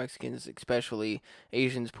 whites, Mexicans, especially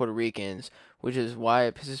Asians, Puerto Ricans, which is why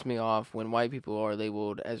it pisses me off when white people are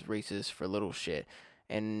labeled as racist for little shit.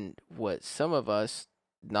 And what some of us,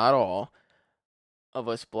 not all of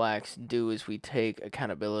us blacks, do is we take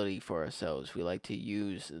accountability for ourselves. We like to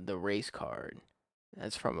use the race card.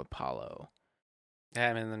 That's from Apollo. Yeah,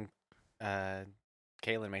 I mean, then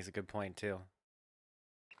Caitlin makes a good point too.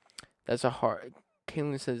 That's a hard...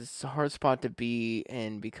 Caitlin says it's a hard spot to be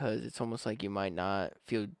in because it's almost like you might not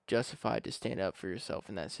feel justified to stand up for yourself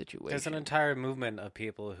in that situation. There's an entire movement of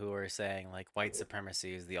people who are saying like white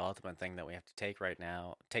supremacy is the ultimate thing that we have to take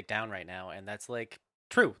down right now, and that's like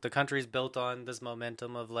true. The country's built on this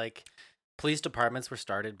momentum of like police departments were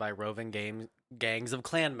started by roving gangs of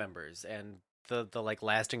Klan members, and the like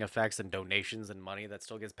lasting effects and donations and money that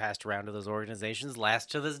still gets passed around to those organizations last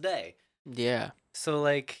to this day. Yeah. So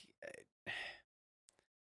like,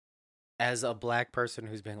 as a black person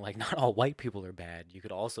who's been like, not all white people are bad, you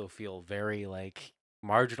could also feel very like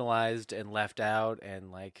marginalized and left out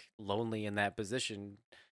and like lonely in that position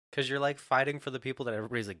because you're like fighting for the people that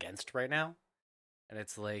everybody's against right now. And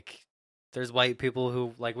it's like, there's white people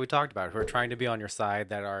who, like we talked about, who are trying to be on your side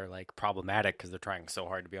that are like problematic because they're trying so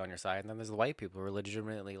hard to be on your side. And then there's the white people who are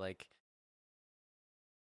legitimately like,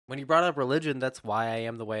 when you brought up religion, that's why I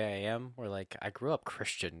am the way I am. Where like I grew up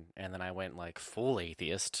Christian and then I went like full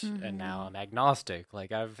atheist and now I'm agnostic.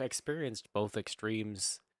 Like I've experienced both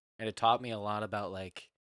extremes and it taught me a lot about like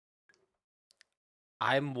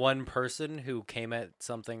I'm one person who came at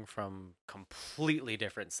something from completely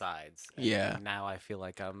different sides. And now I feel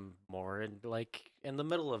like I'm more in the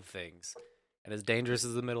middle of things. And as dangerous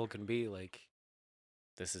as the middle can be, like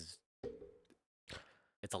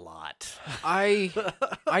it's a lot. I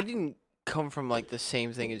didn't come from like the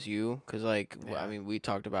same thing as you because like I mean we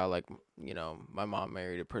talked about like my mom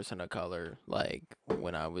married a person of color like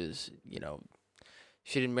when I was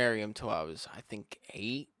she didn't marry him till I was I think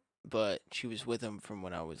 8, but she was with him from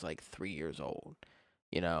when I was like 3 years old,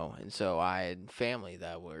 and so I had family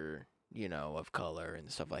that were of color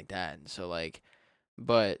and stuff like that, and so like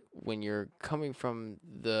but when you're coming from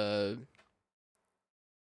the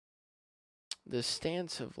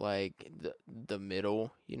stance of like the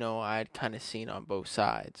middle, I'd kind of seen on both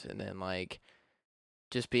sides, and then like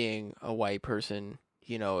just being a white person,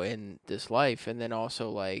 in this life, and then also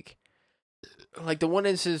like the one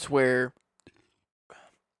instance where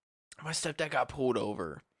my stepdad got pulled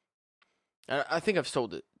over. I think I've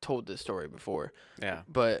told this story before. Yeah.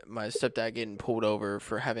 But my stepdad getting pulled over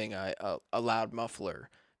for having a loud muffler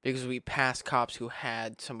because we passed cops who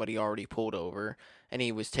had somebody already pulled over. And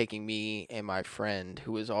he was taking me and my friend,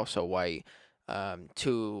 who was also white,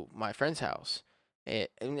 to my friend's house.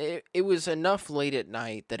 It was enough late at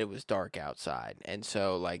night that it was dark outside. And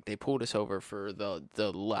so, like, they pulled us over for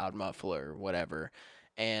the loud muffler, whatever.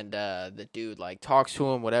 And the dude, like, talks to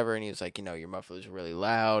him, whatever. And he was like, your muffler's really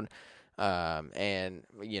loud. And,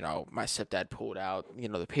 my stepdad pulled out,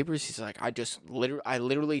 the papers. He's like, I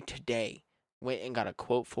literally today went and got a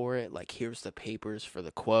quote for it. Like, here's the papers for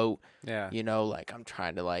the quote. Yeah. Like, I'm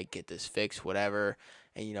trying to, like, get this fixed, whatever.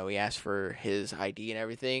 And, he asked for his ID and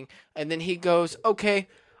everything. And then he goes, okay,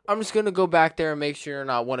 I'm just going to go back there and make sure you're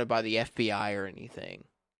not wanted by the FBI or anything.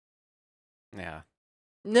 Yeah.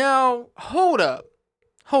 Now, hold up.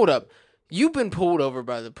 You've been pulled over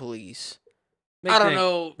by the police. I don't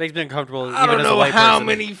know. Makes me uncomfortable. I don't know how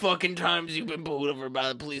many fucking times you've been pulled over by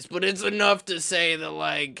the police, but it's enough to say that,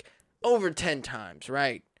 like, over 10 times,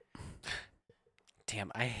 right?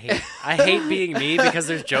 Damn, I hate being me because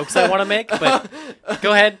there's jokes I want to make, but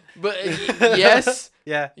go ahead. But yes?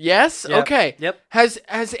 Yeah. Yes? Yep. Okay. Yep. Has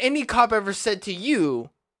any cop ever said to you,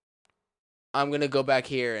 I'm going to go back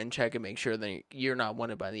here and check and make sure that you're not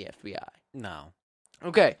wanted by the FBI? No.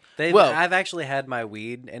 Okay. I've actually had my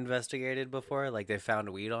weed investigated before. Like, they found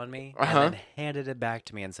weed on me and then handed it back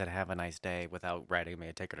to me and said, have a nice day, without writing me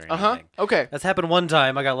a ticket or anything. Okay. That's happened one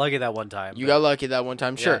time. I got lucky that one time. You got lucky that one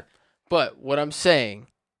time, sure. Yeah. But what I'm saying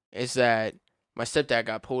is that my stepdad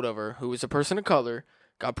got pulled over, who was a person of color,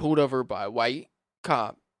 got pulled over by a white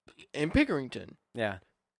cop in Pickerington. Yeah.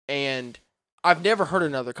 And I've never heard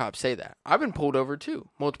another cop say that. I've been pulled over, too,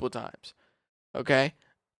 multiple times. Okay?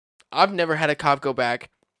 I've never had a cop go back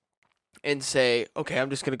and say, okay, I'm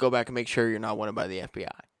just going to go back and make sure you're not wanted by the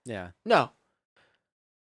FBI. Yeah. No.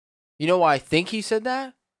 You know why I think he said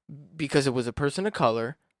that? Because it was a person of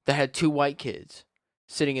color that had 2 white kids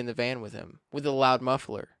sitting in the van with him with a loud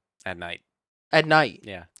muffler. At night. At night.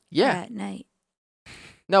 Yeah. Yeah. At night.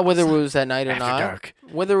 Now, whether it was at night or After not, dark.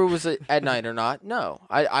 whether it was at night or not, no.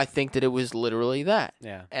 I think that it was literally that.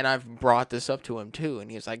 Yeah. And I've brought this up to him, too. And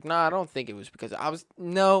he was like, I don't think it was because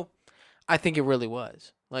no, I think it really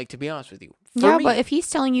was. Like, to be honest with you. Yeah, but if he's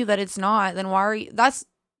telling you that it's not, then why are you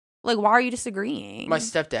disagreeing? My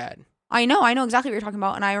stepdad. I know exactly what you're talking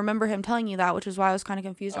about. And I remember him telling you that, which is why I was kind of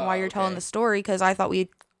confused on why you're telling the story, because I thought we had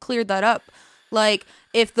cleared that up. Like,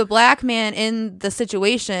 if the black man in the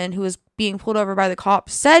situation who was being pulled over by the cop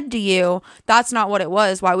said to you, that's not what it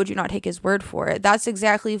was, why would you not take his word for it? That's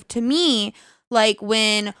exactly, to me, Like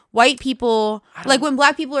when white people, like when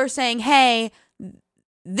black people are saying, "Hey,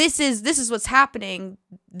 this is what's happening.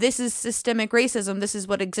 This is systemic racism. This is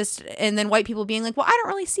what exists," and then white people being like, "Well, I don't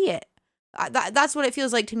really see it." That's what it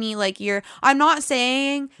feels like to me. Like I'm not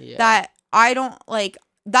saying that I don't like.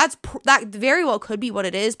 That very well could be what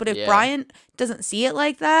it is, but if Brian doesn't see it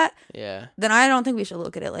like that, then I don't think we should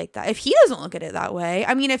look at it like that. If he doesn't look at it that way,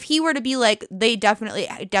 I mean, if he were to be like, it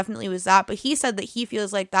definitely was that, but he said that he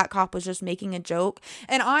feels like that cop was just making a joke,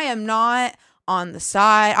 and I am not on the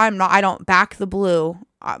side. I don't back the blue,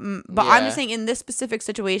 but I'm just saying in this specific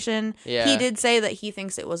situation, he did say that he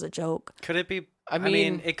thinks it was a joke. Could it be? I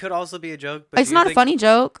mean, it could also be a joke. But it's not a funny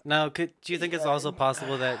joke. No, do you think it's also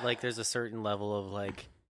possible that like there's a certain level of like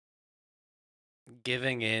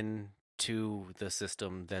giving in to the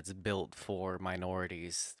system that's built for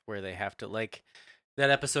minorities, where they have to, like that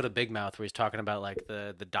episode of Big Mouth where he's talking about like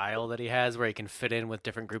the dial that he has where he can fit in with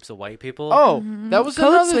different groups of white people. Oh, that was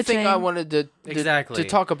Code another switching. thing I wanted to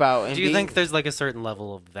talk about. And do you think there's like a certain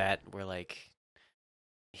level of that where like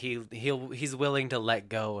he's willing to let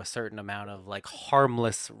go a certain amount of like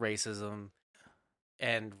harmless racism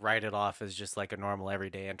and write it off as just like a normal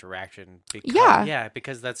everyday interaction?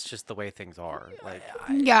 Because that's just the way things are. Like,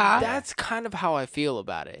 that's kind of how I feel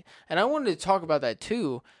about it, and I wanted to talk about that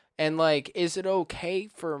too. And like, is it okay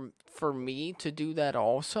for me to do that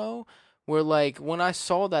also? Where like when I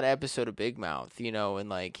saw that episode of Big Mouth, you know, and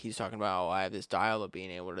like he's talking about, I have this dial of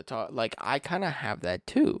being able to talk. Like I kind of have that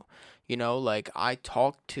too, you know. Like I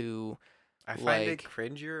talk to. I find it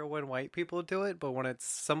cringier when white people do it, but when it's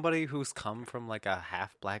somebody who's come from like a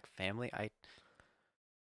half black family,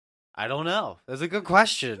 I don't know. That's a good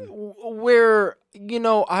question. Where, you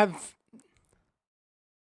know, I've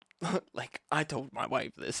like I told my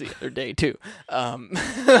wife this the other day too.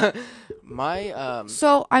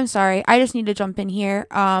 So I'm sorry, I just need to jump in here.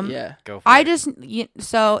 Go for it.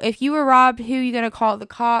 So if you were robbed, who are you gonna call? The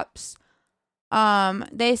cops?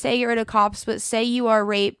 They say get rid of cops, but say you are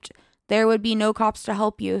raped, there would be no cops to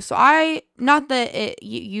help you. So not that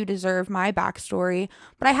you deserve my backstory,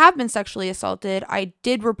 but I have been sexually assaulted. I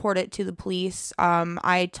did report it to the police.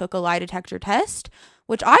 I took a lie detector test,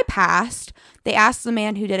 which I passed. They asked the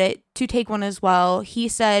man who did it to take one as well. He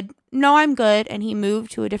said, no, I'm good. And he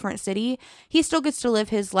moved to a different city. He still gets to live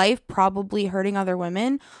his life, probably hurting other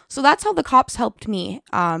women. So that's how the cops helped me.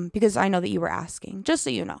 Because I know that you were asking, just so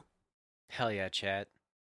you know. Hell yeah, chat.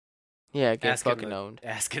 Yeah, get fucking owned.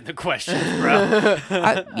 Asking the questions, bro.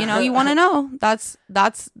 You want to know. That's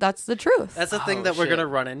the truth. That's the thing that we're going to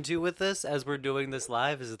run into with this as we're doing this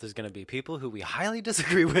live, is that there's going to be people who we highly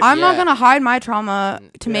disagree with. I'm not going to hide my trauma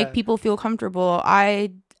to make people feel comfortable.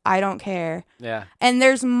 I don't care. Yeah. And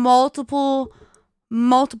there's multiple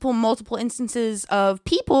instances of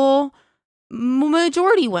people,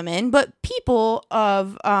 majority women, but people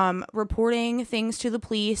of reporting things to the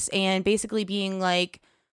police and basically being like,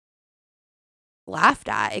 laughed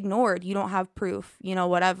at, ignored, you don't have proof,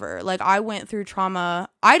 whatever. Like I went through trauma.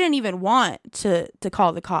 I didn't even want to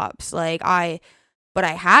call the cops, but I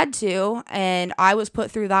had to, and I was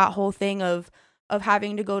put through that whole thing of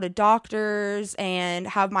having to go to doctors and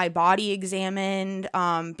have my body examined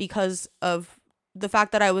because of the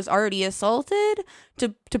fact that I was already assaulted, to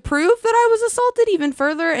prove that I was assaulted even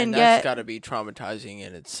further, and that's got to be traumatizing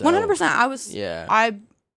in itself. 100%. I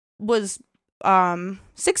was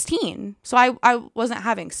 16, so I wasn't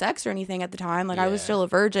having sex or anything at the time. Like I was still a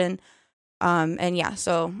virgin, and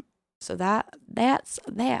so that's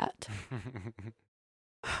that.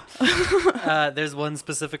 There's one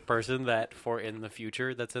specific person that for in the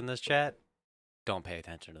future that's in this chat. Don't pay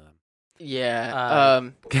attention to them.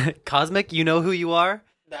 Yeah. Cosmic, you know who you are?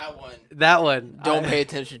 That one. Don't pay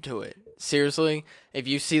attention to it. Seriously, if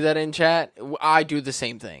you see that in chat, I do the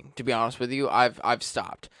same thing. To be honest with you, I've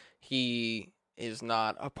stopped. He is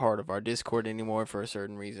not a part of our Discord anymore for a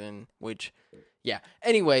certain reason, which, yeah.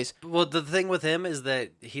 Anyways. Well, the thing with him is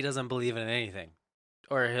that he doesn't believe in anything.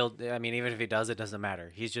 Or even if he does, it doesn't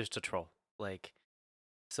matter. He's just a troll. Like,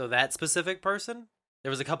 so that specific person, there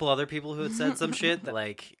was a couple other people who had said some shit that,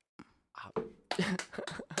 like,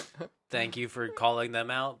 thank you for calling them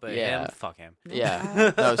out, but him, fuck him.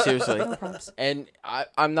 Yeah. No, seriously. And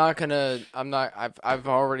I've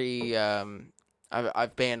already,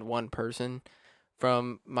 I've banned one person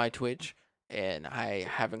from my Twitch, and I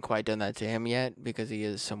haven't quite done that to him yet because he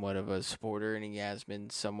is somewhat of a supporter and he has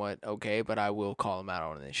been somewhat okay, but I will call him out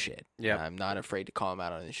on this shit. Yeah. I'm not afraid to call him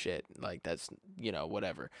out on this shit. Like, that's,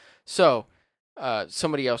 whatever. So,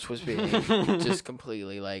 somebody else was being just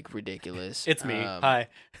completely like ridiculous. It's me. Hi.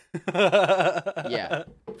 Yeah.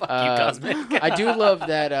 Fuck you, Cosmic. I do love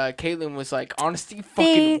that Caitlyn was like, honesty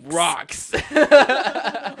fucking Thanks. rocks.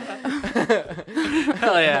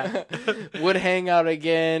 Hell yeah. Would hang out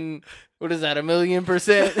again. What is that,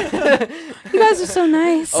 1,000,000%? You guys are so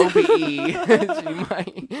nice. OBE. She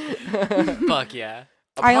might. Fuck yeah.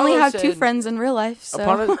 I only Apollo have 2 said- friends in real life,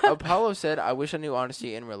 so. Apollo said, I wish I knew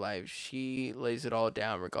honesty in real life. She lays it all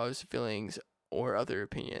down, regardless of feelings or other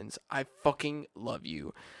opinions. I fucking love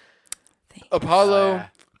you. Thanks. Apollo,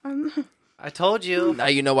 I told you. now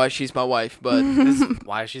you know why she's my wife, but This is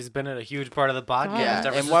why she's been a huge part of the podcast. Yeah, Ever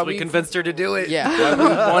and since why we we- convinced her to do it. yeah, we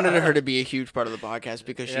wanted her to be a huge part of the podcast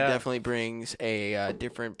because she Yeah. definitely brings a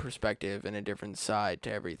different perspective and a different side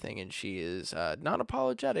to everything, and she is not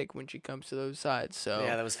apologetic when she comes to those sides. So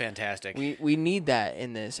Yeah, that was fantastic. we need that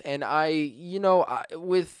in this, and I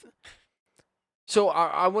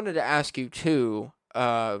wanted to ask you too,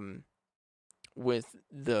 with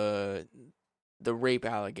the rape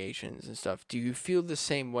allegations and stuff. Do you feel the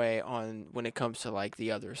same way on when it comes to like the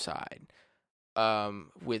other side,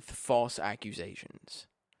 with false accusations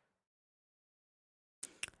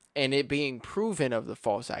and it being proven of the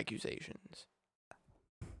false accusations?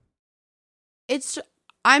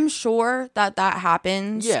 I'm sure that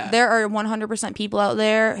happens. Yeah. There are 100% people out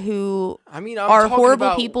there who I mean, are talking horrible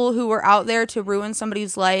about- people who are out there to ruin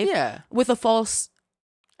somebody's life Yeah. with a false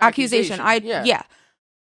accusation. Yeah. Yeah.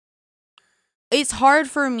 It's hard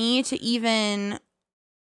for me to even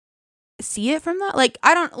see it from that. Like,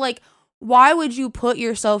 I don't, like, why would you put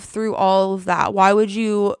yourself through all of that? Why would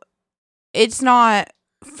you? It's not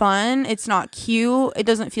fun. It's not cute. It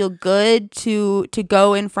doesn't feel good to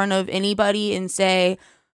go in front of anybody and say,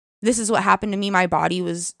 this is what happened to me. My body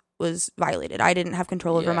was violated. I didn't have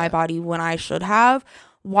control over my body when I should have.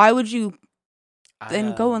 Why would you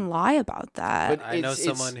then go and lie about that? But I know it's-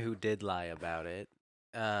 someone who did lie about it,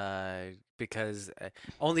 because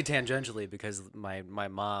only tangentially, because my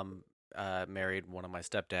mom married one of my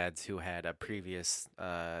stepdads who had a previous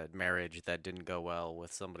marriage that didn't go well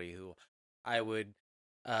with somebody who I would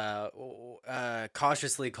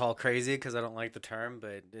cautiously call crazy, because I don't like the term,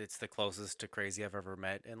 but it's the closest to crazy I've ever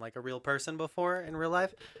met in like a real person before in real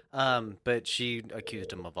life. But she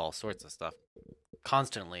accused him of all sorts of stuff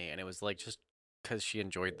constantly, and it was like just because she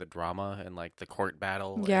enjoyed the drama and like the court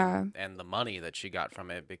battle and the money that she got from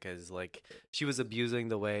it, because like she was abusing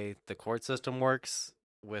the way the court system works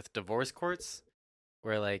with divorce courts,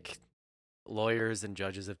 where like lawyers and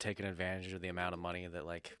judges have taken advantage of the amount of money that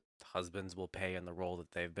like husbands will pay in the role that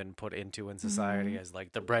they've been put into in society as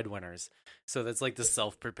like the breadwinners. So that's like the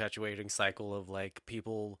self-perpetuating cycle of like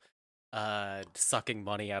people sucking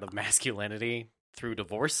money out of masculinity through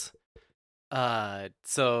divorce.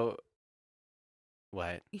 So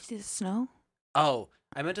what? You see the snow? Oh,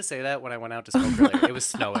 I meant to say that when I went out to smoke earlier. It was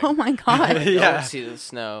snowing. Oh my God. Yeah. Don't see the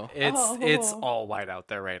snow. It's all white out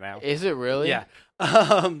there right now. Is it really? Yeah.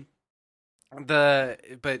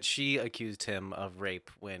 But she accused him of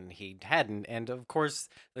rape when he hadn't, and of course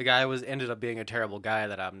the guy ended up being a terrible guy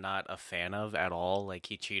that I'm not a fan of at all. Like,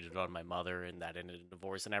 he cheated on my mother and that ended in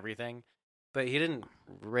divorce and everything. But he didn't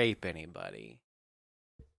rape anybody,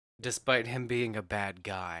 despite him being a bad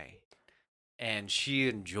guy. And she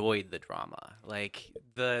enjoyed the drama, like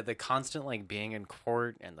the constant like being in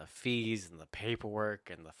court and the fees and the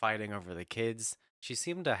paperwork and the fighting over the kids. She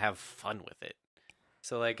seemed to have fun with it.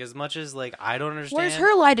 So like, as much as like I don't understand, Where's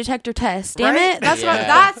her lie detector test? Damn Right? it! That's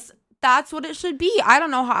what that's what it should be. I don't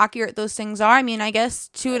know how accurate those things are. I mean, I guess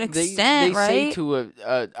to an extent, they right? say to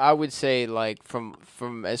I would say like from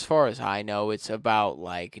as far as I know, it's about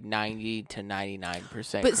like 90 to 99%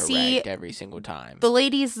 But correct see, every single time. The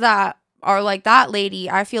ladies that are like that lady,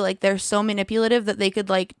 I feel like they're so manipulative that they could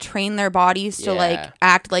like train their bodies to like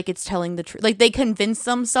act like it's telling the truth. Like, they convince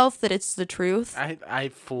themselves that it's the truth. I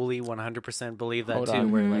fully 100% believe that Hold too.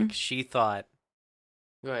 on. Where Mhm. like she thought,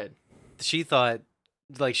 Go ahead. she thought,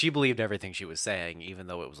 like, she believed everything she was saying, even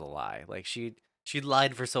though it was a lie. Like, she'd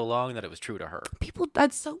lied for so long that it was true to her. People,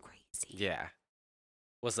 that's so crazy. Yeah.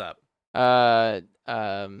 What's up?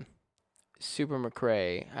 Super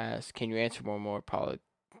McCrae asks, can you answer one more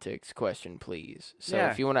politics question, please? So Yeah.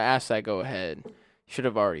 if you want to ask that, go ahead. Should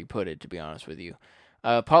have already put it, to be honest with you.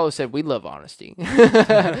 Paulo said, we love honesty.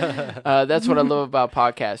 That's what I love about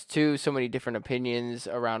podcasts, too. So many different opinions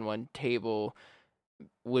around one table.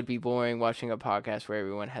 Would be boring watching a podcast where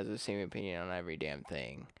everyone has the same opinion on every damn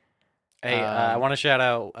thing. Hey, I want to shout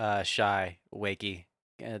out Shy Wakey.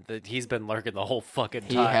 He's been lurking the whole fucking time.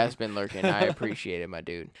 He has been lurking. I appreciate it, my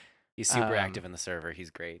dude. He's super active in the server. He's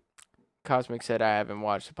great. Cosmic said I haven't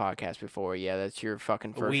watched the podcast before. Yeah, that's your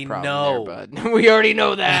fucking first We problem know. there, bud. We already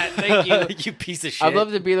know that. Thank you. You piece of shit. I'd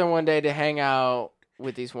love to be there one day to hang out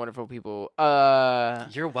with these wonderful people.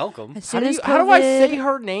 You're welcome. As How soon do, as you, how do I say COVID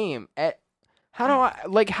her name? How do I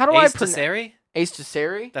Ace pronounce Tesseri? Ace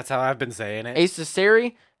Tesseri? That's how I've been saying it. Ace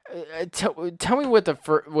Tesseri? Tell me what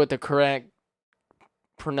the correct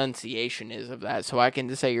pronunciation is of that, so I can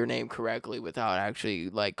just say your name correctly without actually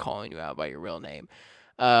like calling you out by your real name.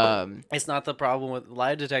 It's not the problem with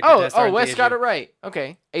lie detector tests. Wes got it right.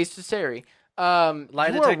 Okay, Ace Tesseri. You are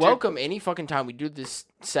detector- welcome any fucking time. We do this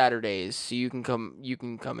Saturdays, so you can come. You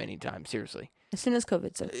can come anytime. Seriously. as soon as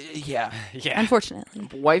COVID starts. Yeah. Yeah.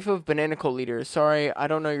 Unfortunately. Wife of Banana Cult Leader. Sorry, I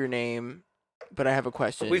don't know your name, but I have a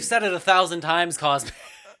question. We've said it 1,000 times, Cosmic.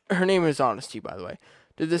 Her name is Honesty, by the way.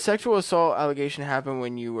 Did the sexual assault allegation happen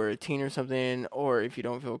when you were a teen or something? Or if you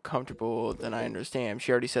don't feel comfortable, then I understand.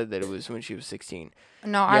 She already said that it was when she was 16.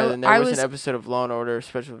 No, Yeah, then there I was was an episode of Law & Order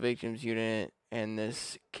Special Victims Unit, and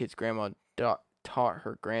this kid's grandma taught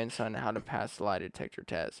her grandson how to pass the lie detector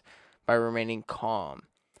test by remaining calm.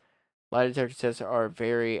 Lie detector tests are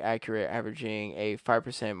very accurate, averaging a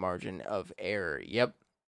 5% margin of error. Yep.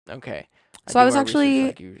 Okay. So I do was my research actually-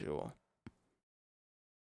 like usual.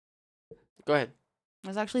 Go ahead. I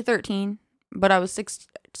was actually 13, but I was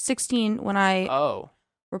 16 when I Oh.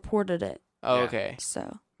 reported it. Oh, Yeah. okay.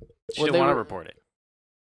 So She Well, didn't they want to were- report it.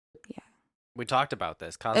 Yeah. We talked about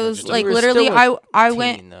this. Cosmic it was just- like You were literally still I teen,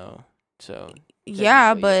 went though. So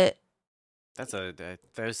yeah, technically, but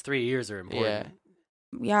those 3 years are important.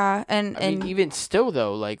 yeah, and I mean, even still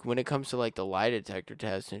though, like when it comes to like the lie detector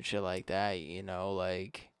test and shit like that, you know,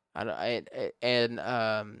 like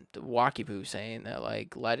the Walkie Poo saying that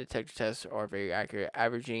like lie detector tests are very accurate,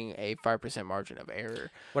 averaging a 5% margin of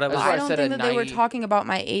error. What I was That's why I don't said think a that they were 90 talking about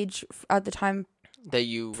my age at the time that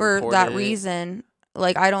you for reported that it. reason.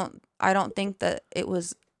 Like I don't think that it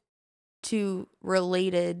was too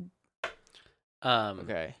related.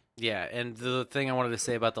 Okay. Yeah, and the thing I wanted to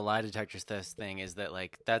say about the lie detector test thing is that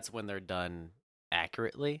like that's when they're done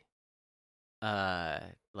accurately.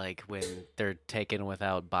 Like when they're taken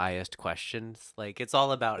without biased questions. Like it's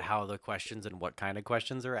all about how the questions and what kind of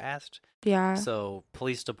questions are asked. Yeah. So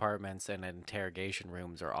police departments and interrogation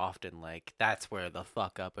rooms are often like that's where the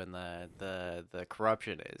fuck up and the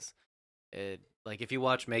corruption is. It like if you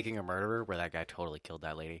watch Making a Murderer, where that guy totally killed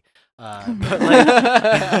that lady. But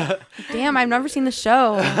like, Damn, I've never seen the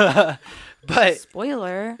show. but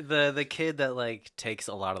Spoiler. the kid that like takes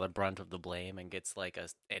a lot of the brunt of the blame and gets like an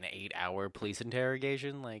 8-hour police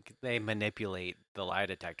interrogation, like they manipulate the lie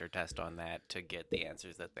detector test on that to get the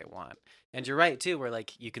answers that they want. And you're right too, where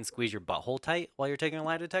like you can squeeze your butthole tight while you're taking a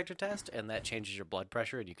lie detector test, and that changes your blood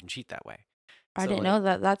pressure, and you can cheat that way. I So, didn't like- know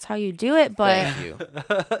that that's how you do it, but Thank you.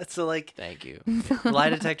 So like Thank you. lie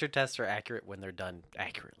detector tests are accurate when they're done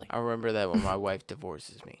accurately. I remember that when my wife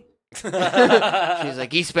divorces me. She's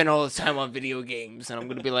like, he spent all his time on video games, and I'm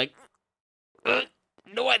gonna be like,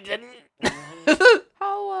 no, I didn't.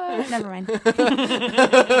 oh, never mind.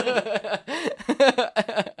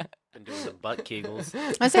 Been doing the butt kegels.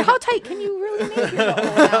 I say, how tight can you really make your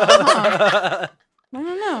butthole now? Huh? I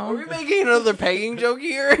don't Are we know. making another pegging joke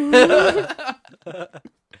here?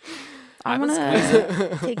 I want squeeze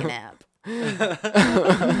to take a nap.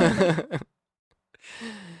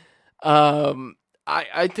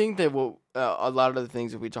 I think that a lot of the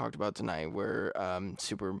things that we talked about tonight were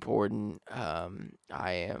super important. I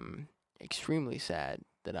am extremely sad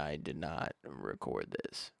that I did not record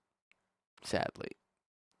this. Sadly,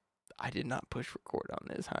 I did not push record on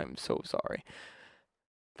this. I'm so sorry.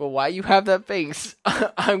 But why you have that face,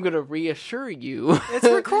 I'm gonna reassure you. It's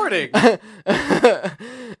recording.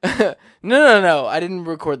 No. I didn't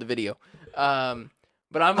record the video.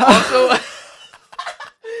 But I'm also.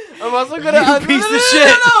 I'm also gonna. You piece of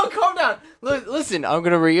shit. No, calm down. Look, listen. I'm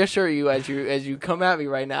gonna reassure you as you come at me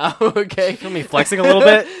right now. Okay. Feel me flexing a little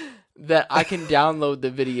bit. That I can download the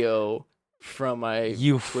video from my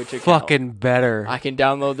Twitch account. fucking better. I can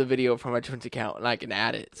download the video from my Twitch account and I can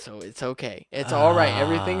add it, so it's okay. It's all right.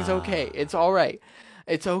 Everything's okay. It's all right.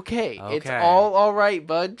 It's okay. It's Okay. all right,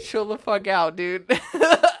 bud. Chill the fuck out, dude. I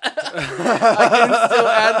can still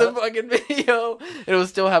add the fucking video. It'll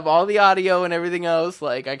still have all the audio and everything else.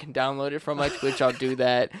 Like I can download it from my Twitch. I'll do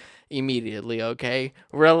that immediately. Okay,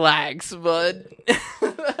 relax, bud.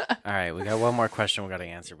 All right, we got one more question we got to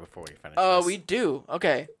answer before we finish. Oh, this. we do.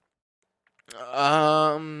 Okay.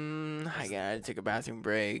 I gotta take a bathroom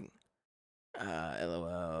break.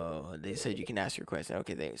 LOL. They said you can ask your question.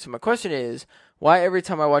 Okay, so my question is, why every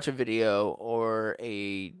time I watch a video or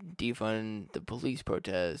a defund the police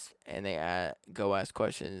protest and they go ask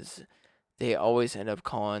questions, they always end up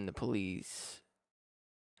calling the police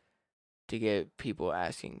to get people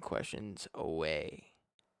asking questions away.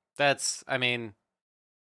 That's, I mean,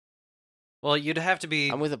 well, you'd have to be.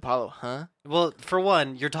 I'm with Apollo, huh? Well, for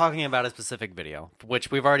one, you're talking about a specific video, which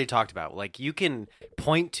we've already talked about. Like, you can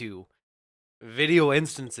point to video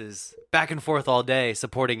instances back and forth all day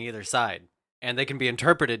supporting either side, and they can be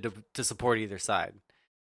interpreted to support either side.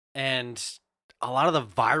 And a lot of the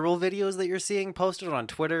viral videos that you're seeing posted on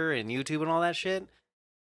Twitter and YouTube and all that shit,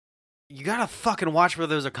 you gotta fucking watch where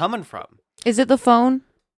those are coming from. Is it the phone?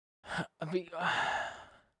 I mean,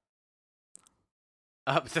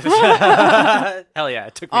 hell yeah,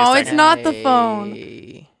 it took me a second. It's not the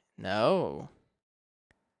phone. No.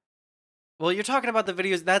 Well, you're talking about the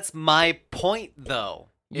videos. That's my point, though.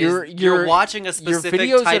 You're watching a specific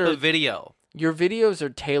type of video. Your videos are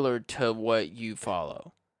tailored to what you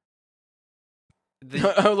follow.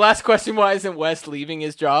 Last question, why isn't Wes leaving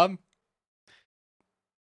his job?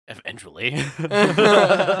 Eventually.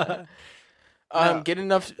 Get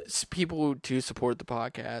enough people to support the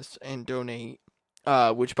podcast and donate.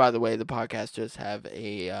 Which, by the way, the podcast does have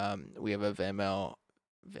a we have a Venmo,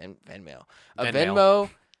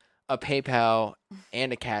 a PayPal,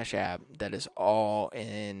 and a Cash App that is all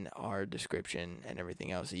in our description and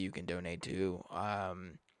everything else that you can donate to.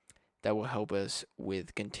 That will help us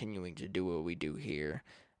with continuing to do what we do here.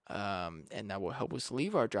 And that will help us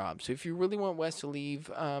leave our job. So if you really want Wes to leave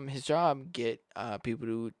his job, get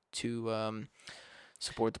people to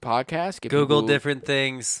support the podcast. Get Google people, different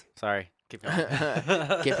things. Sorry. Keep going.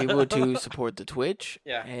 Get people to support the Twitch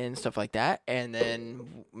Yeah. and stuff like that. And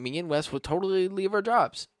then me and Wes will totally leave our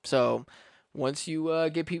jobs. So once you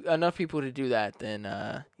get enough people to do that,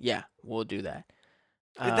 then yeah, we'll do that.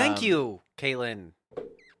 Thank you, Caitlin.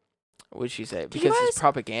 What'd she say? Because it's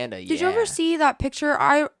propaganda. Did you ever see that picture?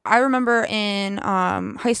 I remember in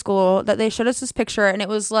high school that they showed us this picture, and it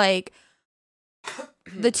was like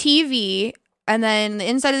the TV, and then the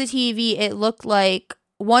inside of the TV, it looked like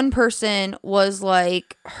one person was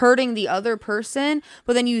like hurting the other person,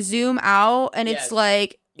 but then you zoom out, and it's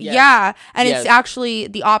like, yeah, and it's actually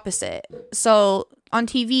the opposite. So on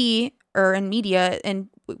TV or in media and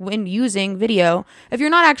when using video, if you're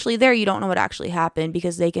not actually there, you don't know what actually happened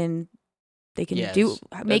because they can make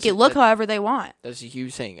it look however they want. That's a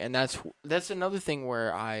huge thing, and that's another thing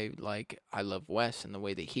where I love Wes and the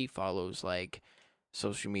way that he follows like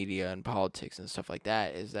social media and politics and stuff like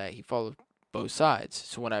that is that he follows both sides.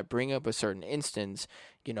 So when I bring up a certain instance,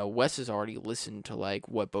 Wes has already listened to like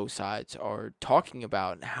what both sides are talking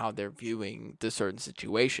about and how they're viewing the certain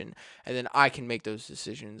situation, and then I can make those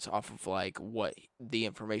decisions off of like what the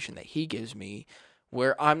information that he gives me,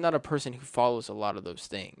 where I'm not a person who follows a lot of those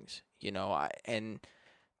things. And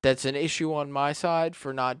that's an issue on my side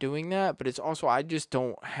for not doing that, but it's also I just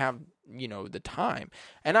don't have, the time.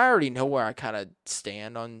 And I already know where I kind of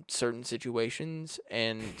stand on certain situations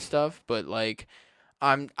and stuff, but like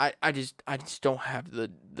I just don't have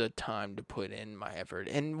the time to put in my effort.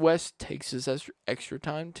 And Wes takes his extra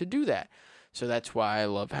time to do that. So that's why I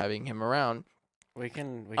love having him around. We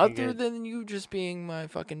can Other than you just being my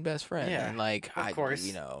fucking best friend. Yeah, and like of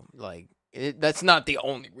course. That's not the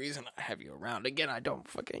only reason I have you around. Again, I don't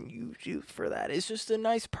fucking use you for that. It's just a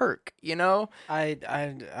nice perk,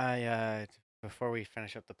 I before we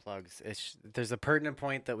finish up the plugs, there's a pertinent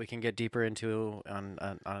point that we can get deeper into on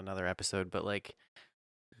another episode, but like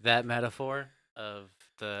that metaphor of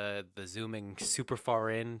the zooming super far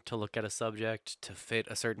in to look at a subject to fit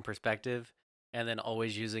a certain perspective, and then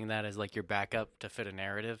always using that as like your backup to fit a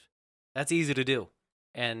narrative, that's easy to do.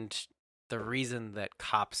 And the reason that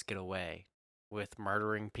cops get away with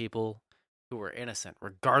murdering people who are innocent,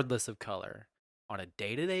 regardless of color, on a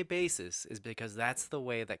day-to-day basis is because that's the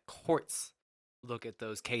way that courts look at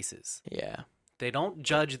those cases. Yeah. They don't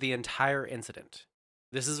judge the entire incident.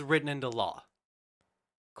 This is written into law.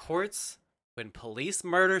 Courts, when police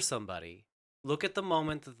murder somebody, look at the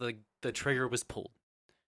moment that the trigger was pulled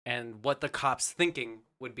and what the cop's thinking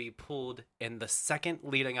would be pulled in the second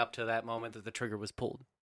leading up to that moment that the trigger was pulled.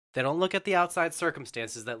 They don't look at the outside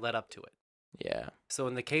circumstances that led up to it. Yeah. So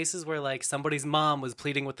in the cases where like somebody's mom was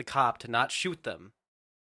pleading with the cop to not shoot them,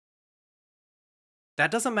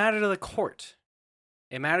 that doesn't matter to the court.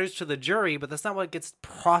 It matters to the jury, but that's not what gets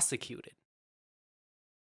prosecuted.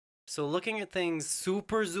 So looking at things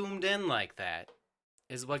super zoomed in like that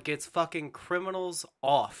is what gets fucking criminals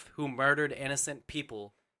off who murdered innocent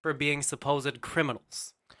people for being supposed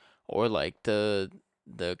criminals. Or like the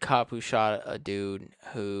cop who shot a dude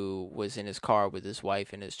who was in his car with his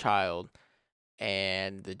wife and his child,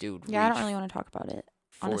 and the dude I don't really want to talk about it,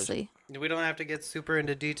 honestly. We don't have to get super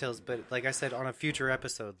into details, but like I said on a future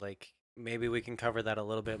episode, like maybe we can cover that a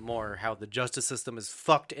little bit more. How the justice system is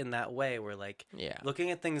fucked in that way. Where like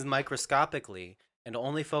looking at things microscopically and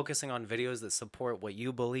only focusing on videos that support what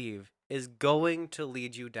you believe is going to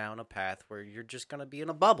lead you down a path where you're just gonna be in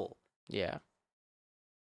a bubble. Yeah.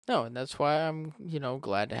 No, and that's why I'm,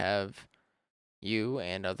 glad to have you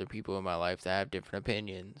and other people in my life that have different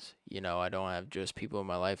opinions. I don't have just people in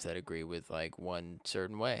my life that agree with like one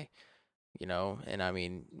certain way, and I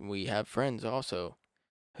mean, we have friends also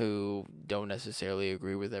who don't necessarily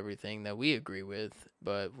agree with everything that we agree with,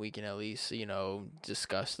 but we can at least,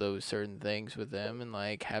 discuss those certain things with them and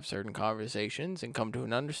like have certain conversations and come to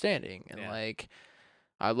an understanding. And like,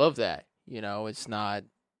 I love that, it's not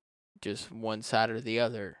just one side or the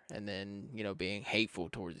other and then, being hateful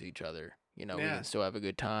towards each other. We can still have a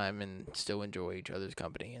good time and still enjoy each other's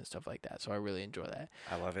company and stuff like that. So I really enjoy that.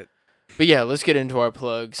 I love it. But yeah, let's get into our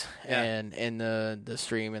plugs and the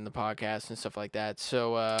stream and the podcast and stuff like that.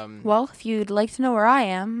 So, well, if you'd like to know where I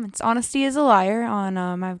am, it's Honesty is a Liar on,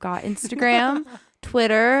 I've got Instagram,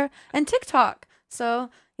 Twitter, and TikTok. So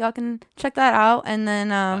y'all can check that out. And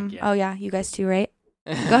then, oh yeah, you guys too, right?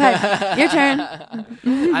 Go ahead. Your turn.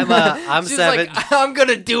 I'm She's Savage. Like, I'm going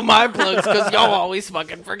to do my plugs because y'all always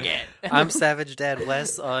fucking forget. I'm Savage Dad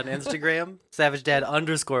Wes on Instagram, Savage Dad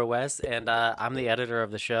 _Wes, and I'm the editor of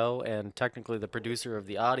the show and technically the producer of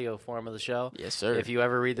the audio form of the show. Yes, sir. If you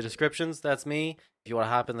ever read the descriptions, that's me. If you want to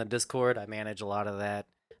hop in the Discord, I manage a lot of that.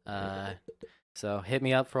 So hit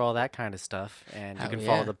me up for all that kind of stuff. And you can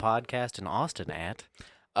follow the podcast in Austin at...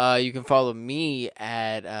 you can follow me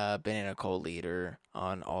at Banana Cold Leader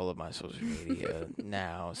on all of my social media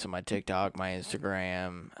now. So my TikTok, my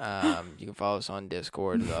Instagram. You can follow us on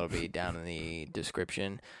Discord. That'll be down in the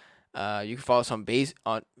description. You can follow us on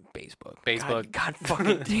Facebook. God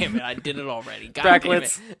fucking damn it! I did it already. God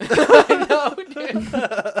Bracklets. I know, dude.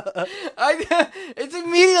 It's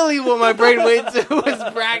immediately what my brain went to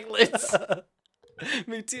was Bracklets.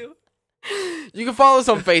 Me too. You can follow us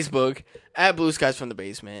on Facebook at Blue Skies from the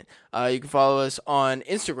Basement. You can follow us on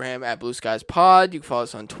Instagram at Blue Skies Pod. You can follow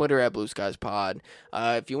us on Twitter at Blue Skies Pod.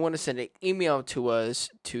 If you want to send an email to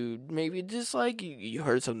us to maybe just like you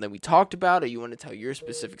heard something that we talked about or you want to tell your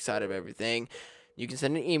specific side of everything, you can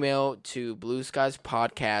send an email to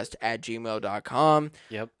blueskiespodcast@gmail.com.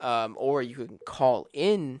 Yep. Or you can call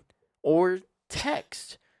in or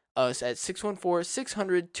text us at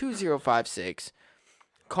 614-600-2056.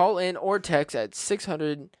 Call in or text at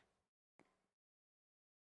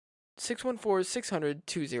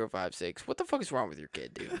 614-600-2056. What the fuck is wrong with your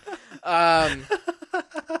kid, dude?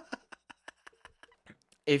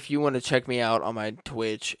 If you want to check me out on my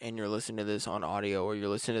Twitch and you're listening to this on audio or you're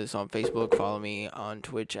listening to this on Facebook, follow me on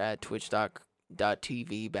Twitch at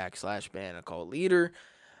twitch.tv/BananaCultLeader.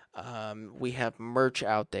 We have merch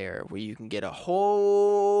out there where you can get a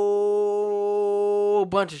whole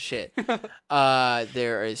bunch of shit.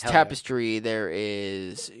 There is tapestry, there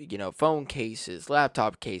is, phone cases,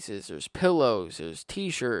 laptop cases, there's pillows, there's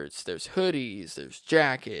t-shirts, there's hoodies, there's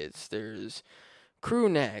jackets, there's crew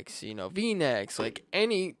necks, V-necks, like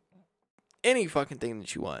any fucking thing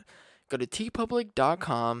that you want. Go to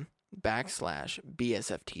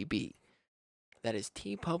tpublic.com/BSFTB. That is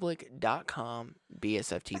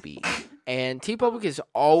tpublic.com/BSFTB. And TeePublic is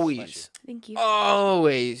always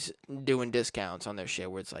doing discounts on their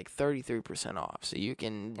shit where it's like 33% off. So you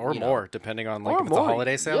can... Or more, depending on like if it's a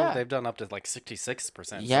holiday sale. They've done up to like 66%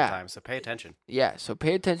 sometimes, so pay attention. Yeah, so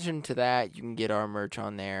pay attention to that. You can get our merch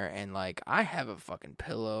on there. And like, I have a fucking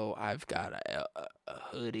pillow. I've got a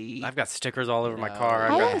hoodie. I've got stickers all over my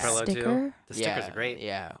car. I've got a pillow too. The stickers are great.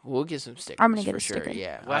 Yeah, we'll get some stickers. I'm gonna get for a sure. sticker.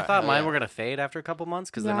 Yeah. Well, I thought mine were gonna fade after a couple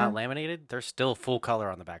months because they're not laminated. They're still full color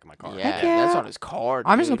on the back of my car. Yeah, that's on his car.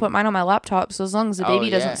 I'm just gonna put mine on my laptop, so as long as the baby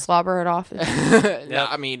doesn't slobber it off. No,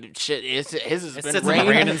 I mean, shit. His has been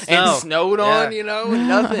rain and snowed on.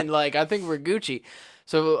 Nothing. Like, I think we're Gucci.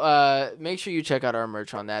 So make sure you check out our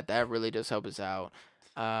merch on that. That really does help us out.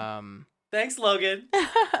 Thanks, Logan.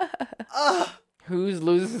 Who's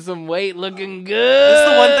losing some weight looking good? This is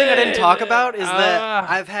the one thing I didn't talk about is that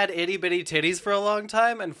I've had itty bitty titties for a long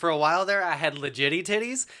time, and for a while there I had legitty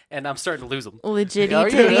titties, and I'm starting to lose them. Legitty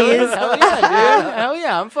titties. Hell yeah, dude. Hell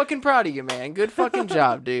yeah. I'm fucking proud of you, man. Good fucking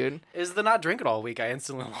job, dude. Is the not drinking all week, I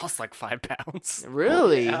instantly lost like 5 pounds.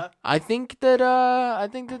 Really? Yeah. I think that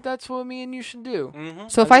that's what me and you should do. Mm-hmm.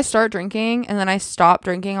 So if I start drinking and then I stop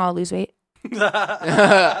drinking, I'll lose weight.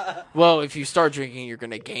 Well, if you start drinking, you're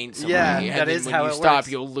gonna gain some weight. That is when how you it stop, works.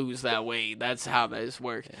 you'll lose that weight. That's how this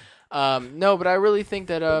works. No, but I really think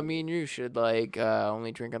that me and you should like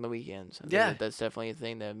only drink on the weekends. I think Yeah. that's definitely a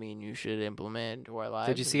thing that me and you should implement to our lives.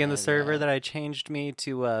 Did you see in the server that I changed me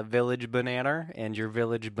to Village Banana and your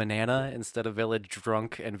Village Banana instead of Village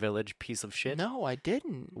Drunk and Village Piece of Shit? No, I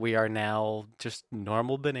didn't. We are now just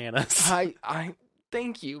normal bananas. I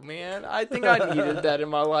thank you, man. I think I needed that in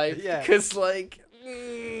my life. Yeah. Because like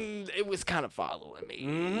it was kind of following me.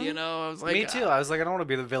 You know, I was like, me too. I was like, I don't want to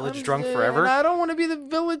be the Village I'm Drunk saying, forever. I don't want to be the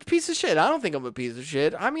Village piece of shit. I don't think I'm a piece of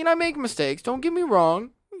shit. I mean, I make mistakes. Don't get me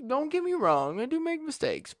wrong. Don't get me wrong. I do make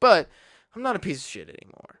mistakes, but I'm not a piece of shit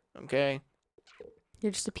anymore. Okay.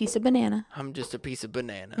 You're just a piece of banana. I'm just a piece of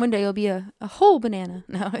banana. One day you'll be a whole banana.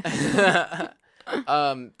 No.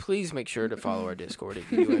 Please make sure to follow our Discord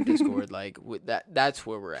if you do have Discord. Like with that's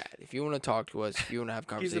where we're at. If you want to talk to us, if you want to have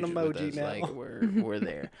He's an conversations with emoji us, now. like we're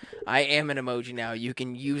there. I am an emoji now. You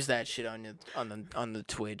can use that shit on the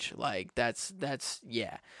Twitch. Like that's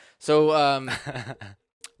yeah. So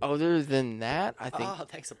other than that, I think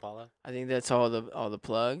thanks, Apollo. I think that's all the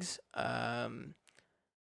plugs.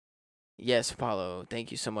 Yes, Apollo,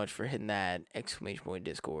 thank you so much for hitting that exclamation point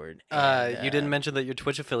Discord. And, you didn't mention that you're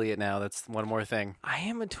Twitch affiliate now. That's one more thing. I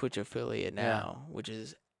am a Twitch affiliate now, which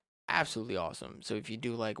is absolutely awesome. So if you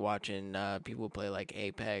do like watching people play like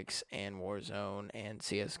Apex and Warzone and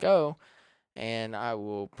CSGO, and I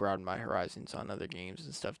will broaden my horizons on other games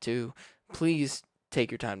and stuff too, please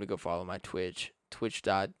take your time to go follow my Twitch,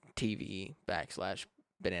 twitch.tv/Banana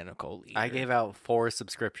Cold Eater. I gave out 4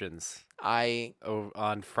 subscriptions.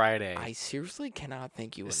 On Friday. I seriously cannot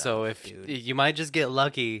thank you enough. So if dude. you might just get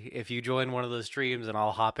lucky if you join one of those streams, and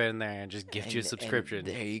I'll hop in there and just gift you a subscription.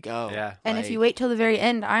 There you go. Yeah. And if you wait till the very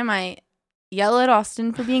end, I might yell at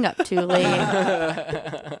Austin for being up too late.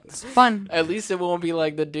 It's fun. At least it won't be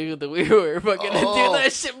like the dude that we were fucking dude.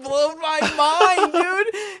 That shit blew my mind, dude.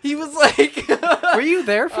 He was like, were you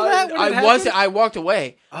there for that? When it happened? I walked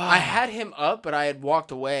away. I had him up, but I had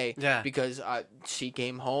walked away. Yeah. Because she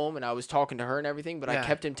came home and I was talking to her and everything, but Yeah. I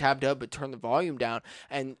kept him tabbed up, but turned the volume down,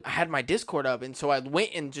 and I had my Discord up, and so I went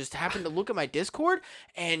and just happened to look at my Discord,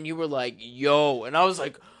 and you were like, "Yo," and I was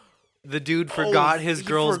like. The dude forgot his he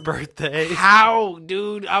girl's birthday. How,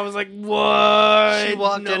 dude? I was like, what? She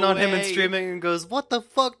walked No in on him and way. streaming and goes, "What the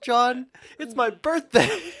fuck, John? It's my birthday."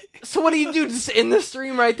 So what do you do? Just in the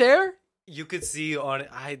stream right there? You could see on it.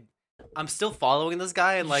 I'm still following this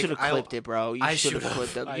guy, and You like should have clipped it, bro. You I should have should've.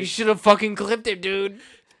 clipped it. I- You should have fucking clipped it, dude.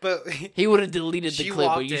 But He would have deleted the she clip,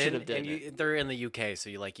 but walked you should in, have done and it. they're in the UK, so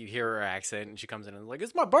you hear her accent, and she comes in and like,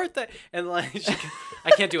 "It's my birthday," and like I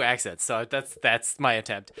can't do accents, so that's my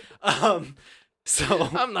attempt. So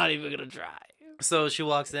I'm not even gonna try. So she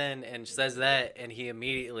walks in and says that, and he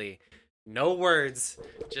immediately, no words,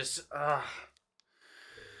 just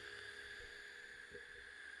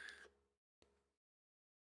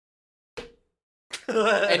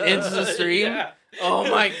And ends the stream? Yeah. Oh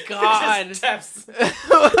my Just god. taps.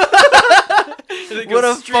 What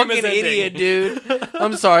a fucking idiot, dude.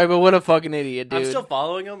 I'm sorry, but what a fucking idiot, dude. I'm still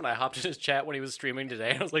following him, and I hopped in his chat when he was streaming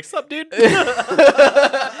today. I was like, "Sup, dude?"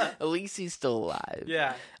 At least he's still alive.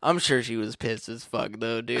 Yeah. I'm sure she was pissed as fuck,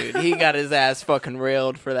 though, dude. He got his ass fucking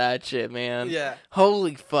railed for that shit, man. Yeah.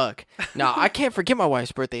 Holy fuck. Now, I can't forget my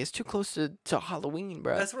wife's birthday. It's too close to Halloween,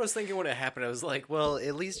 bro. That's what I was thinking when it happened. I was like, well,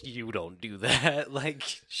 at least you don't do that. Like,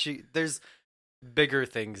 there's bigger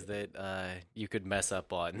things that you could mess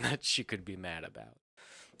up on that she could be mad about.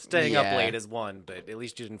 Staying up Yeah. late is one, but at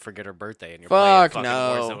least you didn't forget her birthday and you're Fuck playing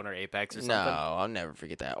no. fucking Warzone or Apex or No, something. I'll never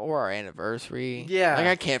forget that. Or our anniversary. Yeah. Like,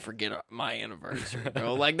 I can't forget my anniversary,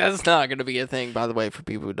 bro. Like, that's not going to be a thing. By the way, for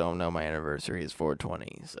people who don't know, my anniversary is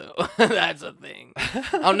 420. So, that's a thing.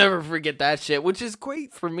 I'll never forget that shit, which is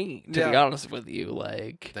great for me, to be Yeah. honest with you.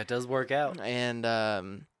 Like, That does work out.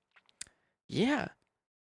 and, yeah.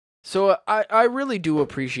 So I really do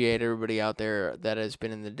appreciate everybody out there that has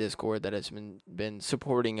been in the Discord, that has been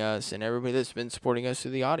supporting us, and everybody that's been supporting us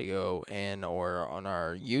through the audio and or on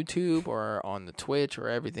our YouTube or on the Twitch or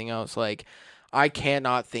everything else. Like, I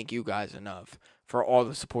cannot thank you guys enough for all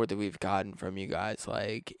the support that we've gotten from you guys.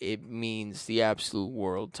 Like, it means the absolute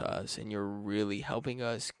world to us, and you're really helping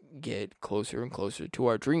us get closer and closer to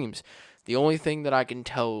our dreams. The only thing that I can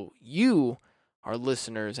tell you, our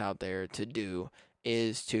listeners out there, to do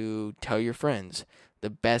is to tell your friends.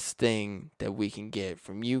 The best thing that we can get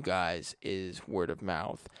from you guys is word of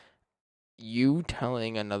mouth. You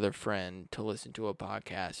telling another friend to listen to a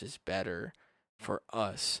podcast is better for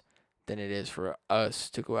us than it is for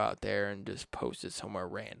us to go out there and just post it somewhere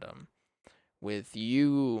random. With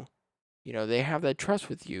you, you know, they have that trust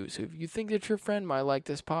with you. So if you think that your friend might like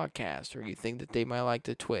this podcast, or you think that they might like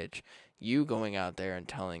the Twitch, you going out there and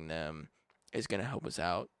telling them is going to help us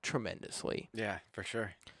out tremendously. Yeah, for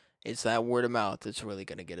sure. It's that word of mouth that's really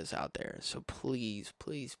going to get us out there. So please,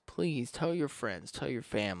 please, please tell your friends, tell your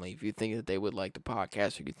family if you think that they would like the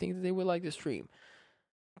podcast or you think that they would like the stream.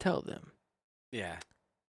 Tell them. Yeah.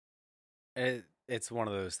 It's one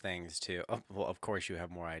of those things, too. Well, of course you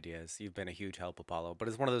have more ideas. You've been a huge help, Apollo. But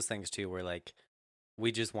it's one of those things, too, where, like,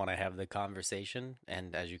 we just want to have the conversation.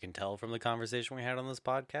 And as you can tell from the conversation we had on this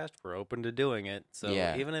podcast, we're open to doing it. So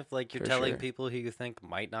Yeah, even if, like, you're for telling sure. people who you think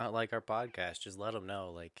might not like our podcast, just let them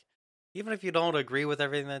know. Like, even if you don't agree with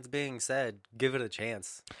everything that's being said, give it a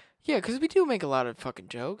chance. Yeah, because we do make a lot of fucking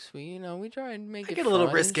jokes. We try and make it a little fun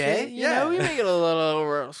and risque, shit, yeah. we make it a little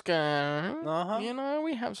risque. Uh-huh.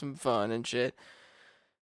 We have some fun and shit.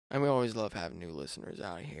 And we always love having new listeners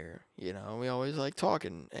out here. We always like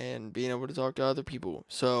talking and being able to talk to other people.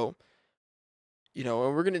 So, and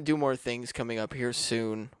we're going to do more things coming up here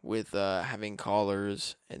soon with having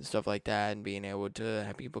callers and stuff like that and being able to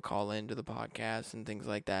have people call into the podcast and things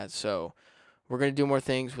like that. So, we're going to do more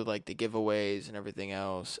things with, like, the giveaways and everything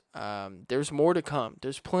else. There's more to come.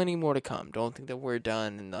 There's plenty more to come. Don't think that we're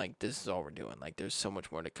done and, like, this is all we're doing. Like, there's so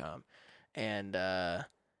much more to come. And,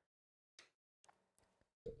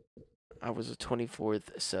 I was a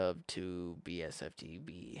 24th sub to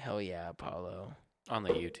BSFTB. Hell yeah, Apollo. On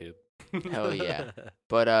the YouTube. Hell yeah.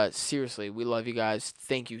 But seriously, we love you guys.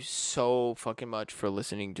 Thank you so fucking much for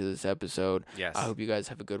listening to this episode. Yes. I hope you guys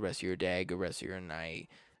have a good rest of your day, good rest of your night.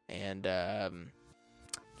 And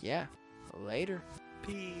yeah, later.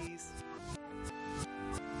 Peace.